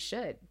 and she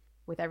should.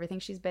 With everything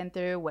she's been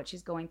through, what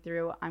she's going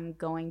through, I'm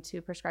going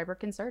to prescribe her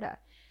Concerta.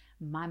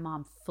 My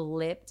mom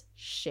flipped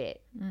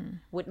shit.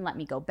 Wouldn't let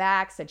me go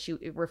back. Said she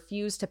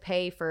refused to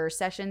pay for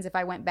sessions if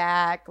I went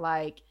back.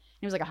 Like,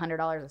 it was like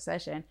 $100 a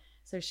session.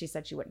 So she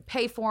said she wouldn't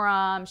pay for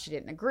them. She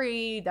didn't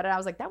agree. I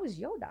was like, that was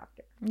your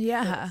doctor.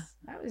 Yeah.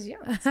 That was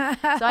yours. So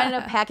I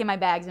ended up packing my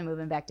bags and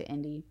moving back to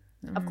Indy.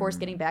 Of course,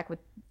 getting back with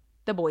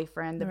the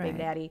boyfriend, the big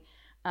daddy.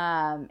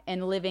 And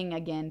living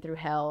again through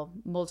hell,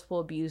 multiple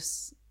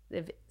abuse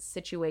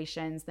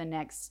situations the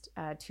next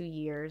 2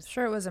 years.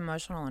 Sure, it was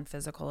emotional and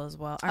physical as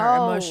well. Or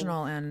Oh,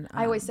 emotional and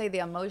I always say the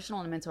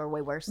emotional and mental are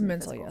way worse than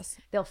mental, physical. yes.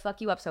 They'll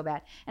fuck you up so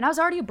bad. And I was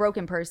already a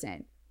broken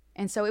person.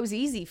 And so it was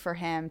easy for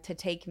him to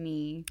take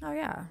me Oh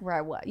yeah. where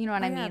I was. You know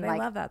what I Yeah, mean? they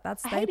love that. I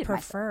They hated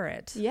prefer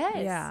it. Yes.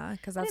 Yeah,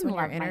 because I that's didn't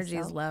when your love energy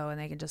is myself. low and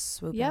they can just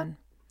swoop Yep. in.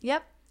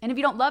 Yep. And if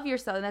you don't love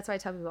yourself, and that's why I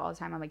tell people all the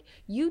time, I'm like,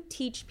 you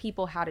teach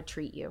people how to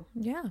treat you.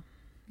 Yeah.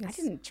 I Yes.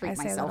 didn't treat I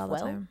say that myself all the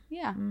well. time.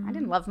 Yeah. I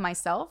didn't love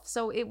myself.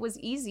 So it was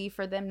easy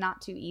for them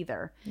not to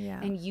either. Yeah.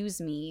 And use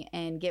me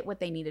and get what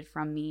they needed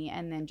from me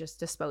and then just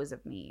dispose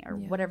of me or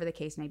whatever the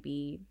case may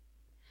be.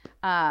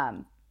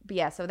 But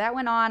yeah, so that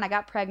went on. I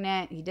got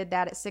pregnant. He did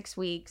that at 6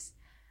 weeks.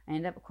 I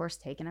ended up, of course,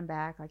 taking him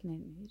back like an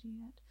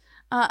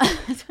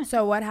idiot.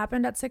 So what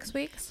happened at 6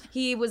 weeks?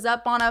 He was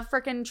up on a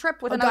freaking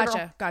trip with another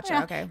girl. Gotcha.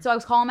 Yeah. Okay. So I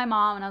was calling my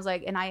mom and I was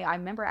like, and I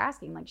remember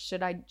asking, like,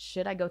 should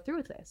I go through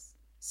with this?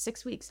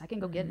 6 weeks. I can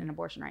go get an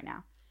abortion right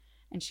now.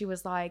 And she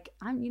was like,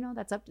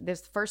 that's up to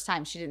this. First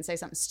time she didn't say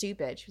something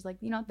stupid. She was like,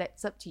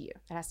 that's up to you.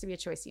 It has to be a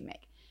choice you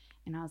make.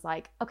 And I was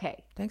like,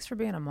 okay. Thanks for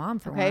being a mom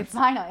for Okay, once.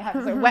 finally.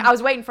 I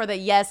was waiting for the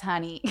yes,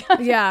 honey.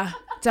 Yeah.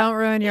 Don't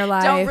ruin your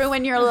life. Don't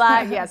ruin your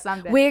life. Yeah,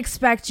 something. We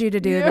expect you to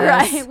do You're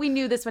this. right. We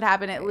knew this would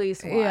happen at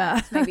least once,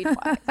 Yeah. maybe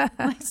twice.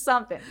 Like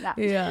something. No.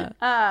 Yeah.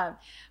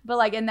 But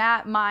like in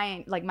that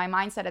mind, like my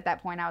mindset at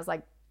that point, I was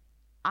like,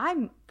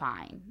 I'm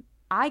fine.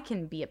 I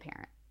can be a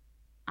parent.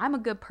 I'm a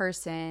good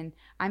person.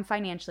 I'm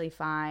financially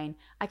fine.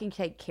 I can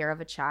take care of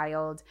a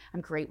child.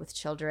 I'm great with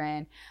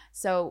children.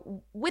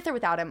 So with or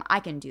without him, I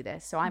can do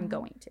this. So I'm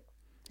going to.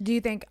 Do you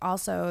think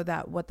also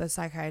that what the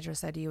psychiatrist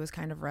said to you was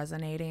kind of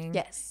resonating?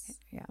 Yes.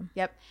 Yeah.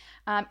 Yep.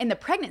 And the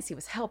pregnancy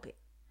was helping.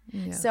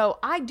 Yeah. So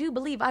I do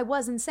believe I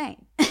was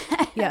insane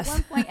Yes. at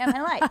one point in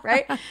my life,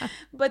 right?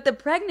 But the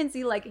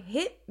pregnancy like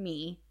hit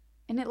me.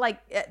 And it like,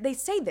 they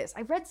say this.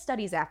 I read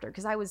studies after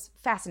because I was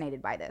fascinated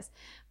by this.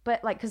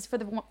 But like, because for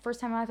the first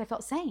time in my life, I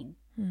felt sane.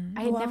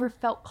 I had never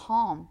felt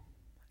calm.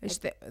 It's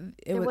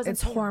wasn't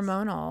chaos.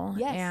 hormonal.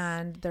 Yes.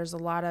 And there's a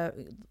lot of,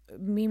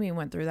 Mimi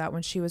went through that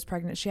when she was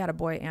pregnant. She had a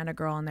boy and a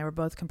girl and they were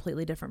both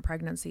completely different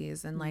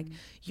pregnancies. And like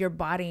your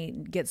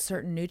body gets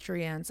certain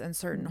nutrients and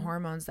certain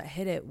hormones that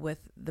hit it with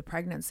the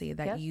pregnancy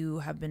that you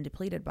have been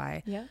depleted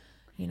by. Yeah.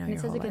 You know, And it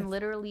your says whole it can life.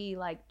 literally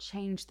like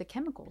change the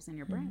chemicals in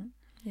your brain.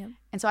 Yeah.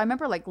 And so I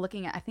remember like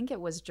looking at, I think it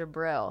was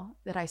Jabril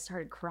that I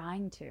started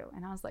crying to.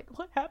 And I was like,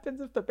 what happens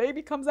if the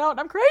baby comes out and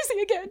I'm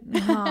crazy again?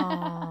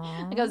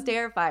 Like I was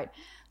terrified.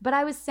 But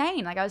I was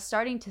sane. Like I was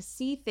starting to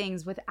see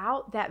things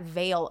without that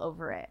veil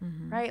over it,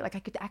 right? Like I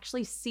could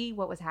actually see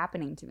what was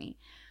happening to me.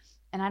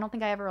 And I don't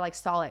think I ever like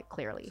saw it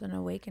clearly. It's an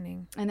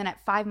awakening. And then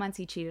at 5 months,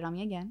 he cheated on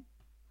me again.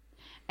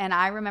 And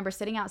I remember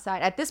sitting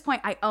outside. At this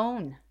point, I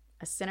own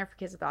a center for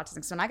kids with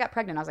autism. So when I got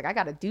pregnant, I was like, I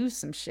got to do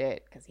some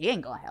shit because he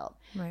ain't going to help.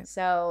 Right.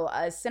 So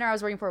a center I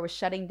was working for was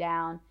shutting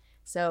down.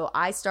 So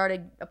I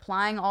started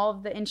applying all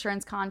of the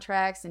insurance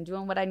contracts and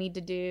doing what I need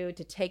to do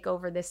to take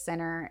over this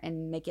center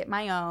and make it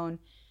my own.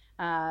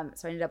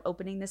 So I ended up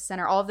opening this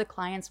center. All of the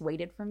clients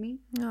waited for me.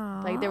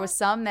 Aww. Like there was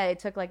some that it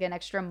took like an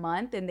extra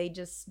month and they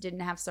just didn't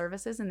have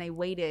services and they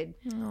waited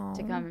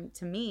to come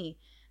to me.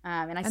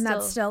 And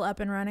that's still up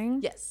and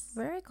running? Yes.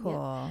 Very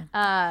cool.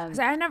 Yeah. 'Cause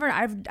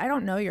I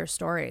don't know your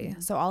story,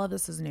 so all of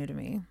this is new to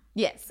me.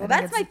 Yes. Well,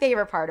 that's my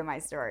favorite part of my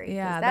story.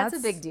 Yeah, that's a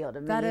big deal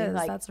to me. That is.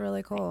 Like, That's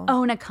really cool. I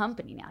own a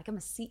company now. Like I'm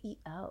a CEO.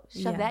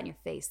 Shove Yeah. that in your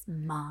face,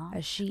 Mom. A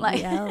CEO.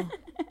 Like, I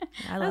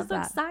I love was so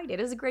that. excited.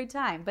 It was a great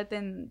time. But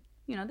then,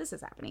 this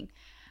is happening.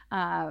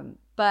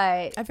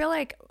 But I feel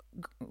like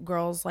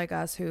girls like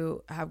us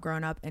who have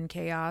grown up in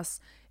chaos,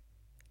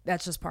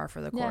 that's just par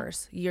for the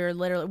course. You're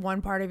literally,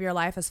 one part of your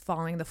life is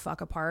falling the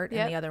fuck apart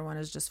and the other one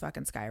is just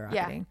fucking skyrocketing.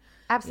 yeah,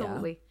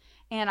 absolutely. Yeah.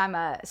 And I'm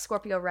a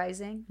Scorpio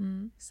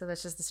rising. So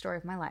that's just the story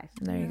of my life.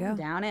 There you go.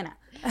 Down in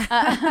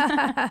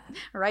it.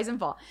 Rise and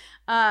fall.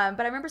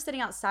 But I remember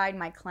sitting outside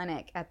my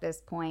clinic at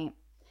this point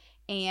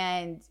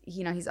and,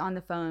 he's on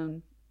the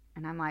phone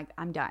and I'm like,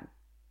 I'm done.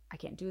 I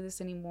can't do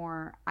this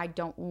anymore. I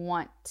don't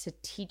want to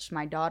teach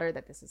my daughter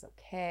that this is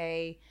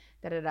okay.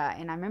 And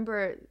I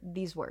remember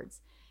these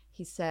words.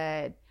 He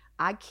said,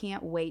 I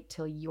can't wait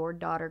till your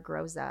daughter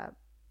grows up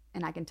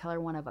and I can tell her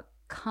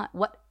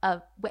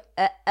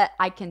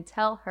I can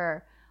tell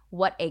her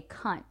what a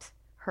cunt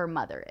her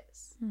mother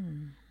is.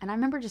 And I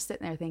remember just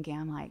sitting there thinking,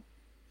 I'm like,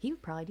 he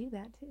would probably do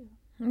that too.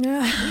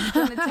 He's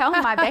going to tell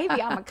my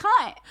baby I'm a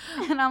cunt.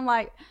 And I'm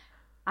like,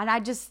 and I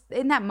just,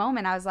 in that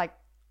moment, I was like,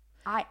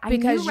 I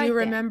because knew you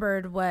right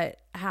remembered what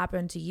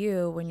happened to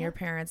you when your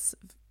parents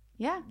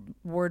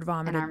word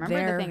vomited. And I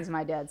remember the things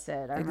my dad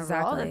said. I remember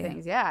all the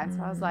things. Yeah. And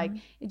so I was like,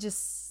 it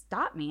just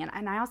stopped me.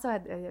 And I also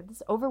had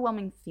this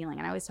overwhelming feeling.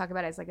 And I always talk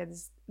about it as like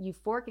this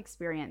euphoric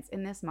experience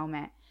in this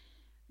moment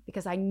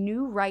because I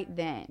knew right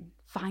then,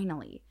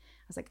 finally,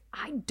 I was like,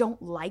 I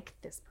don't like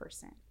this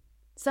person.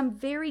 Some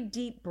very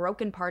deep,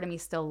 broken part of me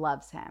still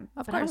loves him.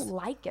 Of but course. I don't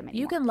like him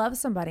anymore. You can love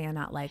somebody and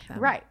not like them.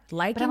 Right.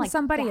 Liking like,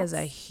 somebody is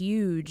a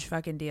huge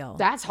fucking deal.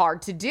 That's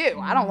hard to do.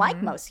 I don't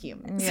like most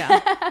humans. Yeah.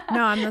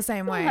 No, I'm the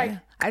same way. Like,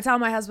 I tell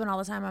my husband all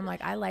the time, I'm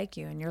like, I like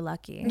you and you're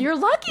lucky. You're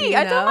lucky. You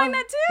I tell know? mine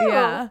that too.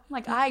 Yeah.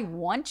 Like, I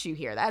want you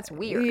here. That's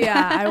weird.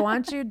 Yeah. I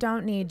want you,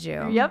 don't need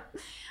you. Yep.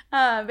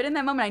 But in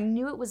that moment, I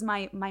knew it was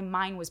my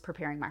mind was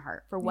preparing my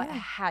heart for what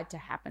had to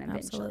happen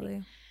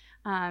eventually.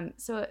 Absolutely.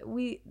 So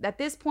at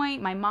this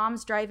point, my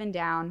mom's driving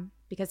down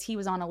because he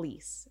was on a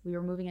lease. We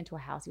were moving into a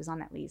house. He was on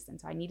that lease. And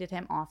so I needed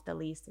him off the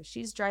lease. So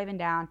she's driving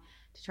down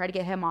to try to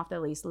get him off the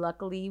lease.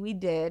 Luckily, we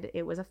did.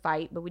 It was a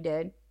fight, but we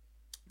did.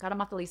 Got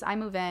him off the lease. I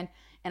move in,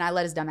 and I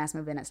let his dumbass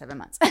move in at 7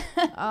 months.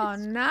 Oh,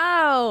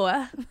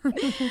 no.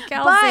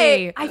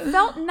 Kelsey. But I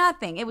felt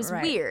nothing. It was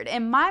weird.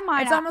 In my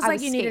mind, It's almost I like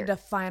was you scared. needed to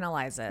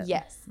finalize it.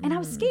 Yes. And I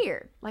was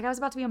scared. Like I was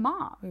about to be a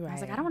mom. I was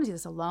like, Right. I don't want to do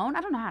this alone.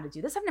 I don't know how to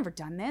do this. I've never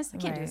done this. I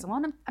can't do Right. this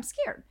alone. I'm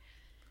scared.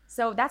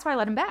 So that's why I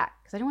let him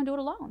back because I didn't want to do it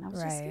alone. I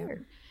was just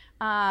scared.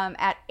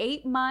 At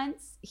 8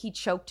 months, he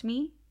choked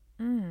me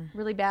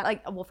really bad.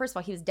 Like, well, first of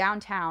all, he was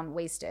downtown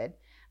wasted.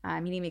 He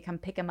needed me to come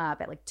pick him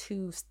up at like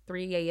 2,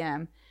 3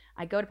 a.m.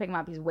 I go to pick him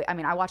up.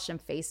 I watched him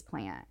face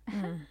plant.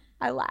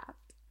 I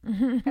laughed.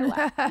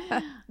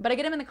 But I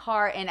get him in the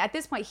car, and at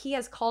this point, he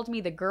has called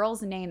me the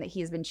girl's name that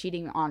he has been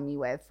cheating on me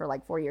with for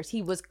like 4 years.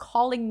 He was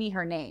calling me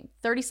her name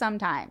 30-some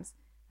times.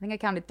 I think I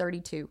counted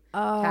 32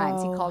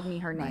 times. He called me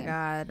her name. Oh my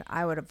God.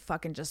 I would have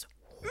fucking just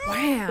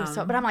wham.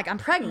 But I'm like, I'm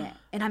pregnant,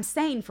 and I'm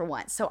sane for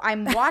once. So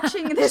I'm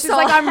watching this. She's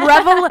like,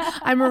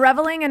 I'm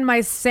reveling in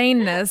my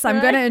saneness. I'm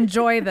going to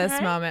enjoy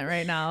this moment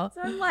right now. So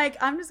I'm like,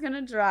 I'm just going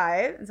to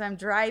drive. And so I'm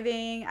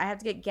driving. I have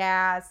to get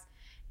gas.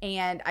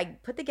 And I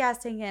put the gas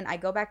tank in. I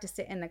go back to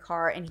sit in the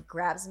car, and he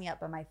grabs me up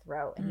by my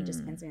throat, and he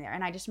just pins me there.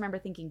 And I just remember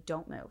thinking,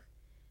 don't move.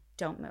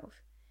 Don't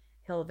move.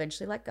 He'll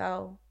eventually let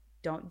go.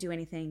 Don't do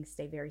anything.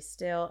 Stay very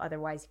still.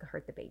 Otherwise, you could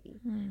hurt the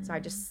baby. So I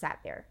just sat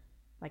there,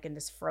 like in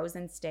this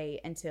frozen state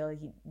until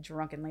he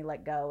drunkenly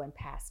let go and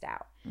passed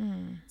out.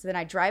 So then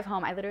I drive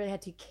home. I literally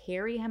had to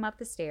carry him up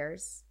the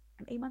stairs.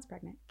 I'm 8 months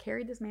pregnant.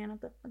 Carried this man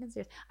up the fucking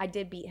stairs. I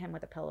did beat him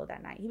with a pillow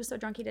that night. He was so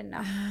drunk he didn't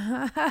know.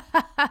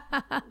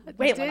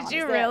 Wait, did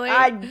you really?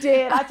 I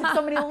did. I took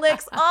so many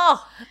licks.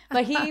 Oh,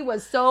 but he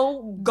was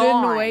so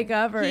gone. Didn't wake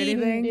up or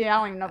anything? Yeah, I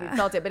don't even know if he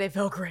felt it, but it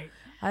felt great.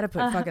 I'd have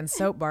put fucking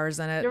soap bars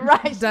in it. You're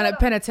right. Done it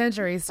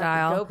penitentiary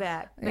style. Go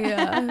back.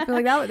 Yeah. I feel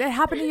like that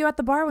happened to you at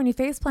the bar when you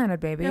face planted,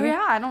 baby. Oh,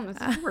 yeah, I don't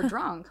know. You were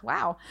drunk.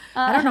 Wow.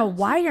 I don't know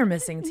why you're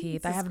missing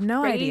teeth. I have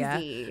no idea.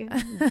 Crazy.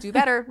 Do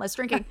better. Less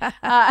drinking.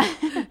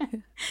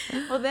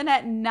 Well, then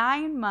at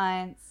 9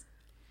 months,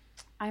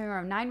 I remember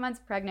I'm 9 months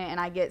pregnant, and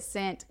I get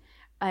sent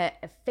a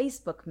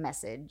Facebook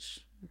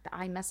message, the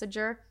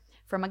iMessenger,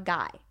 from a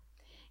guy.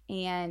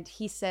 And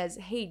he says,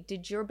 hey,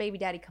 did your baby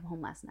daddy come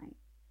home last night?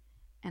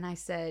 And I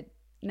said,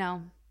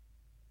 no.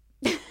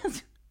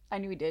 I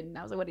knew he did. And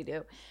I was like, what'd he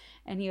do?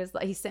 And he was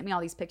like, he sent me all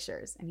these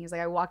pictures. And he was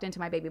like, I walked into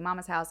my baby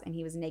mama's house and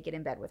he was naked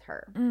in bed with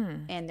her.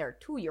 And their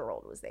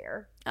 2-year-old was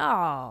there.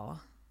 Oh,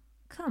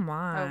 come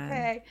on.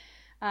 Okay.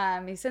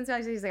 He sends me all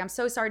these, he's like, I'm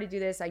so sorry to do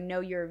this. I know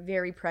you're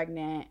very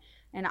pregnant.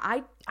 And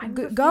I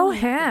go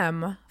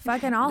him.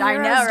 Fucking all I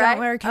heroes know, right? don't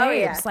wear capes. Oh,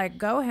 yeah. Like,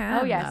 go him.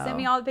 Oh, yeah. though. Sent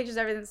me all the pictures,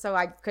 everything. So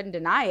I couldn't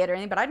deny it or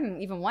anything, but I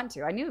didn't even want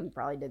to. I knew he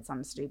probably did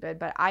something stupid,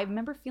 but I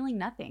remember feeling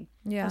nothing.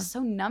 Yeah. I was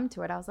so numb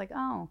to it. I was like,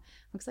 oh,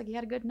 looks like he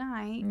had a good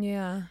night.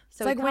 Yeah.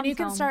 So it's like he when you comes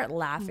can home. start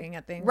laughing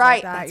at things Right.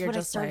 like that. That's You're what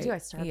just I started like, to do. I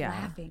started yeah.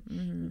 laughing.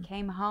 Mm-hmm. He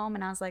came home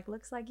and I was like,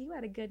 looks like you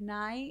had a good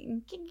night.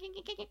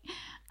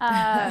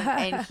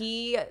 And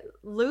he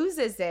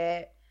loses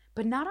it,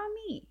 but not on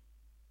me.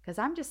 Because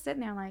I'm just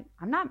sitting there like,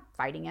 I'm not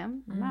fighting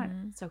him. I'm not.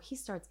 So he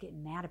starts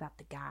getting mad about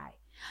the guy.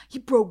 He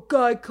broke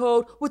guy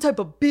code. What type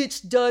of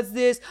bitch does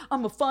this?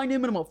 I'm going to find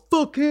him and I'm going to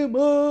fuck him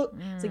up.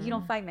 It's like, you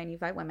don't fight men, you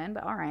fight women,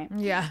 but all right.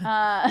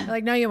 Yeah.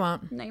 Like, no, you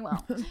won't. No, you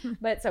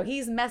won't. But so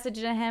he's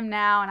messaging him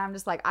now and I'm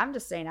just like, I'm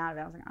just staying out of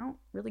it. I was like, I don't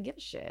really give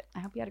a shit. I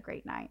hope you had a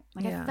great night.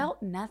 Like, I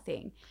felt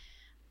nothing.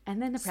 And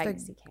then the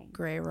pregnancy came.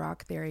 Gray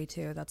rock theory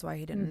too. That's why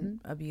he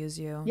didn't abuse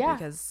you. Yeah.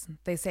 Because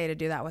they say to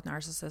do that with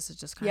narcissists is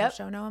just kind Yep. of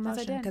show no That's what I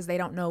emotion did. because they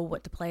don't know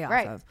what to play off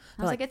Right. of. I was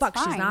They're like, it's fuck,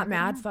 she's fine. not Like,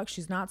 mad. yeah. Fuck,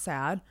 she's not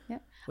sad.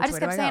 Yep. Which I just way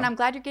do kept I saying, go? I'm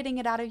glad you're getting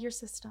it out of your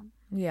system.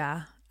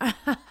 Yeah. I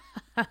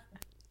don't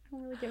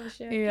really give a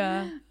shit.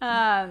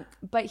 Yeah.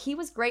 But he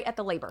was great at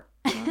the labor.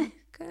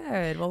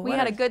 Good. Well, We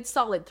had a good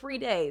solid 3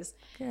 days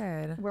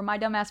good. where my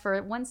dumbass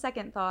for 1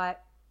 second thought,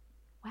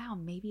 wow,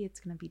 maybe it's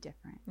going to be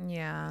different.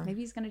 Yeah.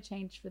 Maybe he's going to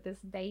change for this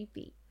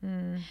baby.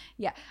 Mm.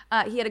 Yeah.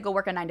 He had to go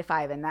work a 9 to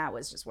 5 and that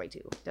was just way too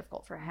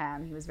difficult for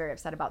him. He was very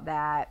upset about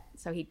that.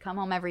 So he'd come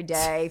home every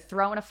day,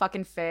 throwing a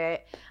fucking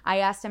fit. I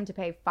asked him to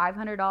pay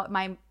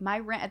 $500. My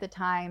rent at the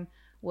time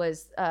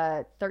was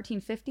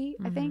 $1,350,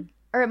 I think.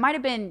 Or it might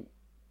have been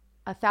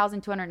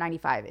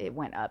 $1,295. It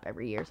went up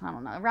every year, so I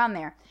don't know, around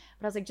there.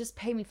 But I was like, just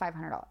pay me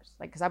 $500,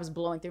 like, because I was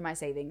blowing through my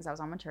savings. I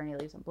was on maternity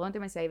leave, so I'm blowing through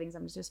my savings.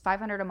 I'm just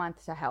 $500 a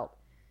month to help.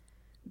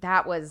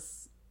 That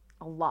was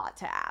a lot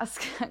to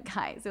ask,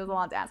 guys. It was a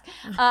lot to ask.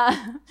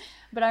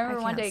 But I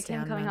remember one day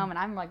Kim coming home and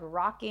I'm like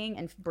rocking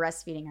and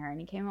breastfeeding her, and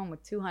he came home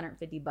with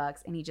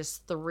 $250 and he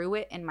just threw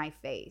it in my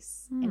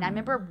face. And I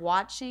remember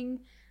watching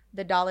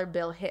the dollar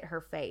bill hit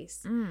her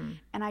face, and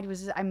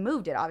I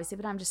moved it obviously,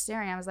 but I'm just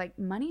staring. I was like,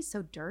 money's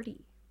so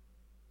dirty.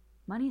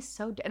 Money's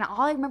so and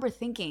all I remember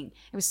thinking,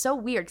 it was so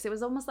weird because it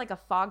was almost like a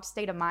fogged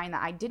state of mind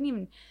that I didn't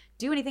even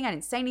do anything. I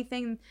didn't say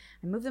anything.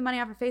 I moved the money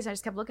off her face. And I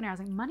just kept looking at her. I was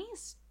like, money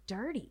is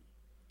dirty.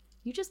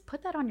 You just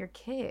put that on your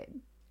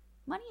kid.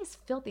 Money is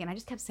filthy. And I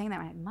just kept saying that.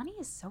 I'm like, money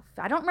is so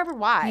I don't remember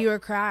why. You were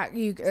crack.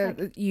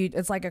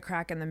 It's like a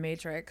crack in the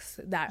matrix.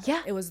 That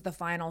it was the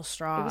final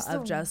straw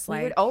of just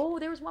weird, like. Oh,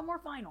 there was one more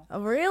final. Oh,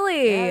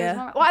 really?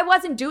 Yeah, well, I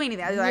wasn't doing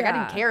anything. I was like, I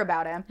didn't care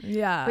about him.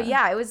 Yeah. But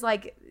yeah, it was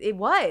like it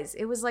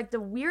was like the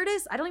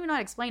weirdest. I don't even know how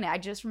to explain it. I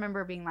just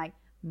remember being like,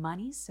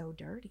 money's so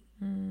dirty.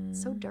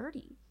 So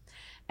dirty.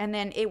 And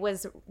then it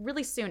was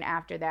really soon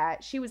after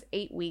that. She was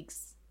 8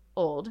 weeks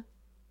old,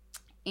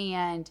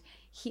 and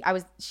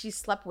she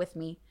slept with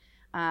me.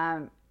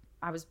 I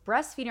was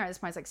breastfeeding her at this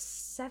point. It's like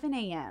 7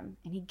 a.m.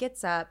 and he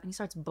gets up and he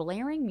starts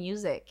blaring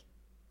music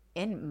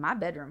in my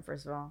bedroom.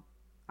 First of all,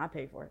 I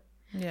pay for it.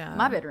 Yeah.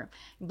 My bedroom.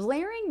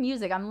 Blaring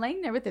music. I'm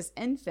laying there with this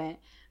infant,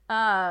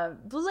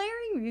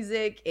 blaring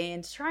music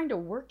and trying to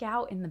work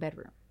out in the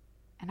bedroom.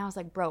 And I was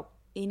like, bro,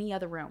 any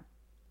other room.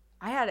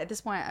 I had at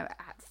this point a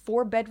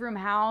 4-bedroom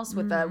house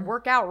with a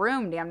workout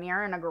room damn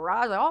near and a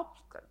garage,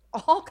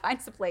 all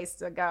kinds of places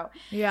to go.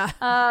 Yeah.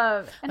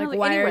 And like,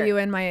 why anywhere. are you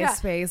in my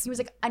space? He was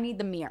like, I need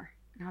the mirror.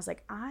 And I was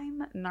like,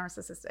 I'm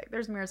narcissistic.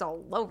 There's mirrors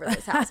all over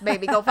this house,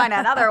 baby. Go find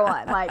another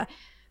one. Like,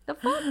 the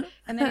fuck?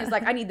 And then he was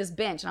like, I need this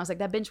bench. And I was like,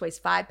 that bench weighs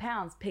 5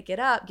 pounds. Pick it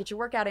up, get your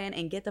workout in,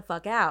 and get the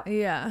fuck out.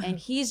 Yeah. And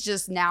he's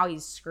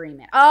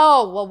screaming,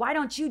 oh, well, why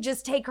don't you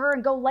just take her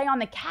and go lay on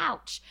the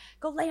couch?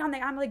 Go lay on the,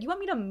 I'm like, you want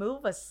me to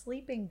move a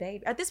sleeping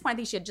baby? At this point, I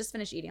think she had just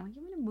finished eating. I'm like,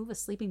 you want me to move a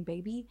sleeping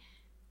baby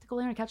to go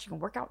lay on the couch? You can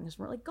work out in this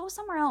room. Like, go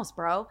somewhere else,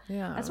 bro.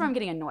 Yeah. That's where I'm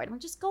getting annoyed. I'm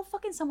like, just go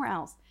fucking somewhere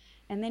else.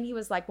 And then he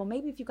was like, well,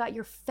 maybe if you got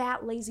your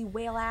fat, lazy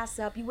whale ass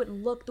up, you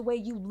wouldn't look the way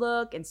you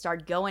look, and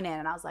start going in.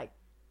 And I was like,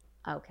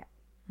 okay.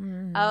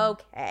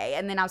 Okay.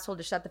 And then I was told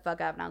to shut the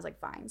fuck up, and I was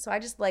like, fine. So I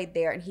just laid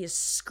there, and he is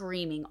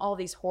screaming all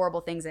these horrible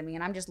things at me,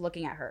 and I'm just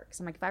looking at her because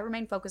I'm like, if I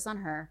remain focused on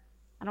her,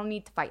 I don't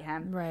need to fight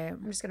him. Right.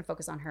 I'm just going to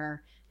focus on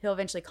her. He'll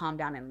eventually calm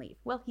down and leave.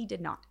 Well, he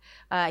did not.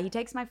 He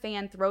takes my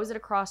fan, throws it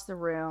across the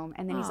room,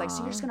 and then he's like, so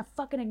you're just going to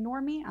fucking ignore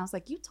me? I was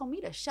like, you told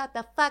me to shut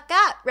the fuck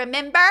up,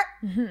 remember?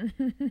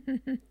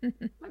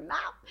 My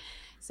mouth.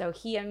 So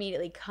he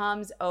immediately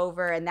comes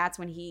over, and that's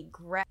when he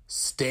grabs.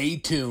 Stay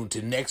tuned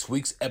to next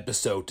week's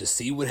episode to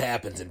see what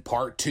happens in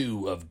part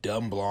 2 of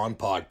Dumb Blonde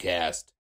Podcast.